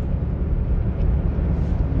it.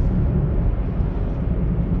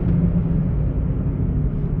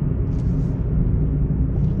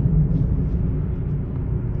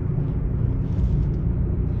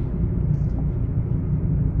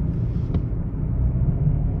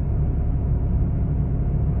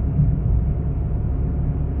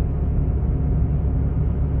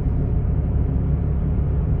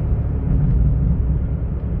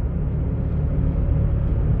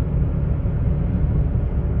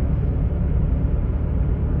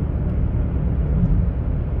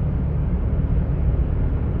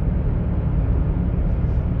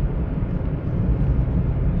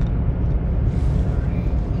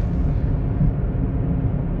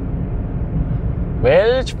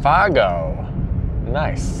 Wells Fargo.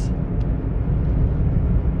 Nice.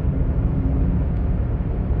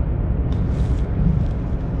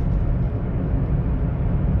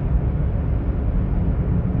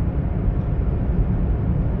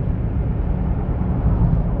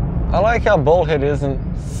 I like how Bullhead isn't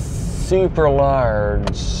super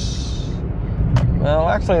large. Well,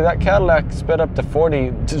 actually, that Cadillac sped up to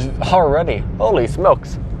 40 already. Holy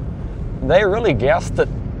smokes. They really gassed it.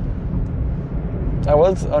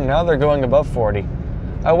 Oh, now they're going above 40.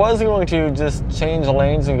 I was going to just change the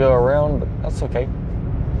lanes and go around, but that's okay.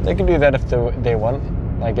 They can do that if they want,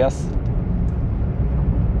 I guess.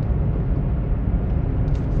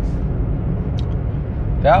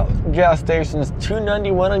 That gas station's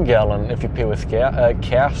 $2.91 a gallon if you pay with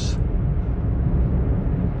cash.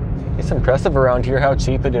 It's impressive around here how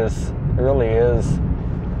cheap it is. It really is.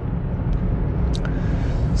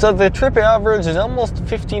 So the trip average is almost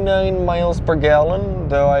 59 miles per gallon,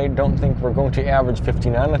 though I don't think we're going to average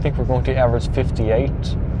 59. I think we're going to average 58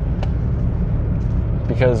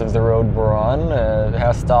 because of the road we're on. It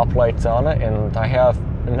has stoplights on it, and I have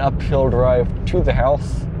an uphill drive to the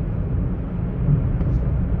house.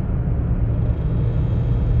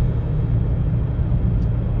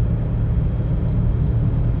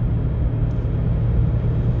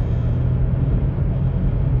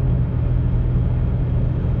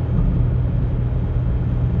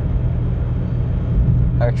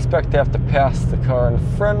 I expect to have to pass the car in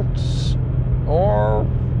front, or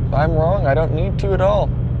I'm wrong, I don't need to at all.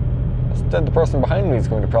 Instead, the person behind me is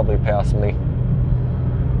going to probably pass me.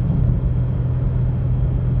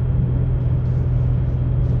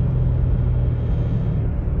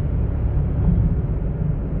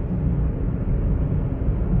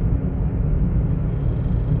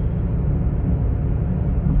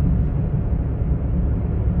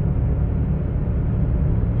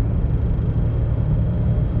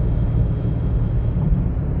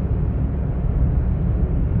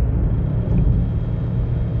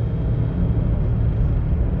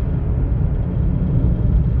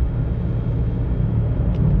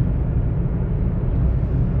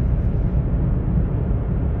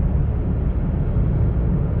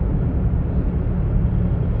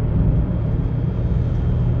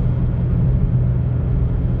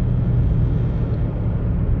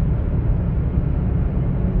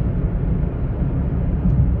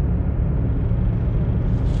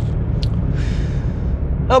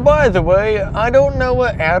 Oh, by the way, I don't know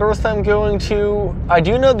what address I'm going to. I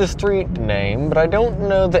do know the street name, but I don't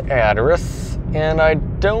know the address, and I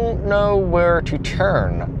don't know where to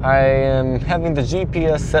turn. I am having the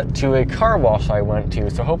GPS set to a car wash I went to,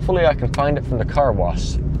 so hopefully I can find it from the car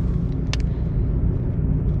wash.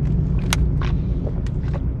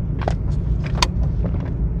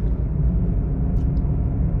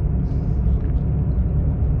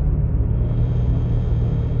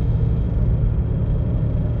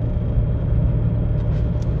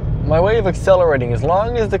 My way of accelerating, as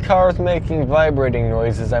long as the car is making vibrating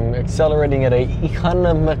noises, I'm accelerating at a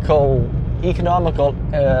economical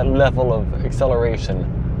level of acceleration.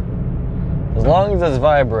 As long as it's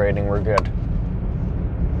vibrating, we're good.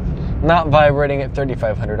 Not vibrating at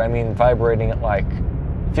 3,500, I mean vibrating at like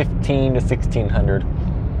 15 to 1,600.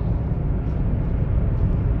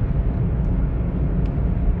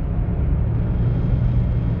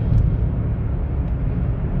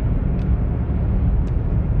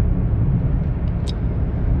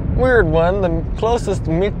 Weird one, the closest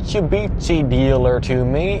Mitsubishi dealer to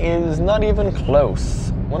me is not even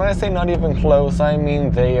close. When I say not even close, I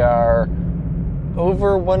mean they are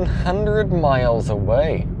over 100 miles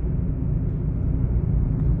away.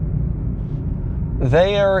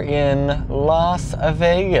 They are in Las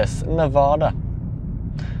Vegas, Nevada.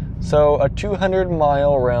 So a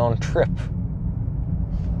 200-mile round trip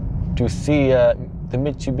to see the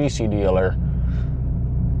Mitsubishi dealer.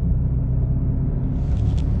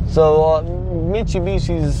 So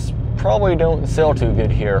Mitsubishis probably don't sell too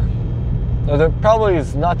good here. There probably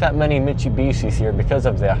is not that many Mitsubishis here because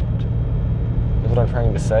of that, is what I'm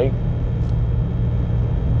trying to say.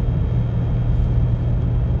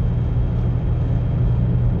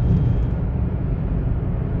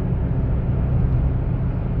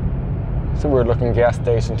 It's a weird looking gas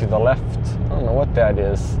station to the left. I don't know what that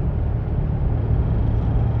is.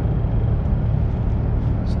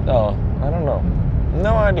 Oh, I don't know.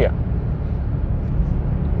 No idea.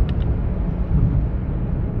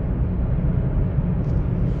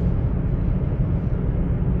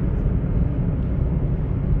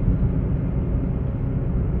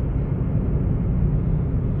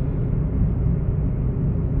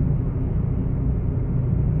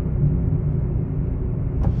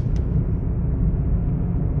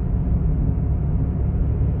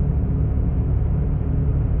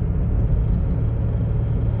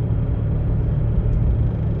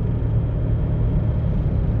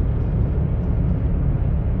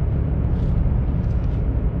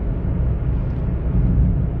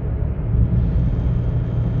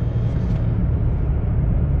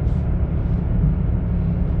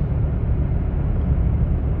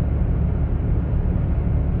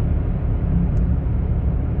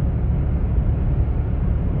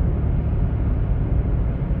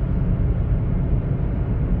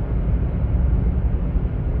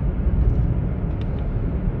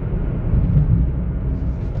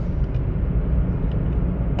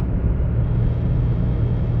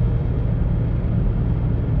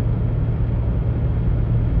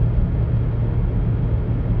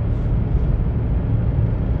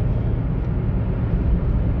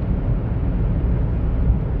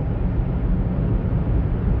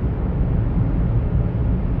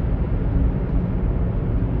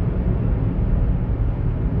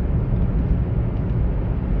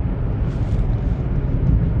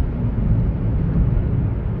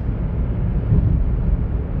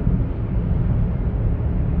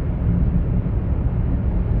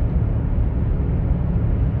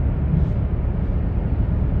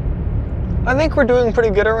 I think we're doing pretty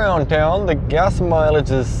good around town. The gas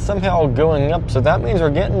mileage is somehow going up, so that means we're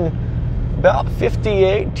getting about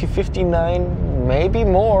 58 to 59, maybe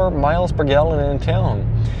more miles per gallon in town.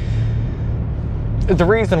 The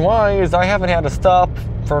reason why is I haven't had to stop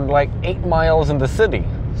for like 8 miles in the city.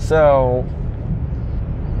 So,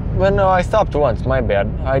 well, no, I stopped once, my bad.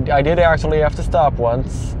 I did actually have to stop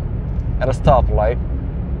once at a stoplight.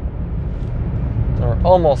 Or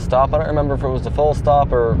almost stop. I don't remember if it was a full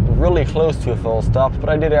stop or really close to a full stop, but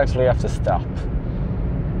I did actually have to stop.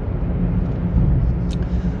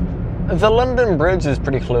 The London Bridge is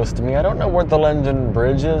pretty close to me. I don't know where the London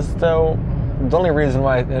Bridge is, though. The only reason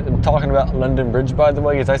why I'm talking about London Bridge, by the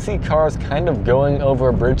way, is I see cars kind of going over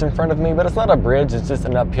a bridge in front of me, but it's not a bridge, it's just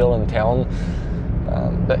an uphill in town.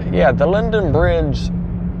 But yeah, the London Bridge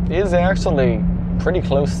is actually pretty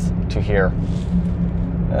close to here.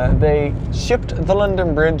 They shipped the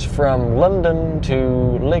London Bridge from London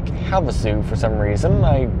to Lake Havasu for some reason.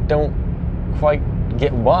 I don't quite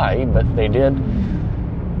get why, but they did.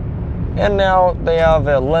 And now they have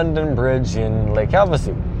a London Bridge in Lake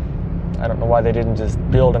Havasu. I don't know why they didn't just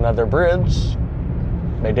build another bridge.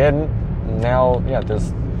 they didn't. Now, yeah,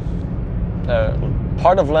 there's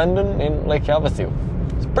part of London in Lake Havasu.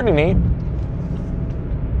 It's pretty neat.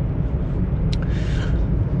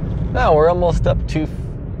 Now we're almost up to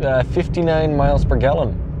 59 miles per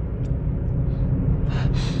gallon.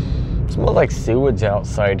 It smells like sewage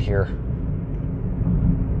outside here.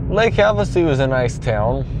 Lake Havasu is a nice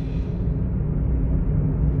town.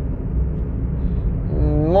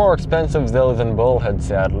 More expensive though than Bullhead,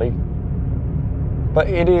 sadly. But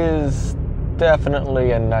it is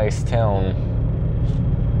definitely a nice town.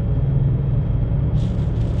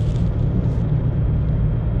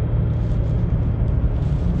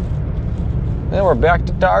 Then we're back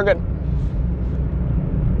to Target.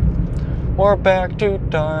 We're back to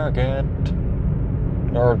Target.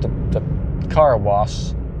 Or the car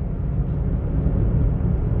wash.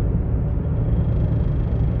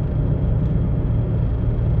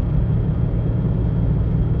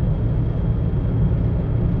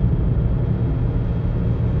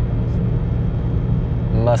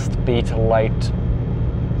 Must be to light.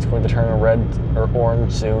 It's going to turn red or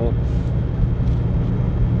orange soon.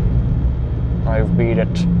 I've beat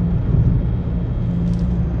it.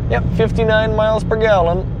 Yep, 59 miles per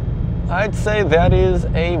gallon. I'd say that is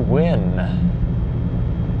a win.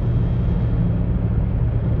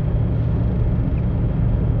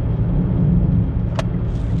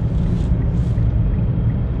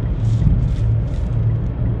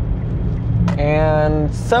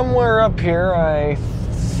 And somewhere up here I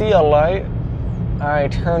see a light. I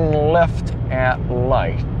turn left at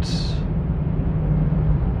light.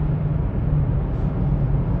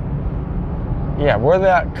 Yeah, where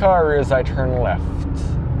that car is, I turn left.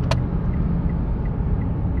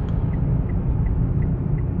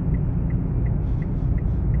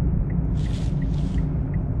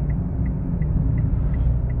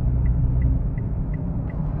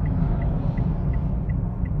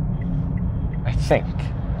 I think.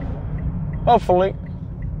 Hopefully.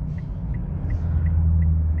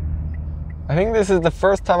 I think this is the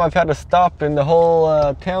first time I've had to stop in the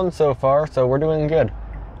whole town so far, so we're doing good.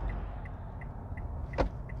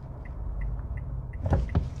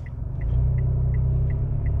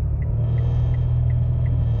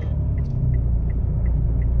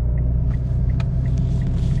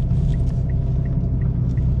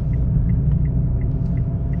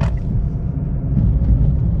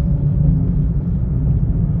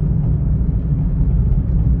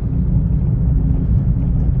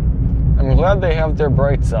 I'm glad they have their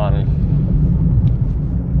brights on.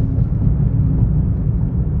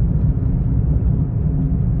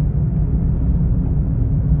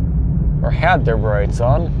 Or had their brights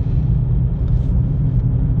on.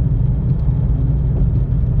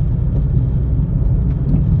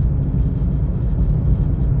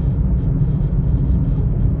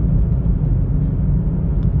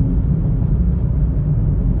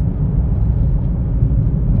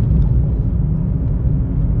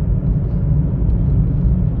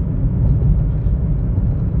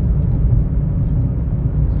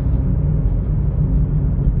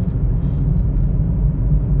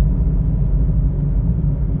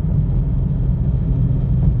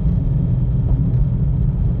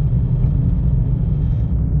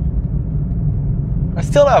 I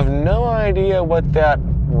still have no idea what that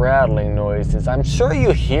rattling noise is. I'm sure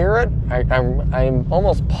you hear it. I'm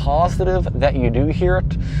almost positive that you do hear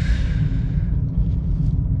it.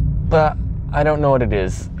 But I don't know what it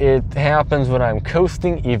is. It happens when I'm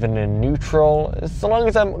coasting, even in neutral. As long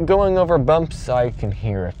as I'm going over bumps, I can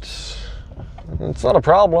hear it. It's not a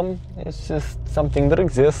problem. It's just something that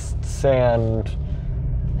exists, and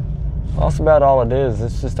that's about all it is.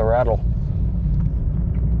 It's just a rattle.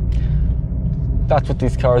 That's what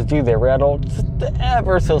these cars do. They rattle just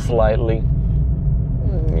ever so slightly.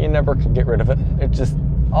 You never can get rid of it. It just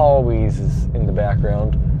always is in the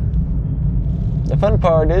background. The fun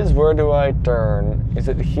part is, where do I turn? Is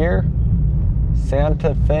it here?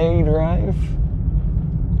 Santa Fe Drive?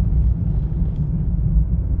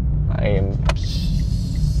 I am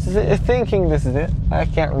thinking this is it. I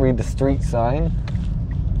can't read the street sign,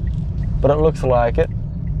 but it looks like it.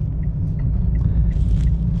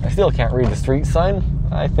 I still can't read the street sign.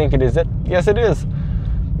 I think it is it. Yes, it is.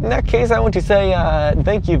 In that case, I want to say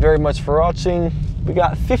thank you very much for watching. We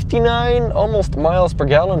got 59 almost miles per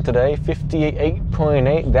gallon today,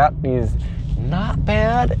 58.8. That is not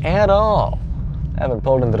bad at all. I haven't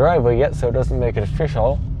pulled in the driveway yet, so it doesn't make it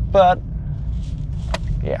official. But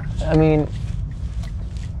yeah, I mean,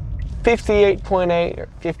 58.8 or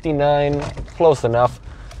 59, close enough.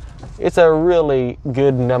 It's a really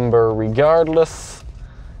good number regardless.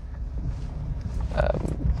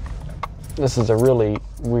 This is a really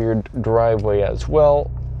weird driveway as well.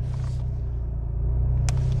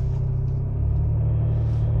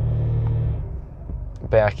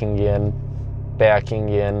 Backing in, backing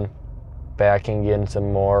in, backing in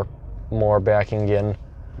some more backing in.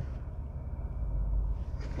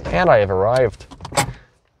 And I have arrived.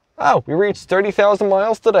 Oh, we reached 30,000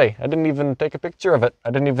 miles today. I didn't even take a picture of it.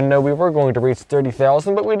 I didn't even know we were going to reach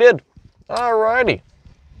 30,000, but we did. Alrighty.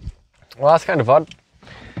 Well, that's kind of odd.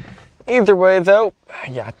 Either way, though,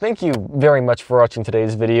 yeah, thank you very much for watching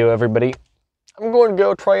today's video, everybody. I'm going to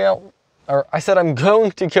go try out, or I said I'm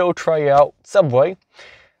going to go try out Subway.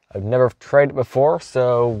 I've never tried it before,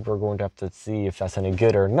 so we're going to have to see if that's any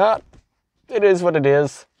good or not. It is what it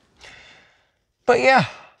is. But yeah,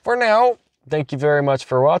 for now, thank you very much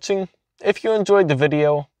for watching. If you enjoyed the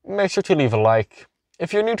video, make sure to leave a like.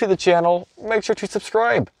 If you're new to the channel, make sure to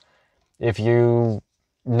subscribe. If you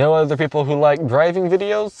know other people who like driving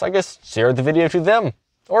videos, I guess share the video to them.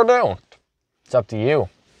 Or don't. It's up to you.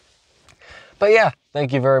 But yeah,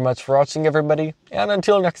 thank you very much for watching, everybody. And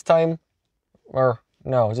until next time, or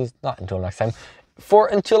no, just not until next time.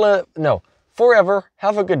 Forever,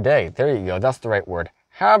 have a good day. There you go, that's the right word.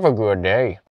 Have a good day.